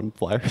 2/1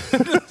 flyer?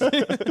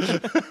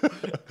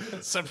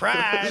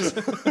 Surprise!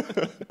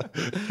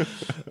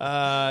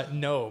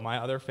 No, my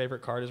other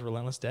favorite card is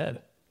Relentless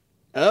Dead.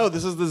 Oh,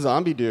 this is the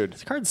zombie dude.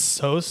 This card's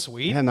so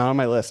sweet. Yeah, not on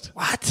my list.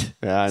 What?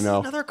 Yeah, I know.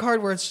 Another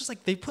card where it's just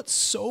like they put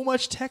so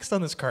much text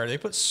on this card. They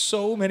put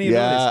so many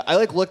Yeah,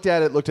 abilities. I looked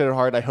at it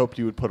hard. I hoped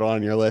you would put it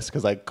on your list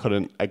because I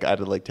couldn't. I had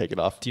to take it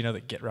off. Do you know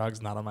that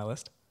Gitrog's not on my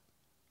list?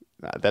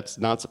 That's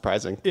not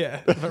surprising.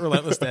 Yeah, but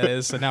Relentless Dead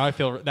is. So now I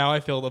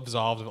feel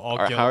absolved of all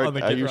guilt on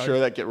the Gitrog. Are you sure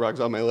that Gitrog's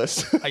on my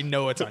list? I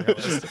know it's on your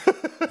list.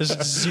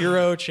 There's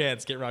 0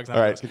 chance Gitrog's on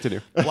my list. All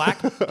right, continue.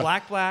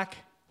 Black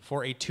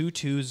for a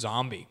 2/2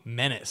 zombie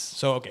menace.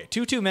 So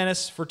 2/2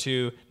 menace for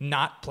 2,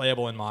 not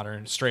playable in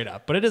modern straight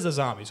up, but it is a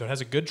zombie, so it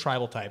has a good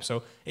tribal type.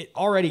 So it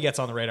already gets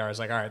on the radar. It's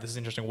like, all right, this is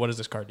interesting. What does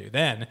this card do?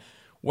 Then,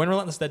 when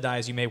Relentless Dead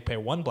dies, you may pay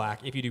 1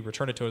 black. If you do,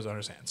 return it to his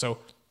owner's hand. So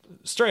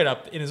straight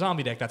up in a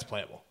zombie deck, that's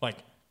playable. Like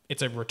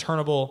it's a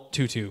returnable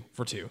 2/2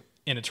 for 2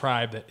 in a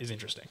tribe that is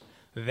interesting.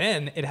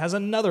 Then it has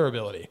another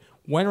ability.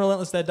 When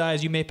Relentless Dead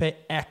dies, you may pay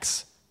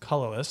X.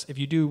 Colorless. If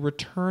you do,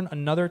 return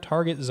another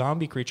target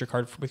zombie creature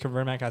card with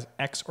converted mana cost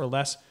X or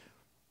less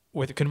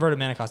with converted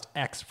mana cost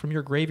X from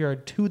your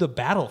graveyard to the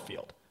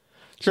battlefield.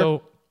 Sure.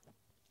 So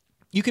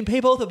you can pay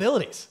both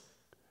abilities.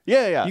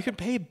 Yeah. You can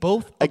pay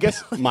both I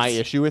guess my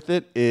issue with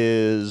it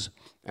is,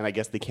 and I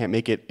guess they can't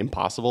make it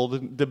impossible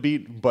to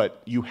beat,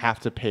 but you have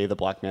to pay the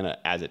black mana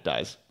as it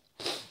dies.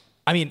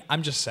 I mean,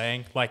 I'm just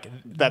saying, like...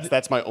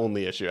 That's my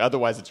only issue.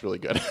 Otherwise, it's really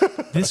good.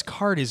 This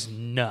card is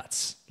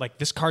nuts. Like,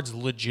 this card's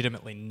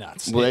legitimately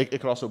nuts. Well, it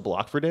can also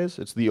block for days.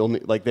 It's the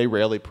only... Like, they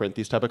rarely print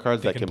these type of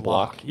cards that can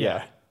block.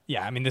 Yeah,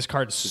 I mean, this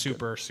card is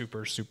super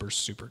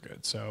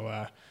good.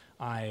 So,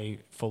 I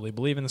fully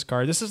believe in this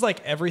card. This is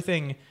like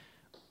everything...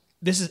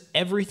 This is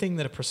everything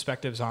that a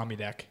prospective zombie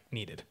deck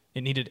needed.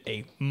 It needed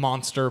a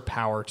monster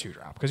power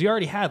 2-drop because you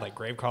already had like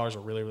Gravecrawler's a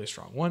really, really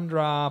strong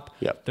 1-drop.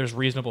 Yep. There's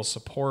reasonable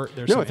support.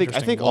 There's I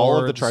think all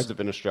of the Tribes of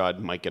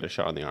Innistrad might get a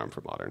shot on the arm for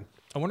modern.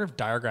 I wonder if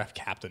Diregraph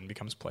Captain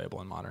becomes playable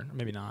in modern.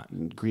 Maybe not.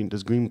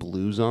 Does green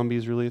blue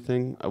zombies really a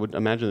thing? I would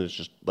imagine it's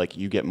just like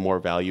you get more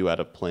value out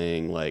of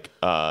playing like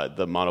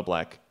the mono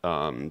black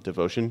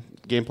devotion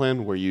game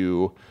plan where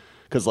you.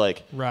 Because,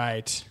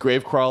 right.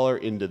 Gravecrawler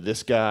into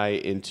this guy,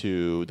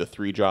 into the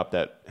 3-drop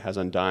that has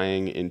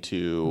Undying,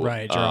 into...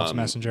 Right, Geralt's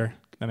Messenger.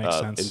 That makes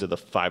sense. Into the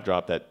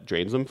 5-drop that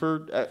drains them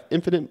for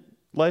infinite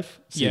life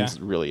seems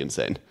really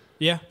insane.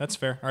 Yeah, that's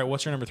fair. All right,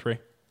 what's your number 3?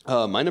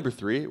 My number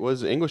 3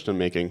 was Anguished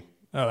Unmaking.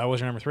 Oh, that was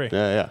your number 3?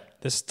 Yeah.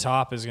 This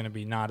top is going to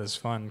be not as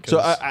fun. So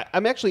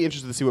I'm actually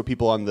interested to see what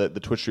people on the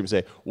Twitch stream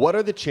say. What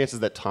are the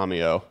chances that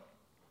Tomio...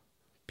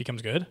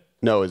 becomes good?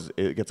 No,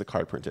 it gets a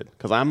card printed.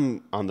 Because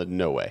I'm on the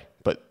no way.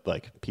 But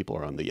people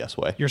are on the yes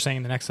way. You're saying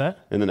in the next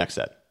set? In the next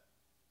set.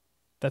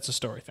 That's a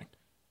story thing.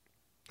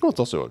 Well, it's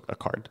also a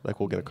card.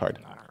 We'll get a card.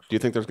 Do you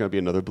think there's going to be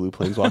another blue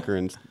Planeswalker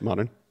in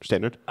Modern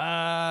Standard?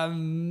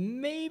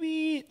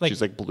 Maybe.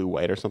 She's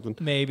blue-white or something?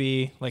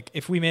 Maybe.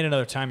 If we made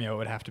another Tameo, it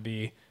would have to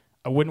be...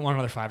 I wouldn't want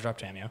another 5-drop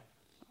Tameo.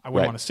 I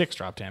wouldn't want a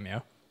 6-drop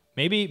Tameo.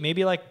 Maybe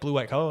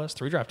blue-white colorless,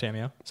 3-drop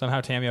Tameo.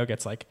 Somehow Tameo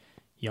gets,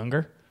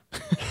 younger.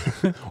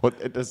 Well,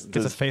 gets a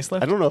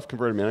facelift? I don't know if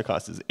converted mana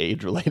cost is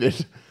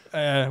age-related.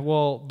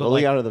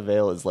 Liliana of the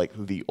Veil is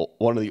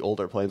one of the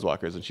older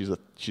Planeswalkers,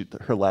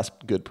 and her last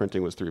good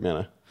printing was 3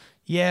 mana.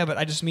 Yeah, but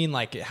I just mean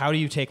how do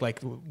you take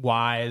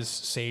wise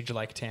sage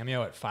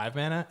Tameo at 5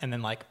 mana and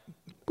then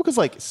because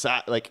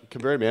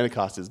converted mana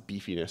cost is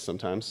beefiness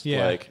sometimes.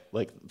 Yeah.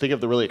 Think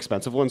of the really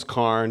expensive ones: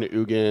 Karn,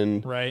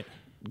 Ugin, right.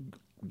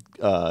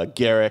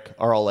 Garrick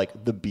are all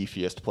the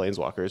beefiest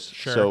Planeswalkers.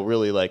 Sure. So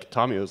really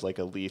Tomio is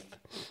a Leaf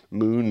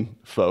Moon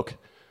folk.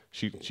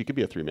 She could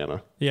be a 3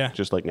 mana. Yeah.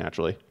 Just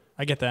naturally.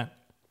 I get that.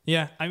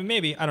 Yeah, I mean,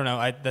 maybe. I don't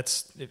know.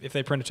 That's if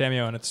they print a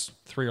Tameo and it's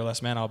 3 or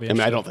less mana, I'll be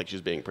interested. I don't think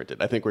she's being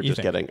printed. I think we're getting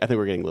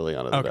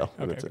Liliana of the Veil.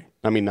 Okay, That's it.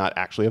 I mean, not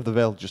actually of the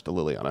Veil, just a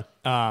Liliana.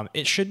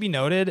 It should be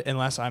noted,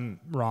 unless I'm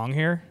wrong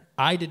here,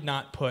 I did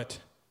not put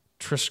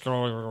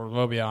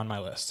Triskopobia on my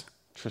list.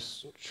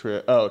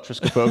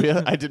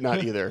 Triskophobia? I did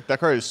not either. That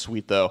card is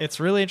sweet, though. It's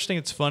really interesting.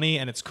 It's funny,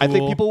 and it's cool. I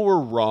think people were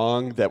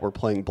wrong that were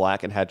playing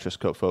black and had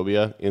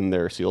Triskophobia in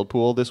their sealed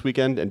pool this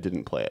weekend and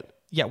didn't play it.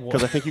 Yeah,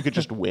 because I think you could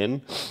just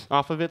win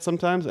off of it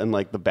sometimes, and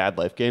like the bad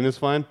life gain is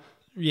fine.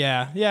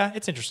 Yeah,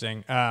 it's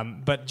interesting.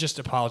 But just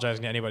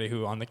apologizing to anybody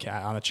who on the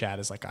chat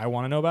is like, I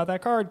want to know about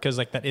that card, because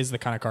like that is the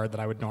kind of card that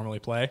I would normally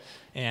play.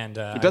 And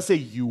it does say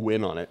you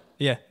win on it.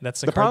 Yeah, that's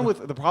the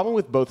problem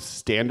with both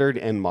standard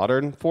and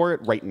modern for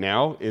it right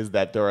now is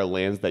that there are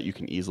lands that you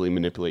can easily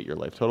manipulate your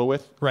life total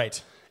with.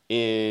 Right.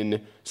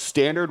 In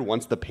standard,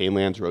 once the pain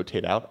lands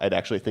rotate out, I'd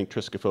actually think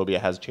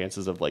Triskophobia has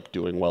chances of like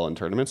doing well in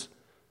tournaments.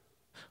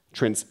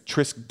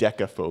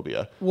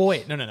 Triskaidekaphobia. Well,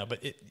 wait, no.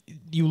 But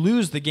you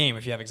lose the game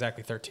if you have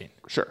exactly 13.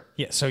 Sure.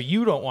 Yeah, so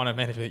you don't want to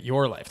manipulate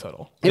your life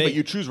total. Yeah, but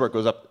you choose where it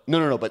goes up.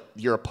 No, but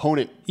your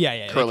opponent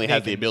currently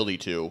has the ability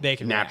to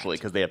naturally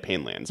because they have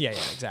pain lands. Yeah,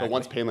 exactly. But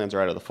once pain lands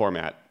are out of the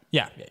format.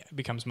 Yeah, it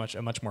becomes a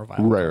much more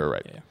violent.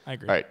 Right. Yeah, I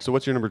agree. All right, so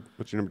what's your number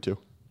 2?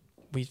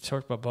 We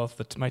talked about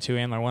both my 2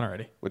 and my 1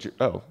 already. What's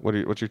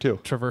your 2?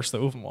 Traverse the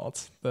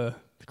Uvenwalds, the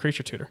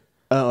creature tutor.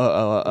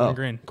 Oh.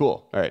 Green.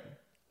 Cool. All right.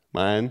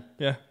 Mine.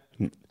 Yeah.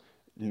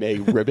 May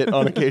ribbit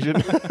on occasion.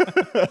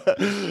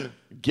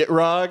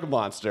 Gitrog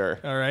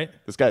monster. All right.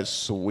 This guy's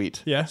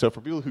sweet. Yeah. So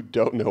for people who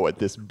don't know what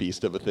this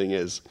beast of a thing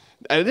is,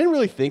 I didn't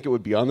really think it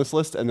would be on this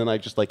list, and then I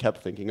just like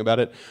kept thinking about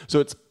it.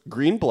 So it's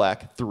green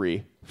black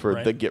 3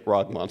 for the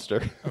Gitrog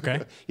monster.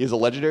 Okay. He is a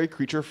legendary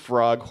creature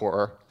frog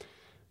horror.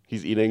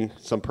 He's eating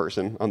some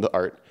person on the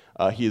art.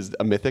 He is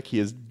a mythic. He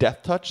is Death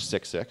Touch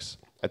 6/6.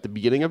 At the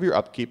beginning of your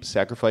upkeep,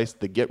 sacrifice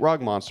the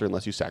Gitrog monster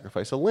unless you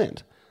sacrifice a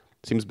land.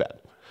 Seems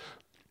bad.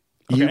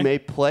 You may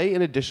play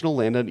an additional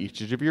land on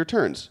each of your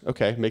turns.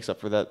 Okay, makes up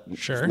for that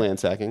land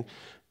sacking.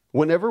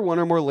 Whenever one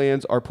or more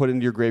lands are put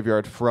into your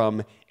graveyard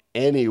from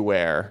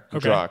anywhere,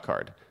 draw a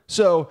card.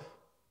 So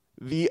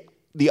the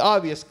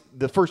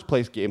first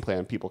place game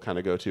plan people kind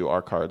of go to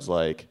are cards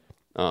like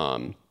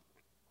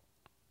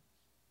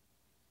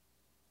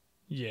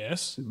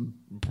yes,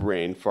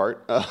 brain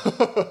fart.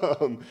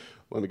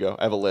 Let me go.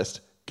 I have a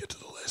list. Get to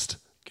the list.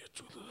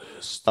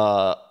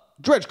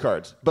 Dredge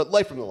cards, but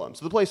Life from the Loam.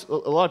 So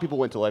a lot of people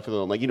went to Life from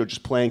the Loam,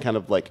 just playing kind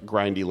of like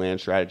grindy land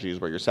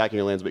strategies where you're sacking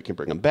your lands, but you can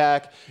bring them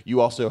back.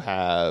 You also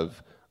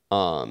have,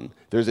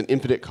 there's an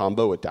infinite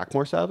combo with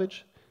Dakmor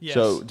Salvage. Yes.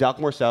 So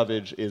Dakmor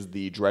Salvage is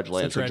the dredge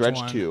land. So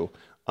Dredge 2.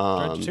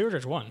 Dredge 2 or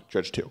Dredge 1?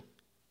 Dredge 2.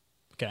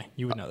 Okay,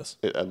 you would know this.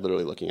 I'm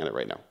literally looking at it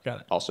right now.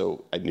 Got it.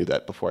 Also, I knew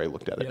that before I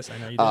looked at it. Yes, I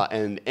know you did.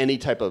 And any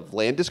type of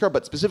land discard,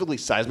 but specifically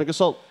Seismic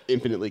Assault,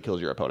 infinitely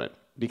kills your opponent.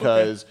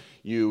 Because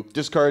you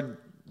discard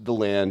the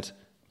land,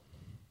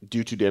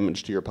 do 2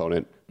 damage to your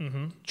opponent,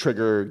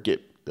 trigger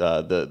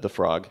the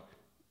frog,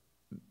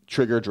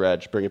 trigger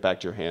dredge, bring it back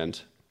to your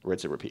hand,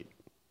 rinse and repeat.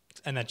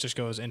 And that just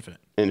goes infinite.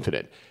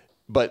 Infinite.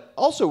 But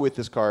also with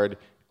this card,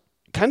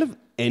 kind of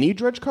any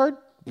dredge card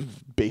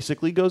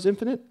basically goes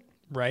infinite.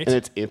 Right. And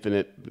it's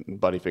infinite.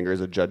 Bunnyfinger,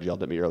 as a judge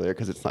yelled at me earlier,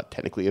 because it's not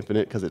technically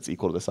infinite, because it's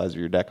equal to the size of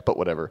your deck, but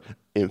whatever.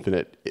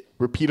 Infinite.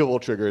 Repeatable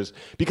triggers.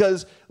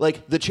 Because,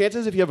 like, the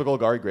chances if you have a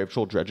Golgari Grave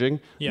Troll dredging,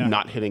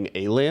 not hitting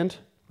a land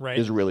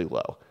is really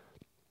low.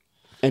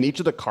 And each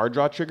of the card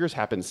draw triggers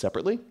happens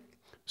separately.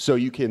 So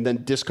you can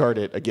then discard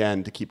it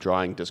again to keep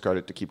drawing, discard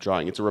it to keep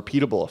drawing. It's a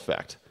repeatable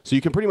effect. So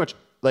you can pretty much,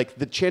 like,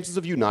 the chances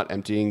of you not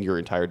emptying your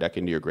entire deck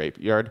into your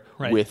graveyard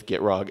with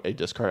Gitrog, a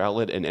discard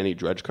outlet, and any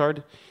dredge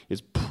card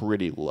is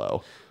pretty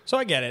low. So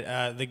I get it.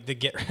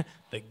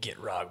 The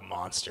Gitrog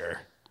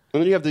monster.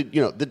 And then you have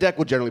the deck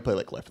would generally play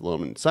like Left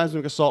Alone and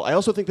Seismic Assault. I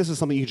also think this is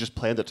something you just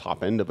play at the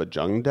top end of a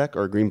Jung deck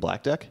or a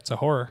green-black deck. It's a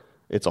horror.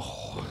 It's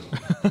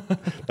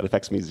that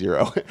affects me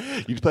 0.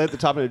 You play at the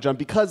top end of jump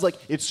because like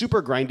it's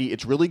super grindy.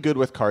 It's really good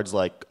with cards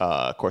like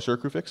Corsair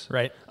Crufix,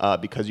 right?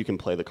 Because you can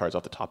play the cards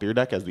off the top of your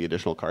deck as the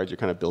additional cards. You're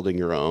kind of building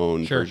your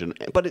own version,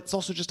 but it's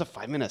also just a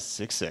 5-mana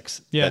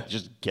 6/6 that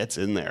just gets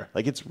in there.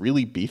 Like it's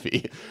really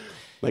beefy.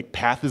 Like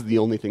Path is the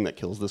only thing that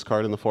kills this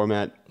card in the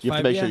format. You have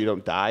to make sure you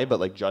don't die, but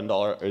like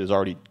Jundal is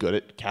already good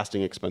at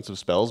casting expensive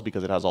spells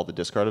because it has all the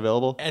discard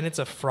available. And it's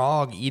a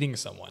frog eating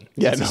someone.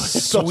 Yeah,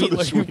 it's also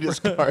the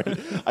sweetest card.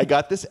 I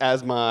got this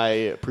as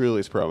my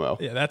pre-release promo.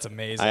 Yeah, that's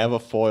amazing. I have a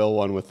foil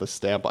one with the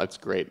stamp. It's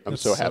great. I'm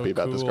so happy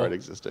about this card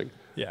existing.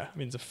 Yeah, I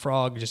mean it's a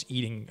frog just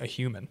eating a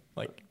human.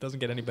 Like it doesn't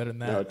get any better than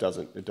that. No, it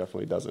doesn't. It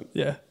definitely doesn't.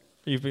 Yeah.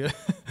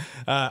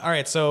 All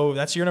right, so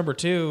that's your number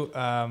 2.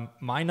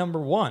 My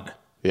number 1.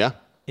 Yeah.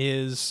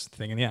 Is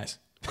Thing in the Ice.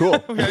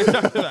 Cool. We already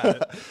talked about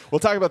it. We'll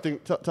talk about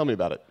tell me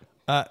about it.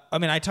 I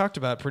mean, I talked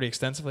about it pretty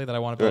extensively that I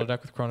want to build a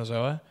deck with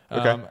Chronozoa.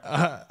 Okay.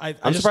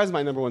 I'm surprised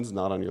my number 1's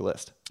not on your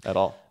list at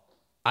all.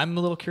 I'm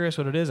a little curious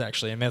what it is,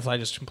 actually. I mean, I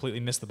just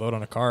completely missed the boat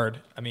on a card.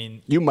 I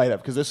mean... You might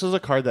have, because this was a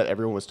card that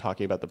everyone was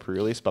talking about the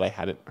pre-release, but I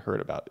hadn't heard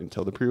about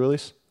until the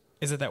pre-release.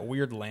 Is it that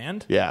weird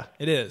land? Yeah.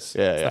 It is.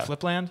 Yeah, It's yeah. the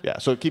flip land? Yeah.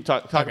 So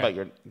talk Okay.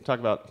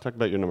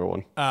 about your number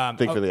one.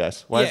 Think for the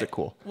ice. Why is it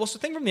cool? Well, so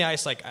Thing from the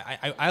Ice, like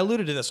I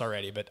alluded to this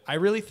already, but I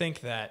really think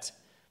that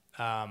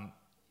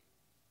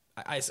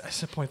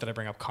it's a point that I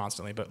bring up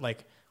constantly, but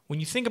like when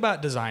you think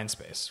about design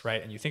space,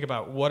 right, and you think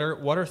about what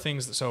are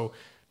things that, so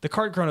the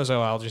card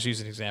Chronozoa, I'll just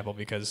use an example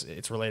because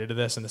it's related to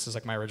this, and this is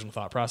like my original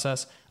thought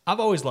process.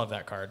 I've always loved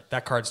that card.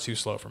 That card's too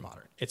slow for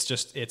Modern. It's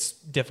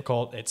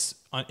difficult. It's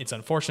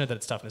unfortunate that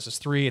its toughness is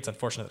 3. It's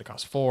unfortunate that it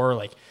costs 4.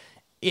 Like,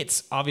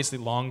 it's obviously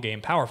long game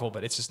powerful,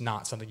 but it's just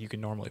not something you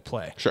can normally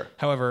play. Sure.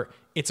 However,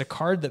 it's a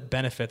card that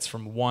benefits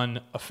from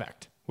one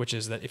effect, which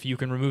is that if you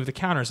can remove the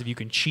counters, if you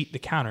can cheat the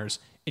counters,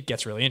 it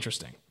gets really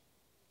interesting.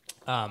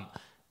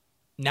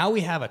 Now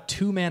we have a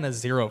 2-mana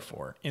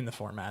 0/4 in the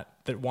format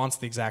that wants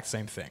the exact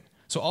same thing.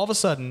 So all of a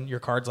sudden, your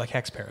card's like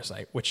Hex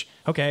Parasite, which,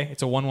 okay,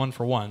 it's a 1/1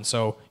 for 1.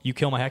 So you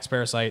kill my Hex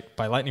Parasite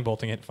by lightning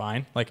bolting it,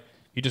 fine. Like,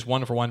 you just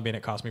 1 for 1, being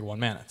it cost me 1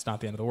 mana. It's not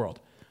the end of the world.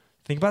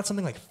 Think about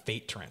something like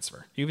Fate Transfer.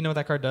 Do you even know what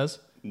that card does?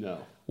 No.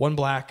 1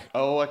 black,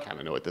 Oh, I kind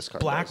of know what this card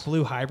black, does.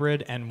 blue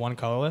hybrid, and 1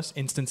 colorless.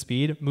 Instant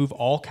speed. Move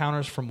all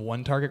counters from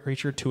one target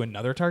creature to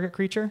another target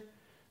creature.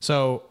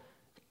 So,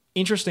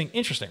 interesting,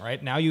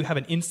 right? Now you have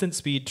an instant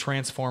speed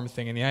transform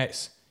thing in the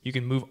ice. You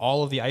can move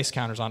all of the ice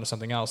counters onto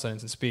something else at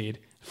instant speed.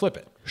 Flip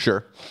it.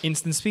 Sure.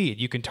 Instant speed.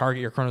 You can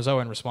target your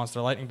Chronozoa in response to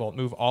their lightning bolt.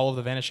 Move all of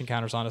the vanishing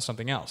counters onto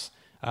something else.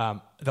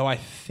 Though I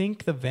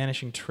think the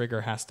vanishing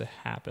trigger has to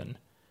happen.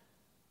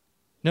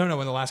 No,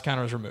 when the last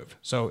counter is removed.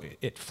 So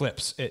it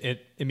flips.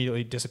 It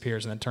immediately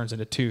disappears and then turns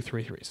into 2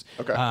 3/3s.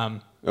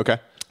 Okay. Okay.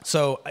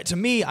 So to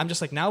me, I'm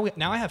just like, now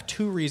I have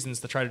 2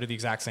 reasons to try to do the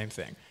exact same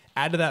thing.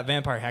 Add to that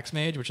Vampire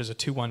Hexmage, which is a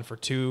 2/1 for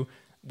 2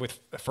 with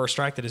a first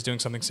strike that is doing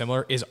something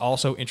similar, is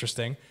also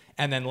interesting.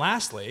 And then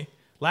lastly,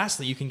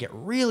 you can get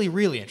really,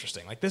 really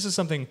interesting. Like, this is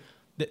something,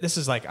 this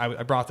is like,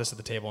 I brought this at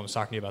the table and was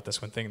talking to you about this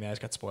when Thing in the Ice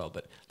got spoiled,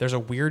 but there's a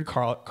weird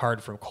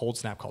card from Cold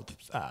Snap called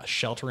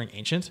Sheltering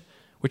Ancient,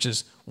 which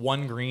is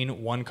 1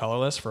 green, 1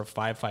 colorless for a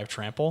 5/5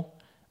 trample.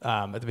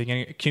 At the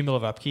beginning,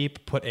 cumulative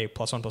upkeep, put a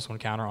 +1/+1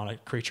 counter on a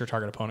creature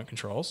target opponent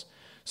controls.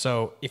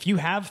 So if you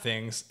have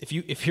things, if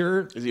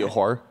you're... Is he a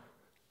whore?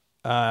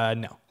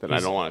 No. Then I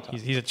don't want to talk.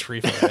 He's a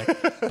tree fanatic.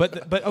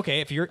 but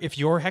okay, if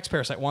your Hex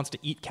Parasite wants to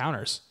eat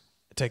counters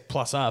to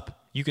plus up,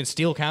 you can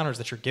steal counters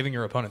that you're giving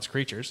your opponent's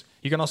creatures.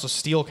 You can also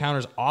steal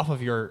counters off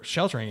of your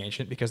Sheltering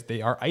Ancient because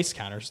they are ice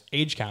counters,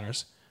 age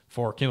counters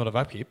for cumulative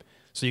upkeep.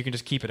 So you can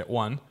just keep it at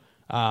 1.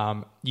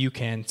 You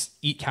can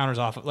eat counters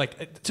off of,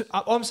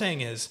 all I'm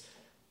saying is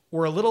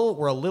we're a little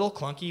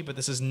clunky, but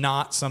this is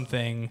not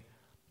something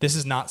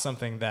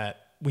that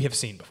we have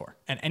seen before.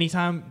 And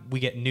anytime we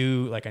get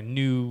a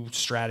new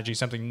strategy,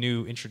 something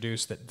new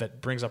introduced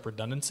that brings up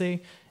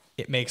redundancy,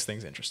 it makes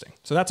things interesting.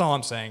 So that's all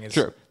I'm saying is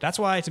Sure. That's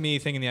why, to me,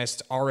 Thing in the Ice,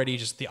 it's already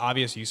just the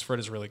obvious use for it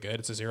is really good.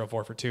 It's a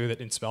 0/4 for 2 that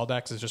in spell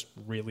decks is just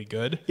really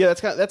good. Yeah,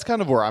 that's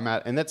kind of where I'm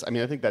at. And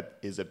I think that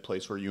is a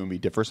place where you and me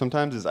differ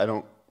sometimes is I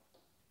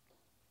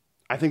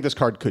think this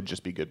card could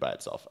just be good by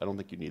itself. I don't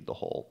think you need the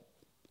whole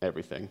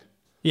everything.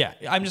 Yeah,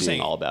 I'm just being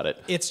saying all about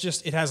it. It's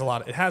just it has a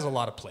lot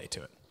of play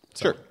to it.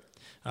 So, Sure.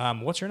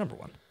 What's your number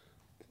one?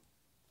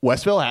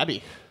 Westville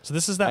Abbey. So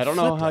this is that. I don't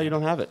know how you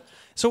don't have it.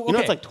 So You know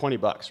it's like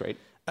 $20, right?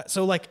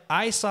 So like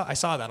I saw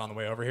that on the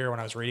way over here when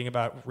I was reading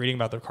about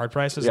their card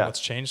prices Yeah. and what's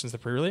changed since the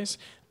pre-release.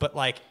 But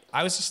like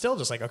I was still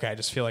just like, okay, I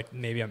just feel like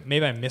maybe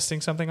I'm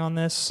missing something on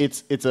this.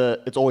 It's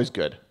always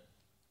good.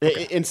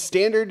 Okay. And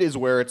standard is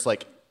where it's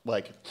like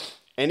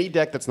any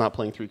deck that's not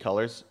playing 3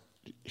 colors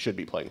should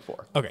be playing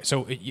 4. Okay,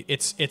 so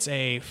it's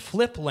a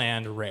flip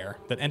land rare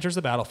that enters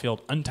the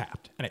battlefield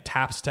untapped, and it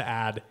taps to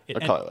add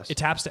colorless. It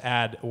taps to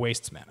add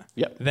wastes mana.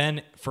 Yep.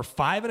 Then for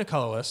 5 and a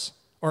colorless,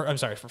 or I'm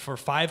sorry, for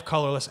 5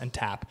 colorless and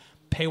tap,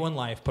 pay 1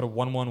 life, put a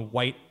 1/1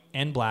 white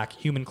and black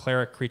human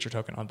cleric creature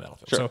token on the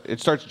battlefield. Sure. So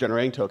It starts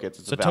generating tokens.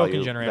 It's a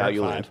token generator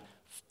value at 5. land.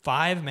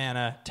 5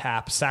 mana,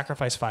 tap,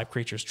 sacrifice 5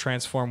 creatures,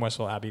 transform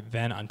Westville Abbey,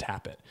 then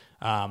untap it.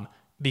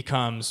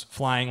 Becomes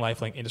flying,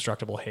 lifelink,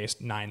 indestructible,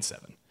 haste,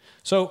 9/7.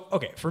 So,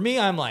 okay, for me,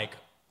 I'm like,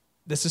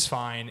 this is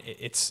fine.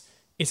 It's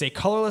a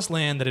colorless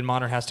land that in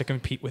Modern has to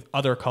compete with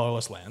other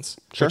colorless lands,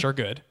 Sure. which are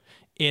good.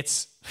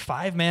 It's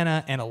 5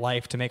 mana and a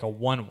life to make a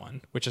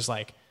 1/1, which is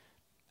like,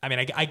 I mean,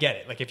 I get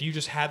it. Like, if you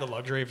just had the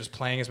luxury of just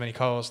playing as many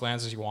colorless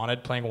lands as you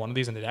wanted, playing one of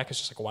these in the deck, it's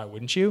just like, why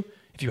wouldn't you?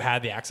 If you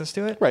had the access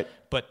to it. Right.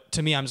 But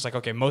to me, I'm just like,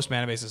 okay, most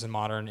mana bases in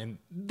Modern, and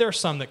there's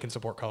some that can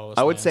support colorless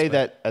I would lands, say but-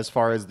 that as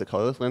far as the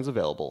colorless lands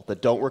available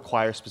that don't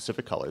require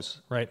specific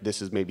colors, Right.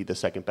 this is maybe the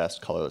second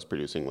best colorless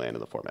producing land in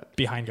the format.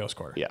 behind Ghost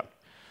Quarter. Yeah.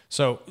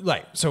 So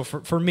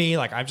for me,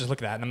 like I've just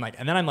looked at that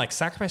and I'm like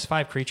sacrifice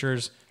 5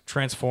 creatures,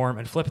 transform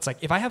and flip. It's like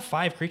if I have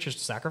 5 creatures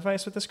to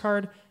sacrifice with this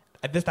card,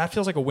 that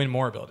feels like a win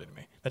more ability to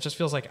me. That just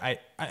feels like I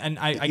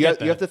get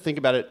that. You have to think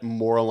about it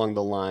more along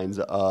the lines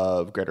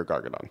of Greater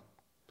Gargadon.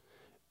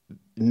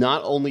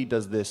 Not only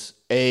does this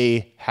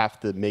have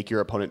to make your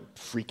opponent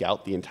freak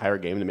out the entire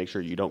game to make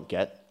sure you don't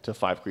get to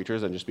 5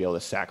 creatures and just be able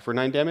to sack for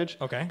 9 damage.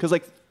 Okay. Because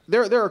like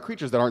there are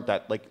creatures that aren't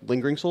that like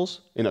Lingering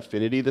Souls in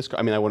Affinity.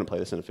 I mean, I wouldn't play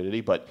this in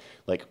Affinity, but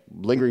like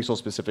Lingering Souls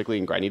specifically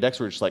in grindy decks,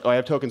 where it's just like, oh, I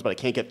have tokens, but I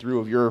can't get through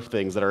of your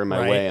things that are in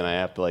my way, and I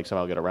have to like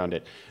somehow get around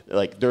it.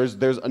 Like there's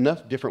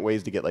enough different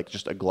ways to get like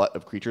just a glut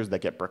of creatures that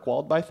get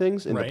brickwalled by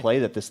things into play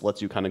that this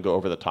lets you kind of go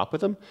over the top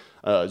with them.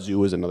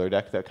 Zoo is another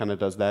deck that kind of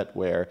does that,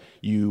 where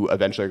you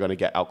eventually are going to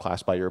get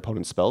outclassed by your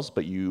opponent's spells,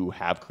 but you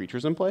have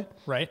creatures in play.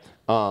 Right.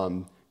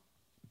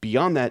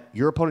 Beyond that,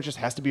 your opponent just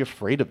has to be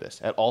afraid of this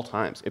at all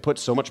times. It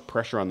puts so much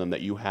pressure on them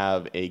that you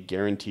have a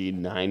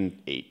guaranteed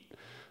 9/8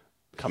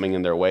 coming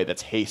in their way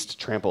that's haste,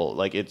 trample.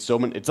 Like it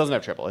doesn't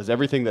have trample. It has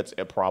everything that's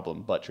a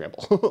problem but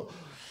trample.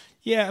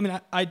 Yeah, I mean,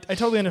 I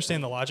totally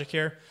understand the logic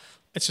here.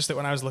 It's just that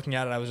when I was looking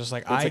at it, I was just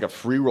like, it's like a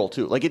free roll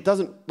too. Like it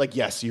doesn't like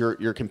yes,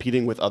 you're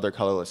competing with other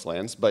colorless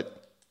lands,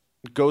 but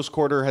Ghost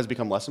Quarter has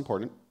become less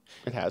important.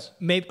 It has.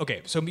 Maybe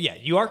okay. So yeah,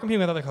 you are competing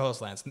with other colorless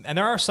lands, and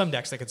there are some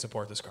decks that can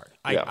support this card.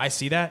 I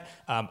see that.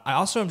 I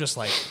also am just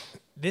like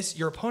this.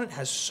 Your opponent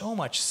has so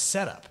much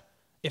setup.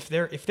 If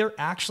they're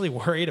actually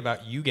worried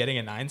about you getting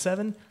a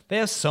 9/7, they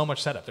have so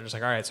much setup. They're just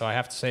like, all right, so I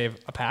have to save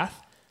a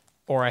path,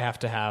 or I have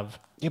to have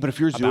but if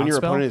you're Zoo and your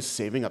opponent is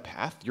saving a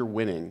path, you're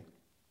winning.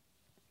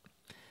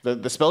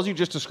 The spells you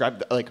just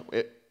described,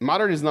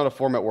 Modern is not a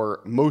format where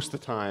most of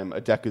the time a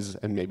deck is,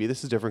 and maybe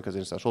this is different because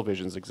Ancestral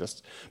Visions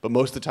exists, but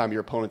most of the time your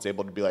opponent's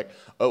able to be like,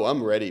 oh,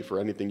 I'm ready for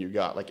anything you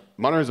got. Like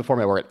Modern is a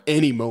format where at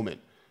any moment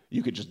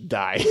you could just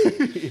die.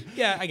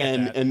 Yeah, I get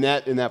that.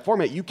 And in that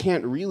format, you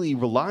can't really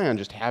rely on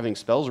just having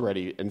spells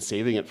ready and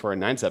saving it for a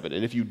 9/7.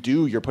 And if you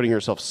do, you're putting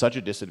yourself such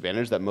a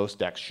disadvantage that most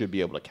decks should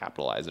be able to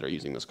capitalize that are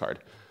using this card.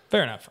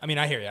 Fair enough. I mean,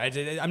 I hear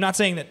you. I'm not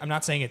saying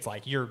it's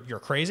like you're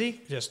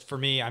crazy. Just for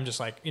me, I'm just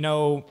like,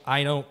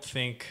 I don't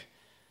think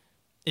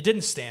it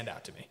didn't stand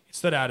out to me. It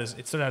stood out as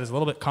a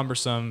little bit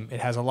cumbersome. It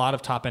has a lot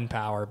of top end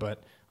power,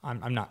 but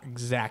I'm not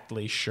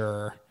exactly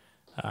sure.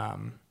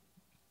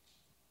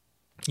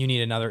 You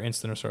need another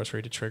instant or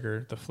sorcery to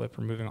trigger the flip.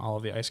 Removing all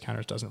of the ice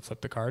counters doesn't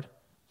flip the card.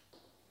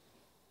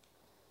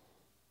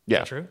 Yeah,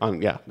 is that true.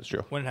 Yeah, that's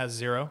true. When it has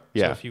 0,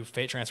 yeah. So if you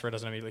fate transfer, it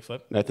doesn't immediately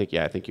flip. I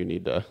think you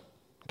need to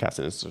cast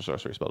an instant or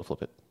sorcery spell to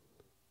flip it.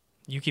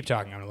 You keep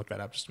talking. I'm gonna look that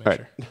up just to make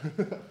sure.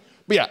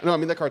 But yeah, no, I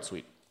mean that card's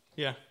sweet.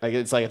 Yeah, I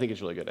think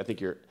it's really good. I think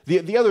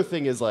the other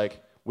thing is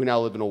like we now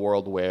live in a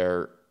world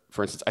where,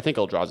 for instance, I think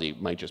Eldrazi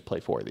might just play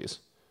 4 of these.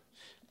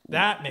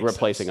 That makes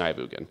replacing sense.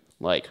 Ivugin.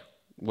 Like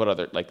what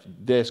other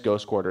this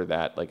Ghost Quarter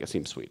that it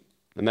seems sweet,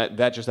 and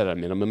that just at a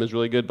minimum is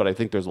really good. But I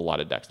think there's a lot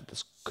of decks that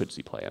this could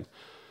see play in.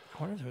 I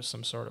wonder if there was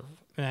some sort of.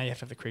 You have to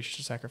have the creatures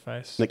to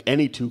sacrifice. Like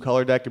any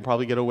 2-color deck can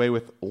probably get away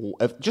with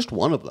just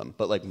one of them,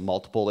 but like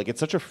multiple. Like it's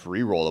such a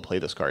free roll to play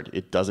this card.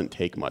 It doesn't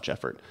take much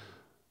effort.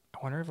 I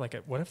wonder if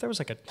what if there was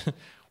like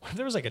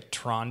a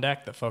Tron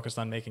deck that focused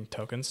on making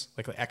tokens,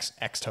 like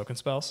X token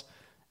spells,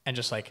 and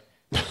just like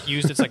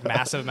used its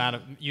massive amount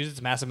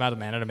of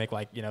mana to make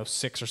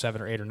 6 or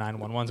 7 or 8 or 9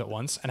 1/1s at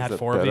once, and had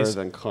 4 of these.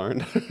 Better than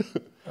Karn.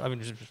 I mean,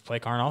 just play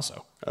Karn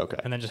also. Okay.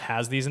 And then just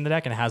has these in the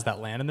deck and has that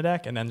land in the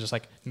deck, and then just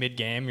mid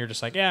game, you're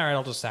just like, yeah, all right,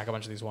 I'll just stack a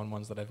bunch of these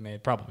 1/1s that I've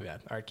made. Probably bad.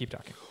 All right, keep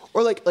talking.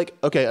 Or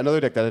okay, another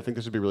deck that I think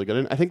this would be really good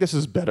in. I think this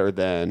is better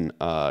than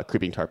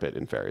Creeping Tar Pit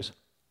in Fairies.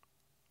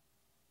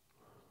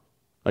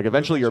 Like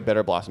eventually, your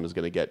Better Blossom is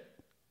going to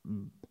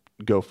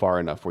go far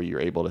enough where you're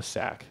able to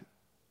sack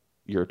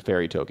your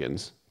fairy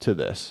tokens to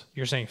this.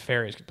 You're saying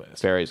fairies could play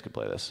this? Fairies could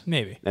play this.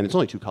 Maybe. And it's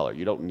only 2-color.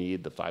 You don't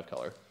need the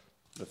 5-color.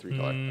 The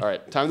 3-color. All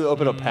right, time to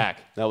open a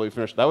pack. Now we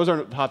finished. That was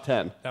our top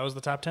 10. That was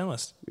the top 10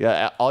 list.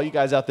 Yeah, all you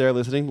guys out there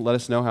listening, let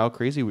us know how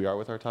crazy we are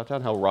with our top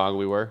 10, how wrong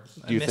we were.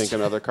 Do you think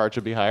another card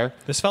should be higher?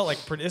 This felt like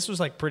this was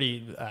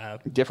pretty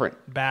different.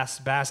 Bass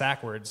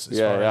backwards as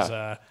far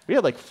as we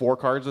had 4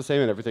 cards the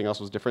same and everything else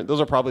was different. Those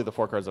are probably the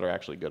 4 cards that are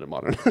actually good in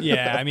Modern.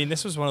 Yeah, I mean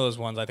this was one of those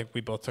ones I think we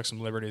both took some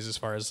liberties as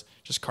far as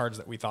just cards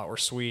that we thought were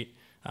sweet.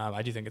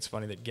 I do think it's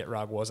funny that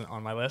Gitrog wasn't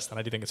on my list, and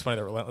I do think it's funny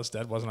that Relentless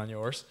Dead wasn't on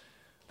yours.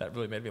 That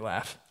really made me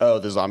laugh. Oh,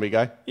 the zombie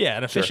guy? Yeah,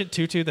 an efficient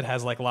 2/2 that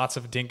has lots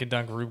of dink and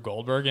dunk Rube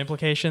Goldberg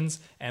implications,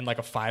 and a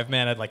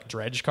 5-mana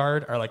Dredge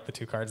card are the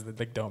 2 cards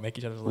that don't make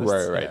each other's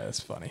lists. Right. Yeah, it's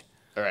funny.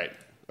 All right,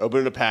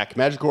 opening a pack.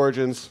 Magic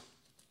Origins.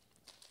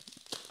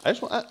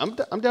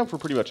 I'm down for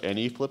pretty much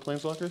any flip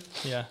Planeswalker.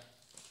 Yeah,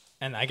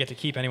 and I get to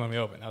keep anyone we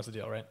open. That was the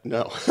deal, right?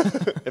 No,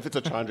 if it's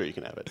a Chandra, you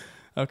can have it.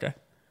 Okay.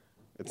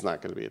 It's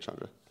not going to be a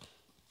Chandra.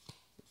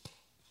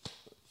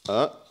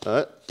 A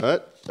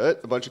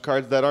bunch of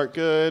cards that aren't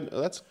good.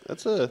 Oh,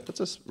 that's a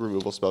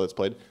removal spell that's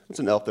played. That's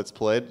an elf that's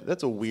played.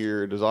 That's a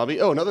weird zombie.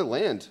 Oh, another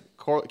land.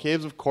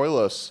 Caves of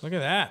Koilos. Look at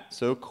that.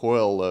 So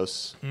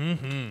Koilos.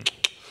 Mm-hmm.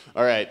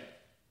 All right.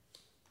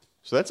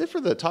 So that's it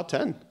for the top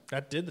 10.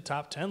 That did the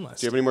top 10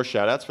 list. Do you have any more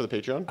shout-outs for the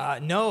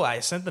Patreon? No, I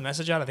sent the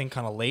message out, I think,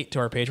 kind of late to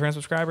our Patreon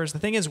subscribers. The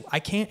thing is, I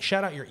can't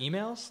shout out your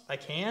emails. I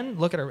can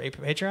look at our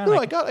Patreon. No,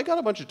 I got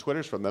a bunch of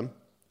Twitters from them.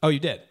 Oh, you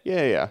did?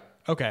 Yeah.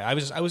 Okay, I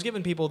was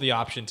giving people the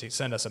option to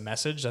send us a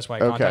message. That's why I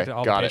contacted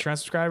all the Patreon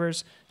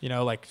subscribers. You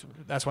know, like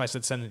that's why I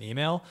said send an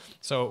email.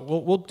 So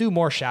we'll do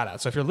more shout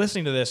outs. So if you're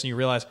listening to this and you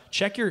realize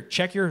check your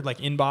like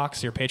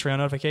inbox, your Patreon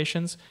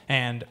notifications,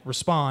 and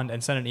respond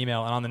and send an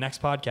email. And on the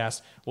next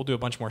podcast, we'll do a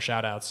bunch more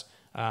shout outs.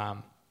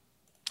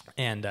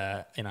 And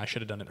I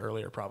should have done it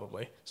earlier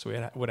probably, so we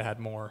would have had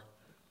more.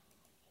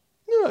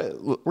 Yeah, this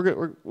is what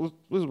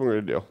we're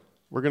gonna do.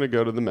 We're gonna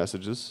go to the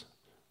messages.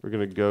 We're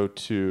gonna go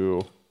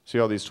to see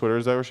all these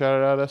Twitters that were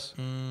shouted at us.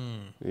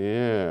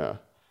 Yeah.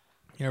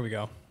 Here we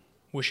go.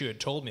 Wish you had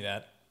told me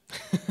that.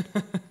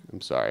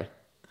 I'm sorry.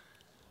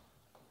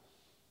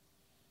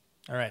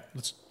 All right,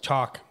 let's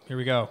talk. Here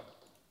we go.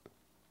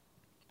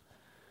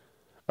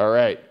 All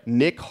right,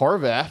 Nick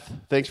Harvath.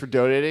 Thanks for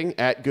donating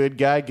at Good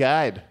Guy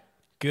Guide.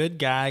 Good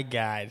Guy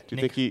Guide. Do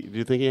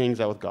you think he hangs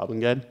out with Goblin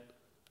Guide?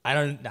 I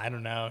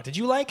don't know. Did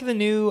you like the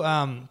new?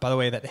 By the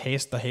way, the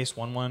Haste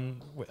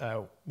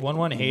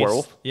 1/1 Haste.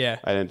 Werewolf? Yeah,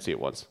 I didn't see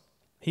it once.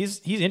 He's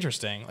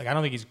interesting. Like I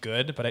don't think he's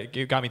good, but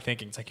it got me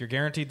thinking. It's like you're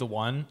guaranteed the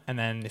 1, and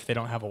then if they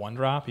don't have a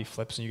 1-drop, he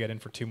flips and you get in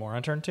for 2 more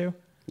on turn 2.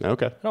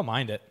 Okay. I don't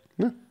mind it.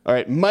 Yeah. All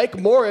right, Mike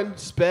Morin,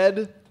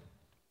 Sped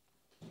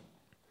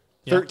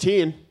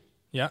 13.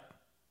 Yeah.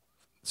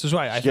 So is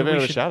why I give think him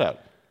we a should, shout out.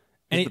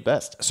 He's the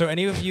best. So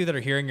any of you that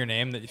are hearing your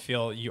name that you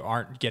feel you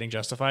aren't getting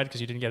justified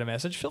because you didn't get a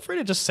message, feel free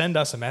to just send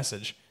us a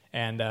message.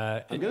 And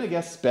I'm going to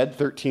guess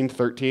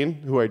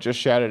Sped1313, who I just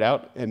shouted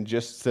out and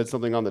just said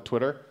something on the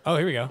Twitter. Oh,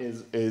 here we go.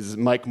 Is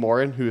Mike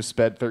Morin, who is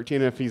Sped13.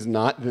 And if he's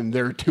not, then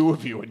there are 2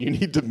 of you and you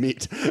need to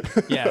meet.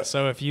 Yeah,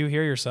 so if you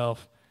hear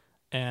yourself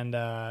and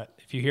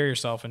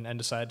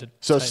decide to...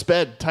 So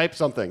Sped, type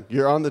something.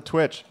 You're on the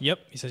Twitch. Yep.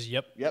 He says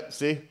yep. Yep,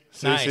 see?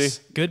 Nice.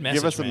 Good message,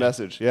 Give us a man.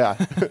 message, yeah.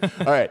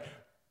 All right.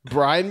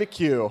 Brian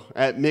McHugh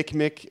at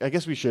Mick. I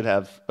guess we should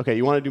have. Okay,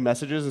 you want to do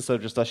messages instead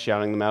of just us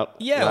shouting them out?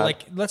 Yeah, loud?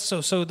 like let's.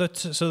 So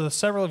the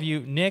several of you,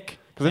 Nick.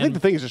 Because I think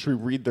the thing is just we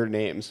read their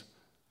names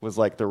was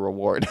like the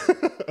reward.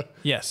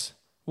 Yes.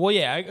 Well,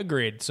 yeah, I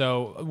agreed.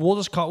 So we'll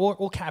just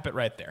we'll cap it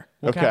right there.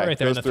 We'll cap Okay, it right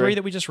there. those And the 3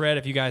 that we just read,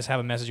 if you guys have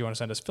a message you want to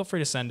send us, feel free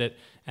to send it,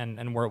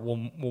 and we'll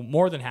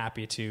more than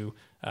happy to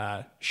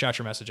shout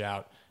your message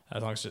out.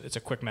 As long as it's a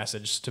quick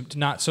message,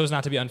 so as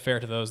not to be unfair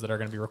to those that are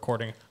going to be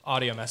recording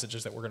audio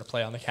messages that we're going to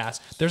play on the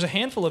cast. There's a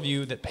handful of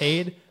you that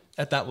paid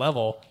at that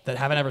level that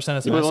haven't ever sent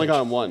us a message. We've only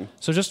gotten 1.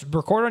 So just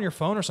record it on your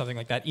phone or something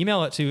like that.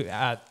 Email it to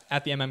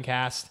at the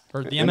MMCast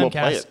or the And we'll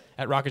MMCast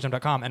at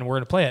rocketjump.com, and we're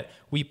going to play it.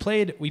 We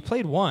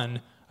played one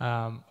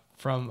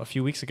from a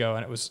few weeks ago,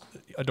 and it was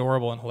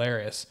adorable and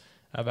hilarious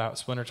about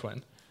Splinter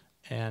Twin,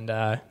 and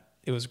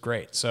it was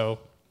great. So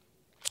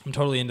I'm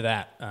totally into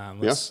that.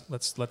 Let's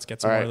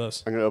get some more of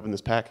those. I'm going to open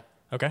this pack.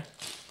 Okay.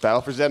 Battle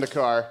for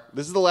Zendikar.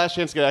 This is the last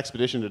chance to get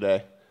Expedition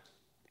today.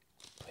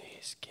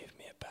 Please give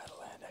me a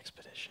Battleland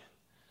Expedition.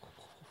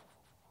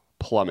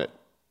 Plummet.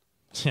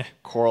 Yeah.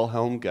 Coral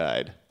Helm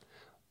Guide.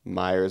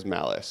 Myers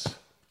Malice.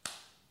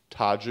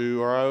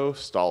 Tajuro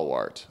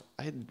Stalwart.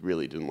 I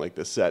really didn't like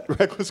this set.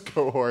 Reckless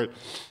Cohort.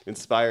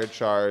 Inspired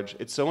Charge.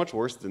 It's so much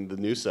worse than the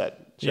new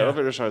set. Shadow of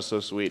Innistrad is so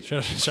sweet.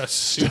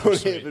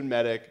 Stonehaven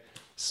Medic.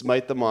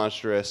 Smite the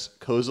Monstrous,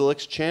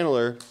 Kozilek's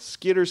Channeler,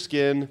 Skitter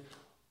Skin,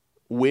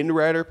 Wind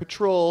Rider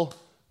Patrol,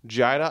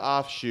 Jida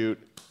Offshoot,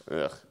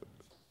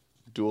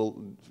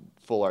 Dual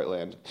Full Art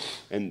Land,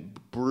 and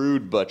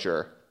Brood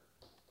Butcher.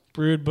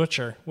 Brood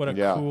Butcher. What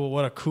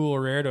a cool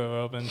rare to have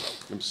opened.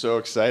 I'm so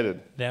excited.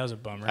 That was a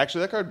bummer.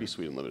 Actually, that card would be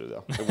sweet and limited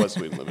though. It was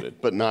sweet and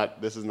limited, but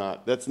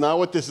that's not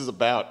what this is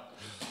about.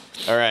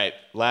 All right,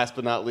 last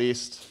but not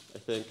least, I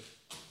think,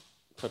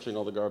 touching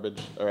all the garbage.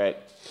 All right.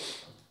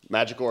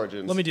 Magic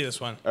Origins. Let me do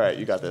this one. All right,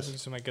 you got this. This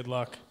is my good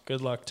luck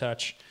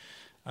touch.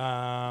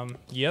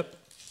 Yep.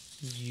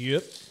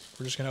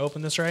 We're just going to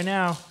open this right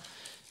now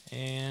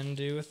and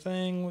do a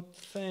thing with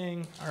the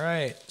thing. All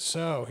right,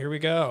 so here we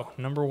go.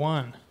 Number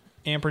 1,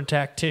 Amperin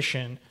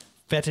Tactician,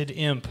 Fetid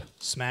Imp,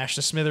 Smash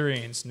the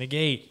Smithereens,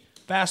 Negate,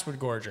 Vastwood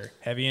Gorger,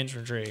 Heavy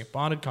Infantry,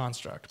 Bonded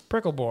Construct,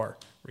 Prickle Boar,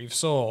 Reef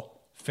Soul,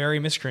 Fairy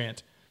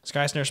Miscreant,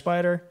 Sky Snare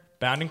Spider,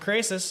 Bounding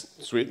Krasis.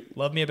 Sweet.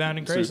 Love me a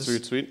Bounding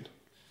Krasis. Sweet.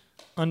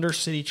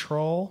 Undercity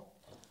Troll,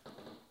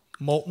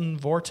 Molten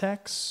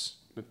Vortex.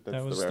 That's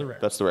the rare.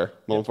 That's the rare.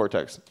 Molten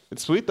Vortex.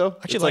 It's sweet though.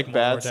 Actually, it's like like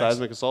bad Vortex.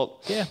 Seismic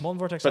Assault. Yeah, Molten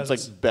Vortex. But it's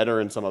like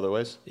better in some other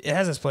ways. It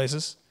has its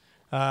places.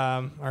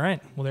 All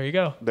right. Well, there you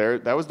go.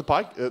 That was the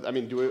podcast. I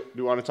mean, do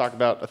we want to talk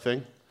about a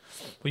thing?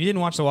 Well, you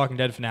didn't watch the Walking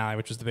Dead finale,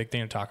 which was the big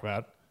thing to talk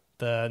about.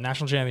 The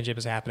national championship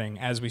is happening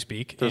as we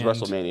speak. There's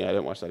WrestleMania. I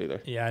didn't watch that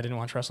either. Yeah, I didn't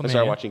watch WrestleMania. I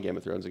started watching Game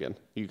of Thrones again.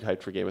 You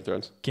hyped for Game of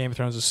Thrones? Game of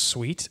Thrones is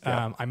sweet.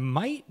 Yeah. I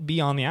might be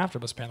on the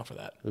AfterBuzz panel for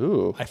that.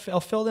 Ooh. I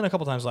filled in a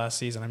couple times last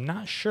season. I'm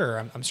not sure.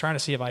 I'm trying to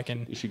see if I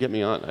can. You should get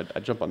me on.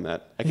 I'd jump on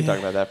that. I could talk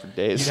about that for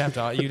days.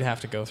 You'd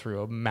have to go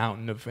through a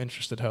mountain of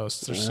interested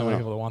hosts. There's so many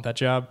people that want that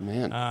job.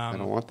 Man, I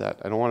don't want that.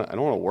 I don't want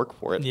to work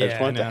for it. I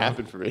just want it to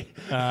happen for me.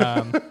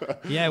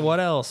 Yeah. What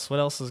else? What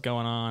else is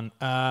going on?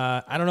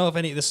 I don't know if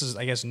any. This is,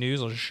 I guess,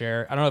 news. I'll just share.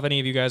 I don't know if any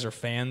of you guys are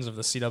fans of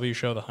the CW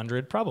show The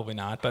 100. Probably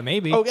not, but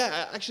maybe. Oh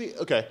yeah, actually,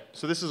 okay.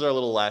 So this is our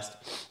little last.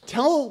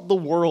 Tell the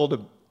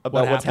world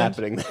about what's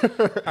happened. happening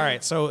there. All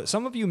right, so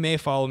some of you may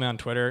follow me on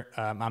Twitter.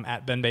 I'm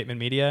at Ben Bateman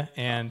Media,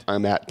 and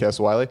I'm at Kess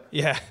Wiley.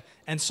 yeah,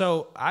 and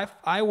so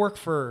I work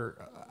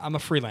for. I'm a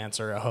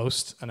freelancer, a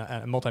host, and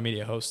a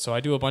multimedia host. So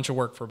I do a bunch of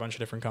work for a bunch of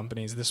different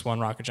companies. This one,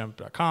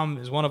 RocketJump.com,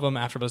 is one of them.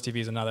 AfterBuzz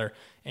TV is another.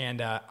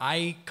 And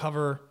I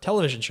cover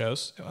television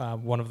shows.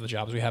 One of the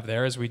jobs we have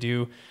there is we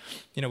do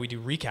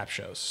recap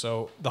shows.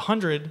 So The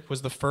 100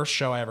 was the first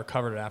show I ever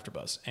covered at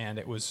AfterBuzz, and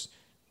it was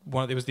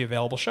the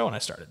available show when I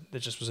started. It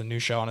just was a new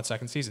show on its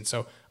second season.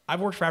 So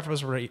I've worked for AfterBuzz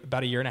for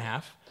about a year and a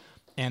half.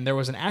 And there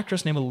was an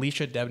actress named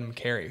Alicia Debnam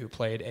Carey who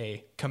played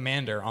a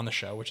commander on the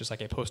show, which is like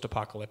a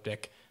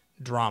post-apocalyptic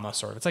drama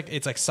sort of.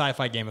 It's like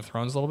sci-fi Game of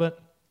Thrones a little bit.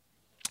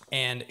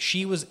 And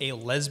she was a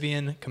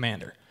lesbian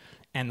commander.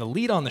 And the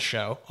lead on the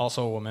show,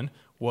 also a woman,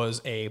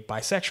 was a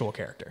bisexual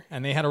character.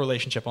 And they had a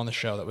relationship on the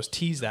show that was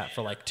teased at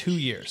for like 2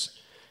 years.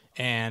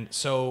 And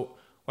so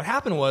what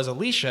happened was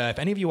Alicia, if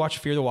any of you watch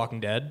Fear the Walking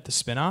Dead, the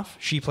spinoff,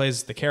 she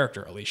plays the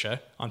character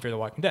Alicia on Fear the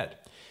Walking Dead.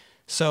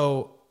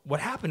 So what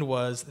happened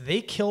was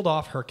they killed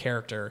off her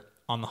character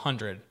on the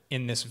 100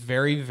 in this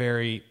very,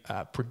 very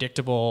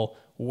predictable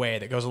way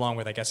that goes along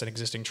with, I guess, an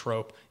existing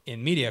trope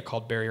in media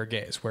called barrier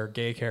gaze, where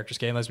gay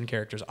and lesbian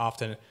characters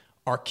often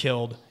are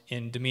killed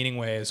in demeaning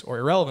ways or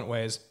irrelevant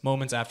ways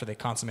moments after they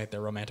consummate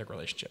their romantic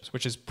relationships,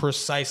 which is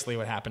precisely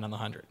what happened on the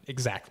 100.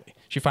 Exactly.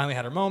 She finally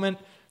had her moment.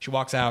 She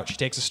walks out. She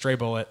takes a stray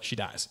bullet. She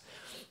dies.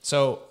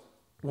 So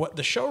what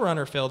the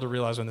showrunner failed to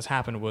realize when this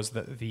happened was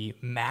that the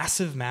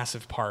massive,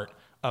 massive part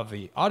of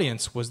the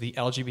audience was the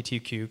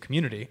LGBTQ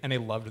community, and they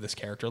loved this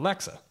character,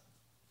 Lexa.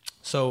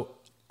 So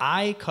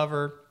I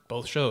cover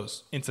both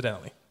shows,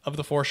 incidentally. Of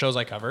the 4 shows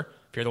I cover,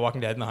 Fear the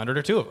Walking Dead and The 100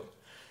 are 2 of them.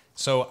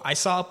 So I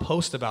saw a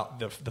post about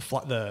the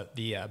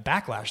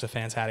backlash the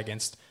fans had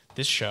against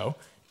this show,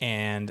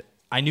 and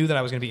I knew that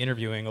I was going to be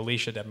interviewing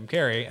Alicia Debnam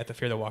Carey at the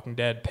Fear the Walking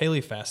Dead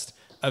Paley Fest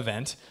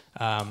event.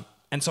 And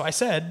so I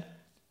said,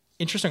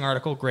 interesting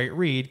article, great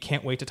read,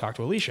 can't wait to talk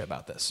to Alicia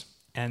about this.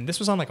 And this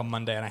was on like a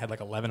Monday, and I had like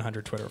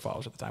 1,100 Twitter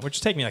followers at the time, which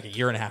would take me like a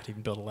year and a half to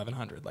even build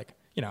 1,100. Like,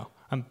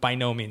 I'm by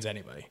no means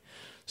anybody.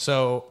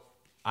 So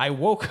I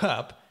woke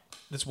up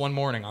this one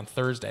morning on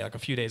Thursday, like a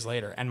few days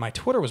later, and my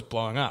Twitter was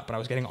blowing up, and I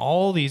was getting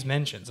all these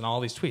mentions and all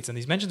these tweets. And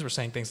these mentions were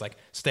saying things like,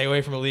 stay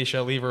away from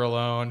Alicia, leave her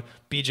alone,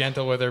 be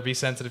gentle with her, be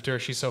sensitive to her,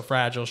 she's so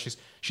fragile,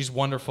 she's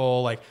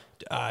wonderful, like,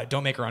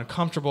 don't make her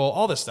uncomfortable,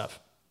 all this stuff.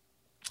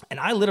 And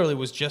I literally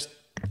was just,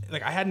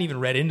 like, I hadn't even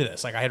read into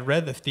this. Like, I had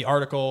read the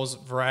articles,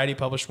 Variety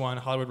published one,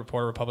 Hollywood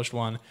Reporter published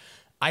one.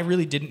 I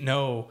really didn't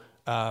know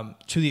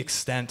to the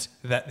extent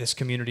that this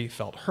community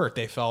felt hurt.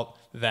 They felt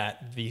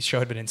that the show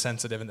had been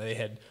insensitive and that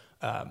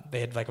they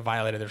had like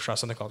violated their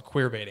trust, something called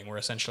queer baiting, where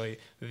essentially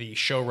the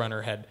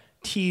showrunner had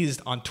teased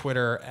on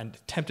Twitter and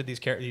tempted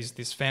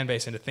these fan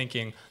base into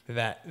thinking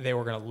that they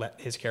were going to let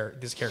these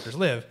characters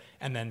live,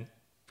 and then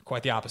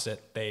quite the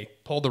opposite. They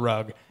pulled the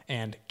rug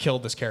and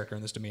killed this character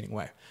in this demeaning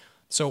way.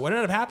 So what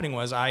ended up happening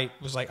was I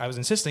was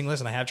insisting,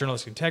 listen, I have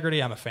journalistic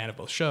integrity. I'm a fan of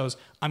both shows.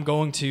 I'm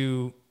going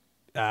to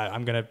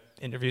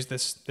interview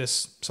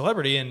this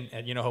celebrity, and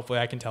hopefully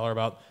I can tell her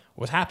about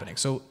what's happening.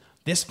 So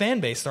this fan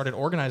base started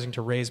organizing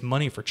to raise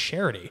money for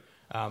charity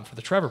for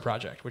the Trevor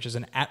Project, which is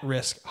an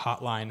at-risk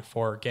hotline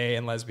for gay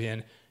and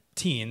lesbian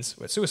teens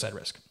with suicide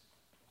risk.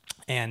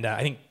 And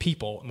I think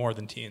people more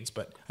than teens,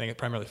 but I think it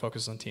primarily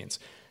focuses on teens.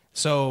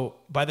 So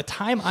by the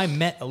time I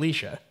met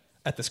Alicia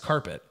at this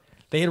carpet,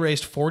 they had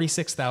raised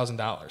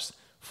 $46,000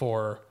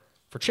 for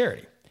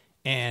charity.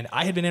 And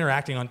I had been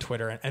interacting on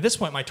Twitter. And at this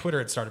point, my Twitter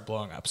had started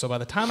blowing up. So by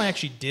the time I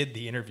actually did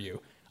the interview,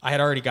 I had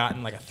already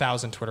gotten like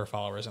 1,000 Twitter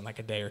followers in like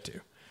a day or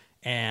two.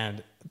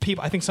 And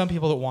I think some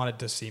people that wanted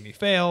to see me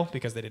fail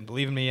because they didn't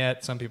believe in me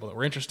yet, some people that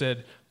were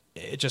interested.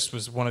 It just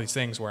was one of these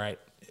things where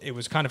it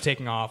was kind of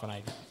taking off, and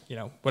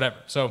whatever.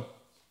 So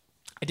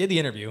I did the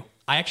interview.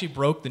 I actually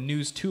broke the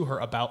news to her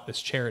about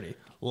this charity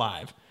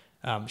live.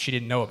 She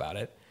didn't know about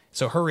it.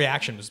 So her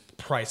reaction was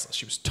priceless.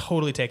 She was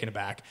totally taken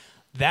aback.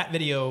 That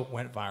video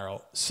went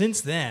viral.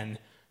 Since then,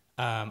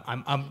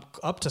 I'm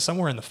up to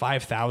somewhere in the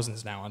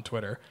 5,000s now on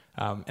Twitter.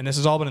 And this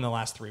has all been in the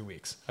last 3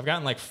 weeks. I've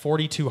gotten like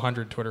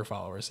 4,200 Twitter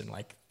followers in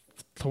like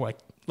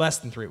less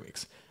than 3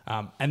 weeks.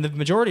 And the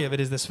majority of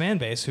it is this fan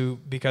base who,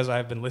 because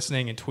I've been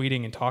listening and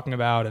tweeting and talking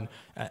about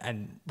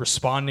and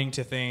responding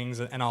to things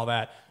and all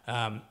that,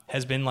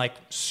 has been like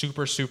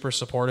super, super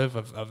supportive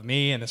of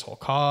me and this whole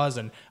cause.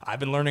 And I've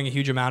been learning a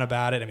huge amount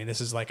about it. I mean,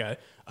 this is like a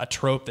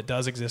trope that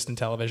does exist in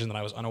television that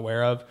I was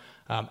unaware of.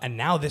 And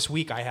now this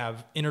week I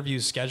have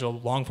interviews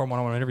scheduled, long-form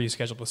one-on-one interviews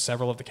scheduled with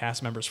several of the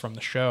cast members from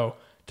the show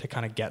to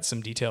kind of get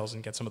some details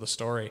and get some of the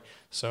story.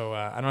 So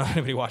I don't know if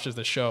anybody watches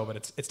the show, but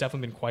it's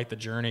definitely been quite the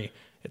journey.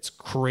 It's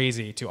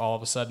crazy to all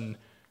of a sudden,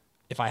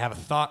 if I have a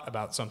thought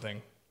about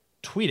something,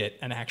 tweet it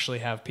and actually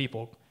have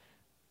people,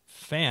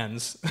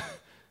 fans,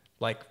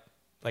 like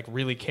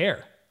really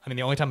care. I mean,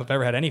 the only time I've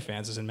ever had any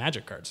fans is in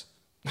Magic cards.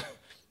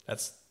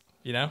 That's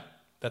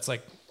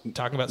like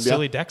talking about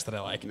silly decks that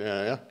I like.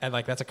 Yeah. And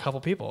like, that's a couple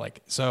people.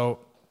 Like, so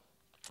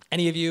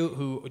any of you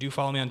who do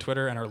follow me on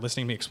Twitter and are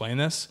listening to me explain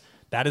this,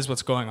 That is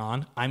what's going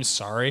on. I'm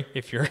sorry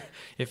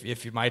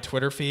if my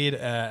Twitter feed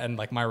and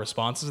like my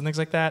responses and things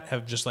like that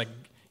have just like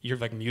you're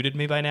like muted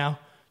me by now.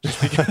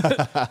 Just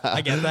because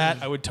I get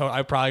that.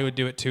 I probably would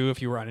do it too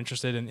if you were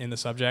uninterested in the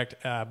subject.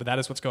 But that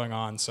is what's going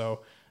on. So,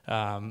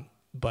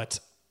 but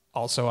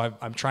also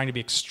I'm trying to be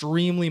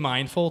extremely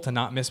mindful to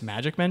not miss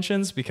Magic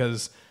mentions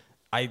because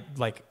I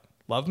like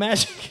love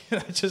Magic. I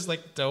just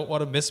like don't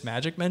want to miss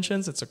Magic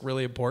mentions. It's like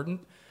really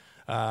important.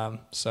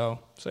 So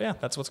yeah,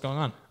 that's what's going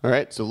on. All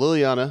right. So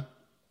Liliana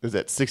is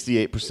at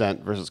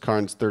 68% versus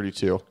Karn's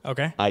 32.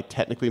 Okay. I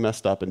technically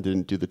messed up and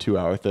didn't do the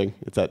 2-hour thing.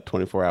 It's at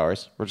 24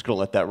 hours. We're just going to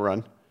let that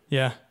run.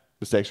 Yeah.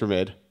 Mistakes were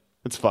made.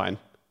 It's fine.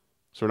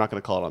 So we're not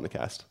going to call it on the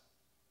cast.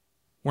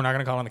 We're not going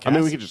to call it on the cast? I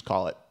mean, we could just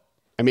call it.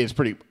 I mean,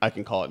 I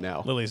can call it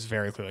now. Lily's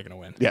very clearly going to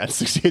win. Yeah, it's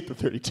 68 to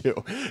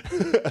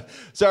 32.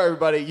 Sorry,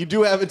 everybody. You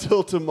do have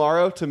until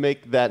tomorrow to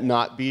make that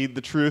not be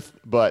the truth,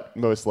 but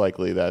most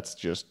likely that's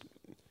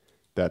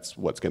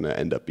what's going to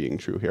end up being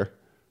true here.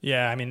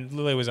 Yeah, I mean,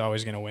 Lily was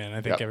always going to win. I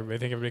think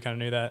everybody kind of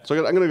knew that. So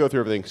I'm going to go through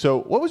everything. So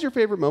what was your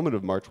favorite moment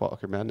of March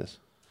Walker Madness?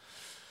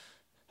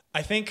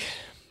 I think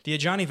the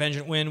Ajani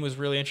Vengeant win was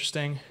really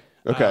interesting.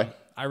 Okay.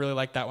 I really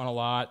liked that one a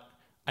lot.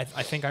 I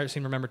think I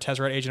seem to remember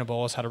Tezzeret Agent of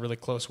Bolas had a really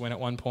close win at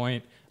one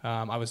point.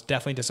 I was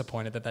definitely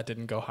disappointed that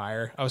didn't go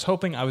higher. There's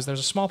a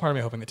small part of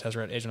me hoping that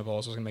Tezzeret Agent of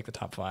Bolas was going to make the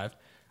top 5.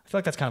 I feel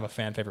like that's kind of a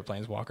fan favorite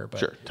planeswalker. But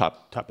sure,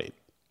 top 8.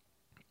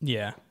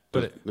 Yeah.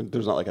 But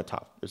there's not like a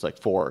top. There's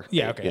like 4.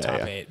 Yeah, okay,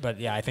 top 8.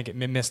 But yeah, I think it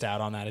missed out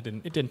on that.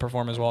 It didn't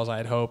perform as well as I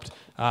had hoped.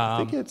 I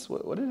think it's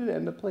what did it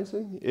end up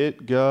placing?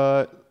 It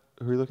got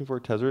who are you looking for?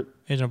 Tezzeret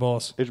Agent of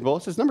Bolas. Agent of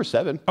Bolas is number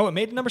 7. Oh, it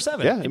made number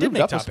 7. Yeah, it did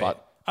make up top a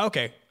spot. 8.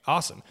 Okay,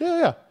 awesome.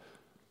 Yeah.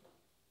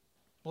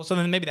 Well, so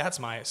then maybe that's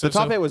my. The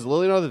top 8 was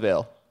Liliana of the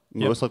Veil,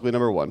 most likely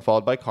number 1,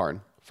 followed by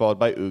Karn, followed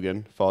by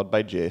Ugin, followed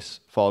by Jace,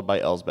 followed by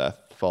Elsbeth,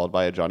 followed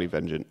by Ajani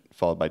Vengeant,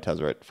 followed by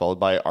Tezzeret, followed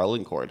by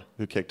Arlen Cord,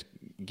 who kicked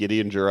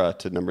Gideon Jura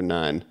to number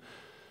 9.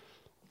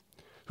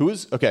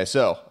 Okay,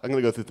 so I'm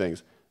going to go through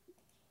things.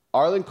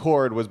 Arlen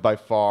Cord was by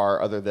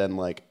far, other than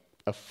like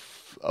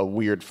a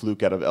weird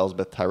fluke out of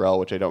Elsbeth Tyrell,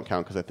 which I don't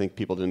count because I think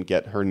people didn't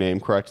get her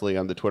name correctly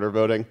on the Twitter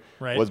voting,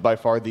 right. was by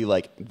far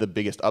the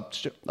biggest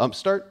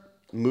upstart,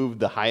 moved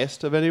the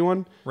highest of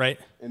anyone. Right.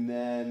 And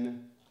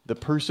then the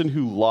person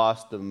who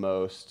lost the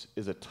most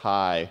is a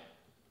tie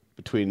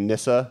between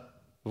Nissa,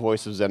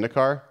 Voice of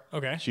Zendikar.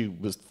 Okay.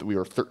 We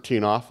were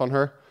 13 off on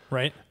her.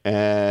 Right.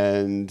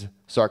 And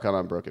Sarkhan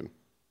Unbroken.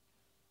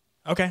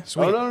 Okay,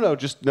 sweet. Oh, no.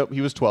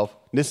 He was 12.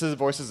 Nissa's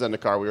Voice of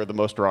Zendikar we were the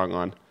most wrong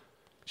on.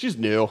 She's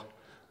new.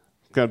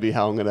 It's going to be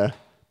how I'm going to...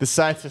 The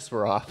scientists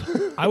were off.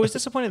 I was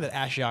disappointed that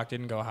Ashiok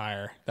didn't go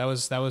higher.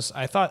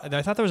 I thought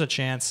there was a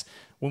chance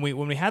when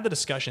we had the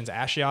discussions.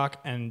 Ashiok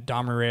and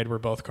Domiraid were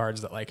both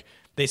cards that like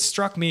they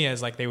struck me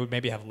as like they would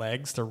maybe have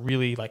legs to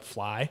really like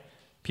fly.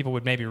 People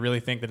would maybe really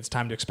think that it's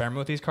time to experiment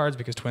with these cards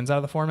because Twin's out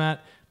of the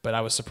format. But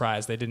I was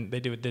surprised they didn't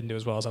do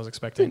as well as I was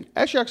expecting.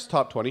 Ashiok's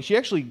top 20.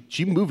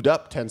 She moved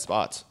up 10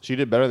 spots. She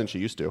did better than she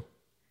used to.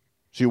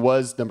 She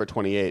was number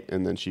 28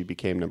 and then she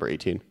became number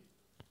 18.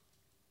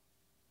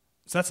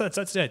 So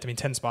that's it. I mean,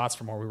 10 spots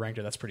from where we ranked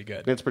her. That's pretty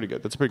good. That's pretty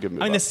good. That's a pretty good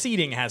move. I mean, the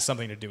seeding has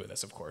something to do with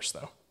this, of course,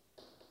 though.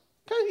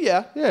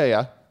 Yeah.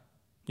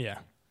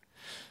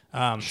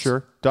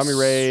 Sure.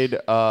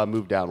 Domiraid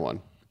moved down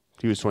 1.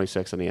 He was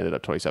 26 and he ended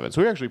up 27.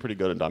 So we're actually pretty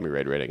good at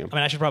Domiraid rating him. I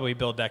mean, I should probably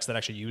build decks that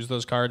actually use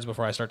those cards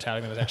before I start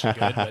touting them as actually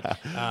good.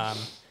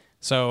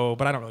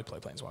 But I don't really play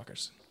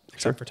Planeswalkers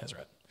except for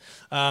Tezzeret.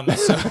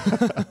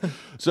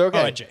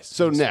 Okay.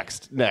 So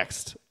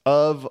next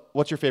of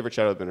what's your favorite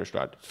Shadow of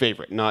Innistrad?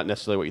 Favorite, not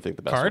necessarily what you think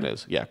the best card? one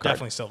is. Yeah, card.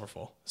 Definitely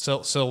Silverfull.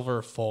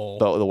 Silverfull.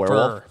 The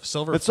werewolf.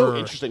 Silver. It's so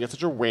interesting. It's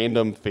such a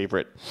random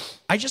favorite.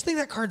 I just think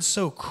that card's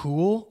so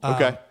cool.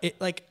 Okay.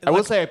 I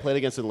will say I played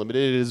against in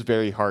limited. It is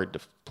very hard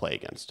to play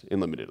against in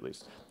limited, at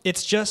least.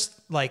 It's just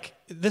like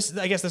this.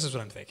 I guess this is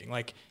what I'm thinking.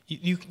 Like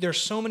there's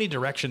so many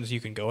directions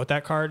you can go with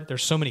that card.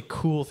 There's so many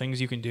cool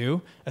things you can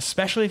do,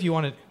 especially if you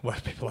want to. What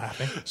are people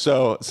laughing?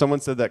 So someone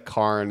said that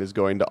Karn is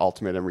going to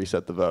ultimate and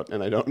reset the vote,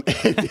 and I don't.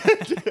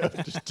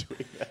 I'm just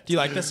doing that. Do you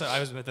like this? I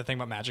was the thing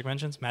about Magic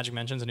Mentions. Magic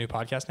Mentions, a new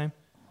podcast name.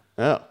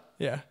 Oh,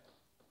 yeah,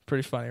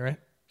 pretty funny, right?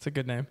 It's a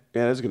good name.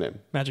 Yeah, that's a good name.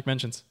 Magic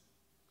Mentions.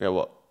 Yeah,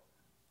 well,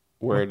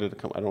 where did it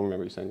come? I don't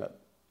remember you saying that.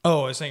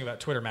 Oh, I was saying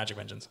about Twitter Magic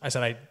Mentions. I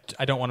said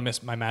I don't want to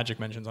miss my Magic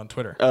Mentions on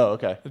Twitter. Oh,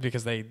 okay.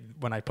 Because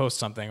when I post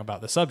something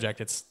about the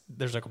subject,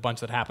 there's like a bunch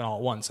that happen all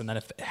at once, and then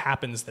if it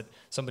happens that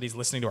somebody's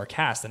listening to our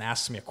cast and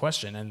asks me a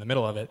question in the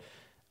middle of it.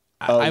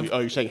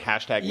 You're saying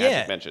hashtag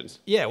Magic Mentions.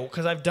 Yeah, well,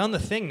 because I've done the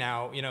thing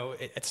now. You know,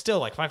 it's still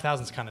like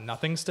 5,000 is kind of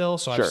nothing still.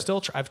 So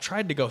Sure. I've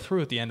tried to go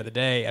through at the end of the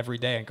day every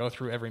day and go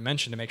through every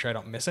mention to make sure I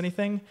don't miss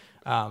anything.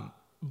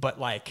 But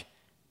like.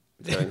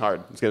 It's getting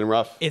hard. It's getting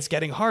rough. It's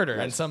getting harder,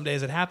 Nice. and some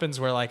days it happens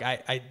where like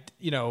I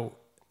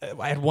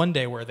had one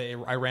day where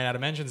I ran out of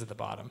mentions at the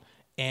bottom,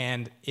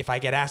 and if I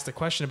get asked a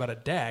question about a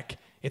deck,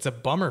 it's a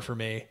bummer for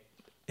me.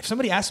 If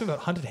somebody asks me about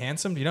Hunted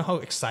Handsome, do you know how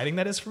exciting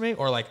that is for me?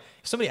 Or like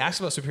if somebody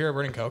asks about Superior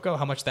Burning Cocoa,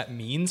 how much that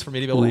means for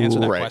me to be able to answer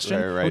that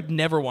question? Right. I would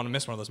never want to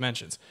miss one of those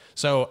mentions.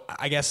 So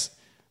I guess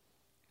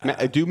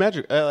Do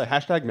magic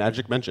hashtag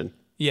magic mention.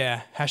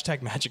 Yeah,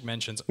 hashtag magic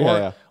mentions.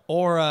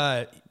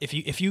 Or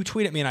if you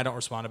tweet at me and I don't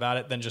respond about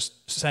it, then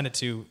just send it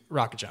to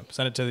Rocket Jump.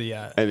 Send it to the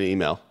an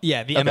email.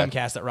 Yeah, the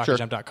mmcast at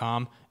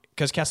rocketjump.com,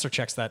 because Kessler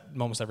checks that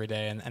almost every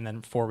day and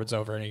then forwards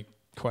over any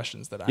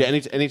questions that I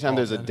anytime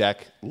there's a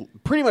deck,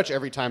 pretty much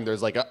every time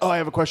there's like I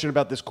have a question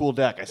about this cool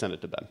deck, I send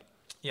it to Ben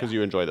because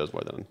you enjoy those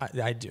more than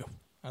I do.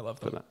 I love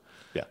them.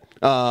 Yeah.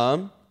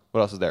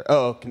 What else is there?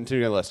 Oh,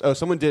 continuing the list. Oh,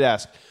 someone did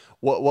ask.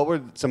 What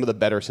were some of the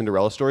better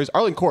Cinderella stories?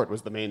 Arlene Court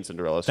was the main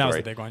Cinderella story. That was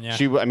the big one,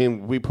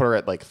 yeah. We put her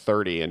at like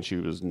 30, and she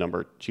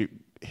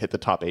hit the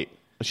top 8.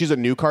 She's a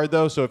new card,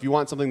 though, so if you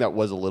want something that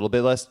was a little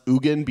bit less,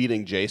 Ugin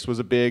beating Jace was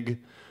a big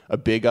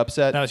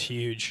upset. That was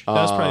huge. That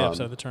was probably the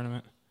upset of the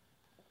tournament.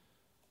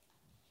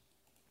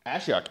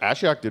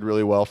 Ashiok did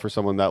really well for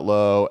someone that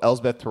low.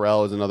 Elsbeth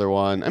Terrell is another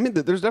one. I mean,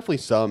 there's definitely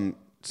some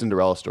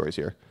Cinderella stories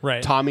here.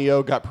 Right.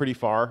 Tomio got pretty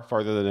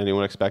farther than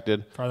anyone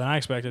expected. Farther than I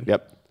expected.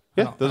 Yep.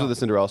 Yeah, those are the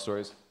Cinderella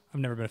stories. I've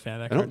never been a fan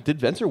of that card. Did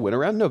Venser win a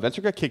round? No,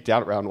 Venser got kicked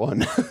out at round 1,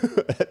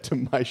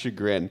 to my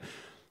chagrin.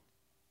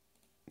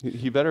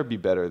 He better be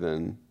better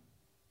than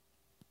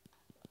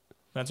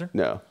Venser?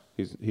 No,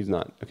 he's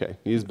not. Okay,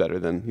 he's better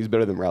than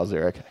Raul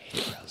Zarek. I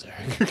hate Raul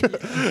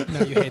Zarek. No,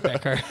 you hate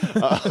that card.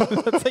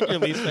 That's like your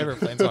least favorite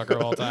planeswalker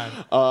of all time.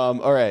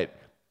 All right,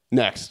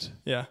 next.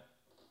 Yeah.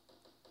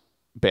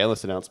 Ban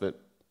list announcement.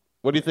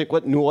 What do you think?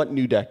 What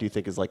new deck do you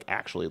think is like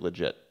actually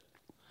legit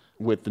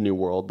with the new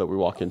world that we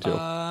walk into?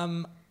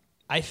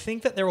 I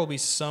think that there will be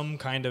some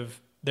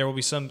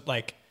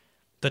like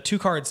the two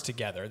cards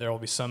together. There will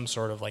be some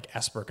sort of like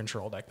Esper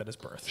control deck that is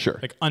birthed. Sure,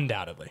 like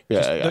undoubtedly.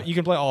 Yeah. You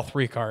can play all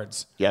 3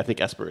 cards. Yeah, I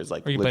think Esper is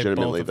like or you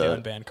legitimately play both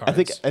of the unbanned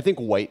cards. I think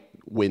White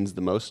wins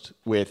the most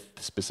with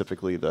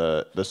specifically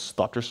the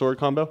Thopter Sword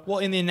combo. Well,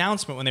 in the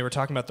announcement when they were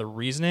talking about the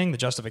reasoning, the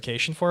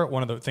justification for it,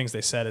 one of the things they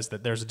said is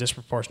that there's a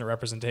disproportionate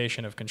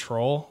representation of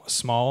control, a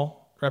small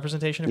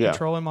representation of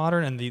control in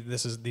Modern, and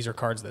these are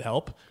cards that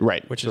help.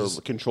 Right.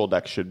 So control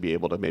decks should be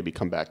able to maybe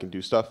come back and do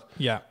stuff.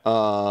 Yeah.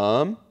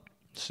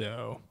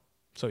 So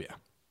yeah.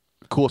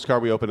 Coolest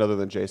card we opened other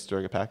than Jace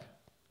during a pack?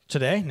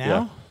 Today?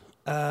 Now?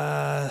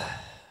 Yeah.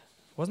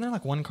 Wasn't there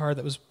like one card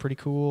that was pretty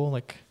cool?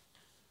 Like,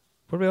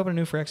 what did we open a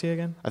new Phyrexia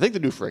again? I think the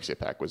new Phyrexia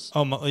pack was...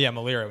 Oh,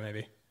 Malira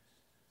maybe.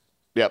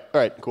 Yep.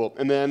 All right, cool.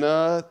 And then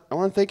I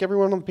want to thank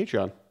everyone on the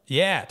Patreon.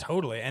 Yeah,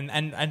 totally. And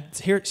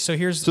here's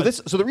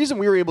the reason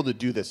we were able to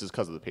do this is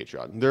because of the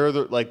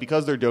Patreon.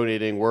 Because they're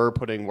donating, we're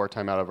putting more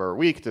time out of our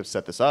week to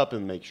set this up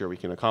and make sure we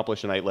can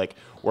accomplish. And I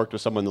worked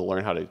with someone to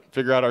learn how to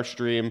figure out our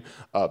stream.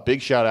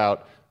 Big shout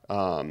out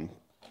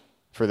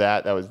for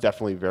that. That was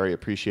definitely very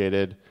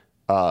appreciated.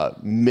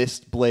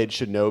 Mist Blade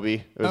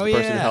Shinobi was the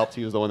person who helped.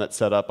 He was the one that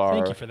set up our.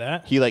 Thank you for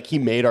that. He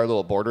made our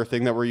little border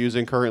thing that we're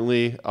using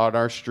currently on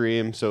our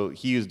stream. So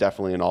he was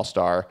definitely an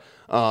all-star.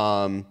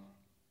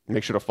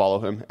 Make sure to follow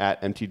him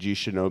at MTG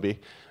Shinobi.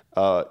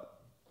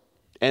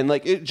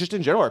 And just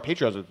in general, our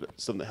Patreons are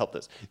something that helped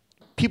us.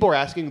 People are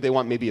asking, they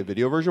want maybe a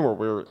video version where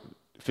we're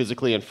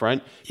physically in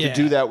front. To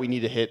do that, we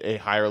need to hit a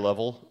higher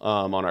level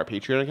on our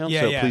Patreon account.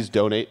 Please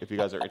donate if you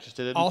guys are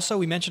interested in it. Also,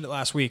 we mentioned it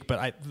last week,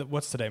 but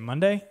what's today?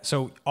 Monday?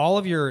 So all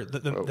of your,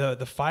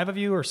 the 5 of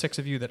you or 6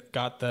 of you that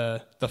got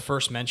the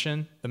first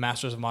mention, the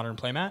Masters of Modern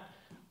playmat,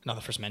 not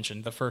the first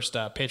mention, the first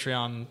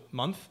Patreon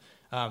month,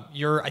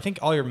 I think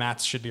all your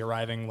mats should be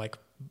arriving like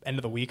end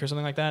of the week or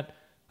something like that.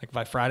 Like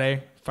by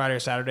Friday or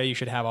Saturday, you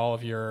should have all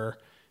of your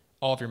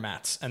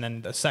mats. And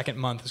then the second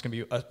month is going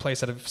to be a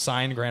playset of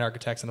signed Grand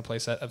Architects and a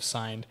playset of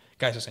signed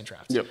Guys of St.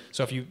 Drafts. Yep.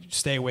 So if you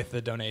stay with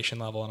the donation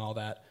level and all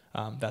that,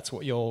 that's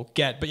what you'll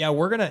get. But yeah,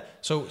 we're going to...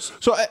 So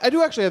I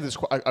do actually have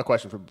a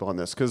question for people on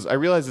this, because I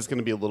realize it's going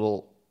to be a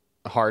little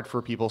hard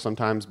for people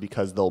sometimes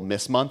because they'll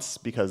miss months,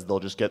 because they'll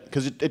just get...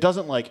 Because it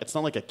doesn't it's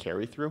not like a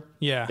carry through.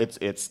 Yeah.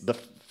 It's the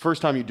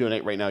first time you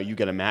donate right now, you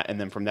get a mat, and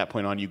then from that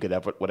point on, you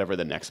get whatever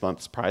the next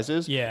month's prize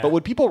is. Yeah. But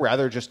would people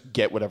rather just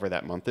get whatever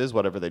that month is,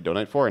 whatever they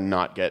donate for, and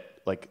not get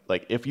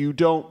if you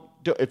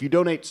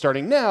donate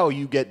starting now,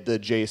 you get the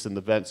Jace and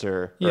the Venser,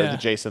 or the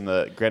Jace and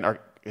the Grand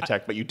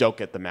Architect, but you don't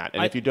get the mat.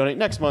 And if you donate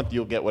next month,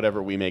 you'll get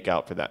whatever we make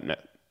out for that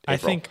net.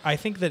 April. I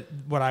think that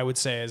what I would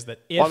say is that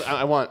if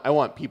I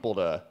want people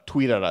to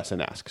tweet at us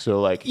and ask.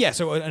 So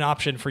so an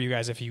option for you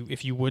guys, if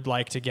you would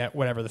like to get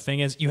whatever the thing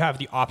is, you have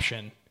the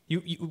option.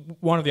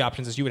 One of the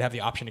options is you would have the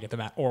option to get the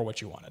mat or what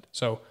you wanted.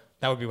 So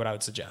that would be what I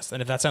would suggest. And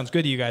if that sounds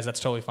good to you guys, that's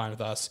totally fine with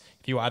us.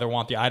 If you either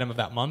want the item of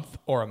that month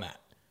or a mat,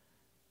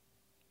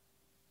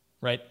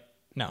 right?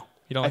 No,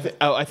 you don't.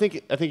 I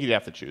think you'd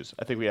have to choose.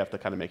 I think we have to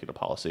kind of make it a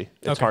policy.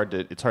 It's hard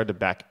to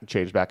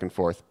change back and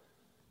forth.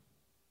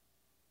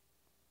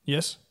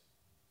 Yes.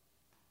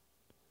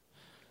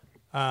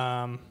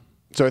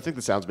 So I think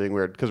this sounds being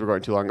weird because we're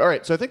going too long. All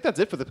right, so I think that's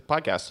it for the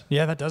podcast.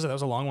 Yeah, that does it. That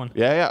was a long one.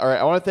 Yeah. All right,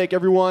 I want to thank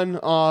everyone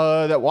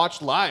that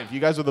watched live. You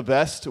guys are the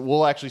best.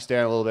 We'll actually stay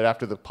on a little bit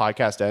after the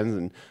podcast ends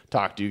and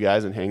talk to you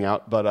guys and hang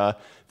out. But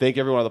thank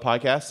everyone on the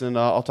podcast, and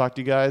I'll talk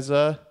to you guys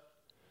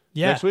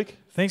next week.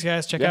 Thanks,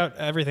 guys. Check out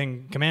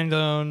everything. Command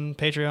Zone,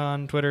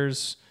 Patreon,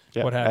 Twitters,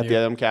 what have at you. the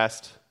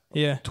MCast.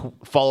 Yeah.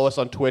 Follow us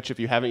on Twitch if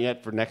you haven't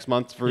yet for next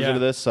month's version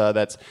of this.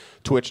 That's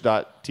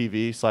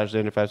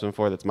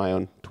twitch.tv/Xander574. That's my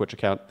own Twitch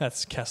account.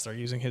 That's Kessler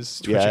using his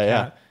Twitch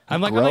account.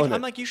 I'm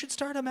like, you should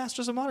start a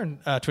Masters of Modern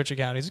Twitch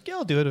account. He's like, yeah,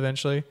 I'll do it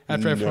eventually.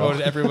 After I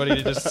promoted everybody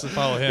to just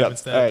follow him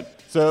instead. All right.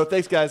 So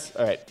thanks, guys.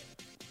 All right.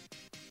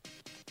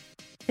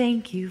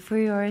 Thank you for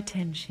your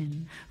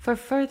attention. For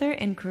further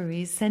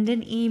inquiries, send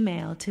an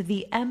email to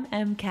the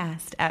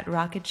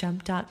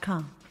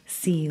mmcast@rocketjump.com.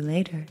 See you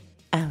later,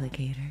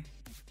 alligator.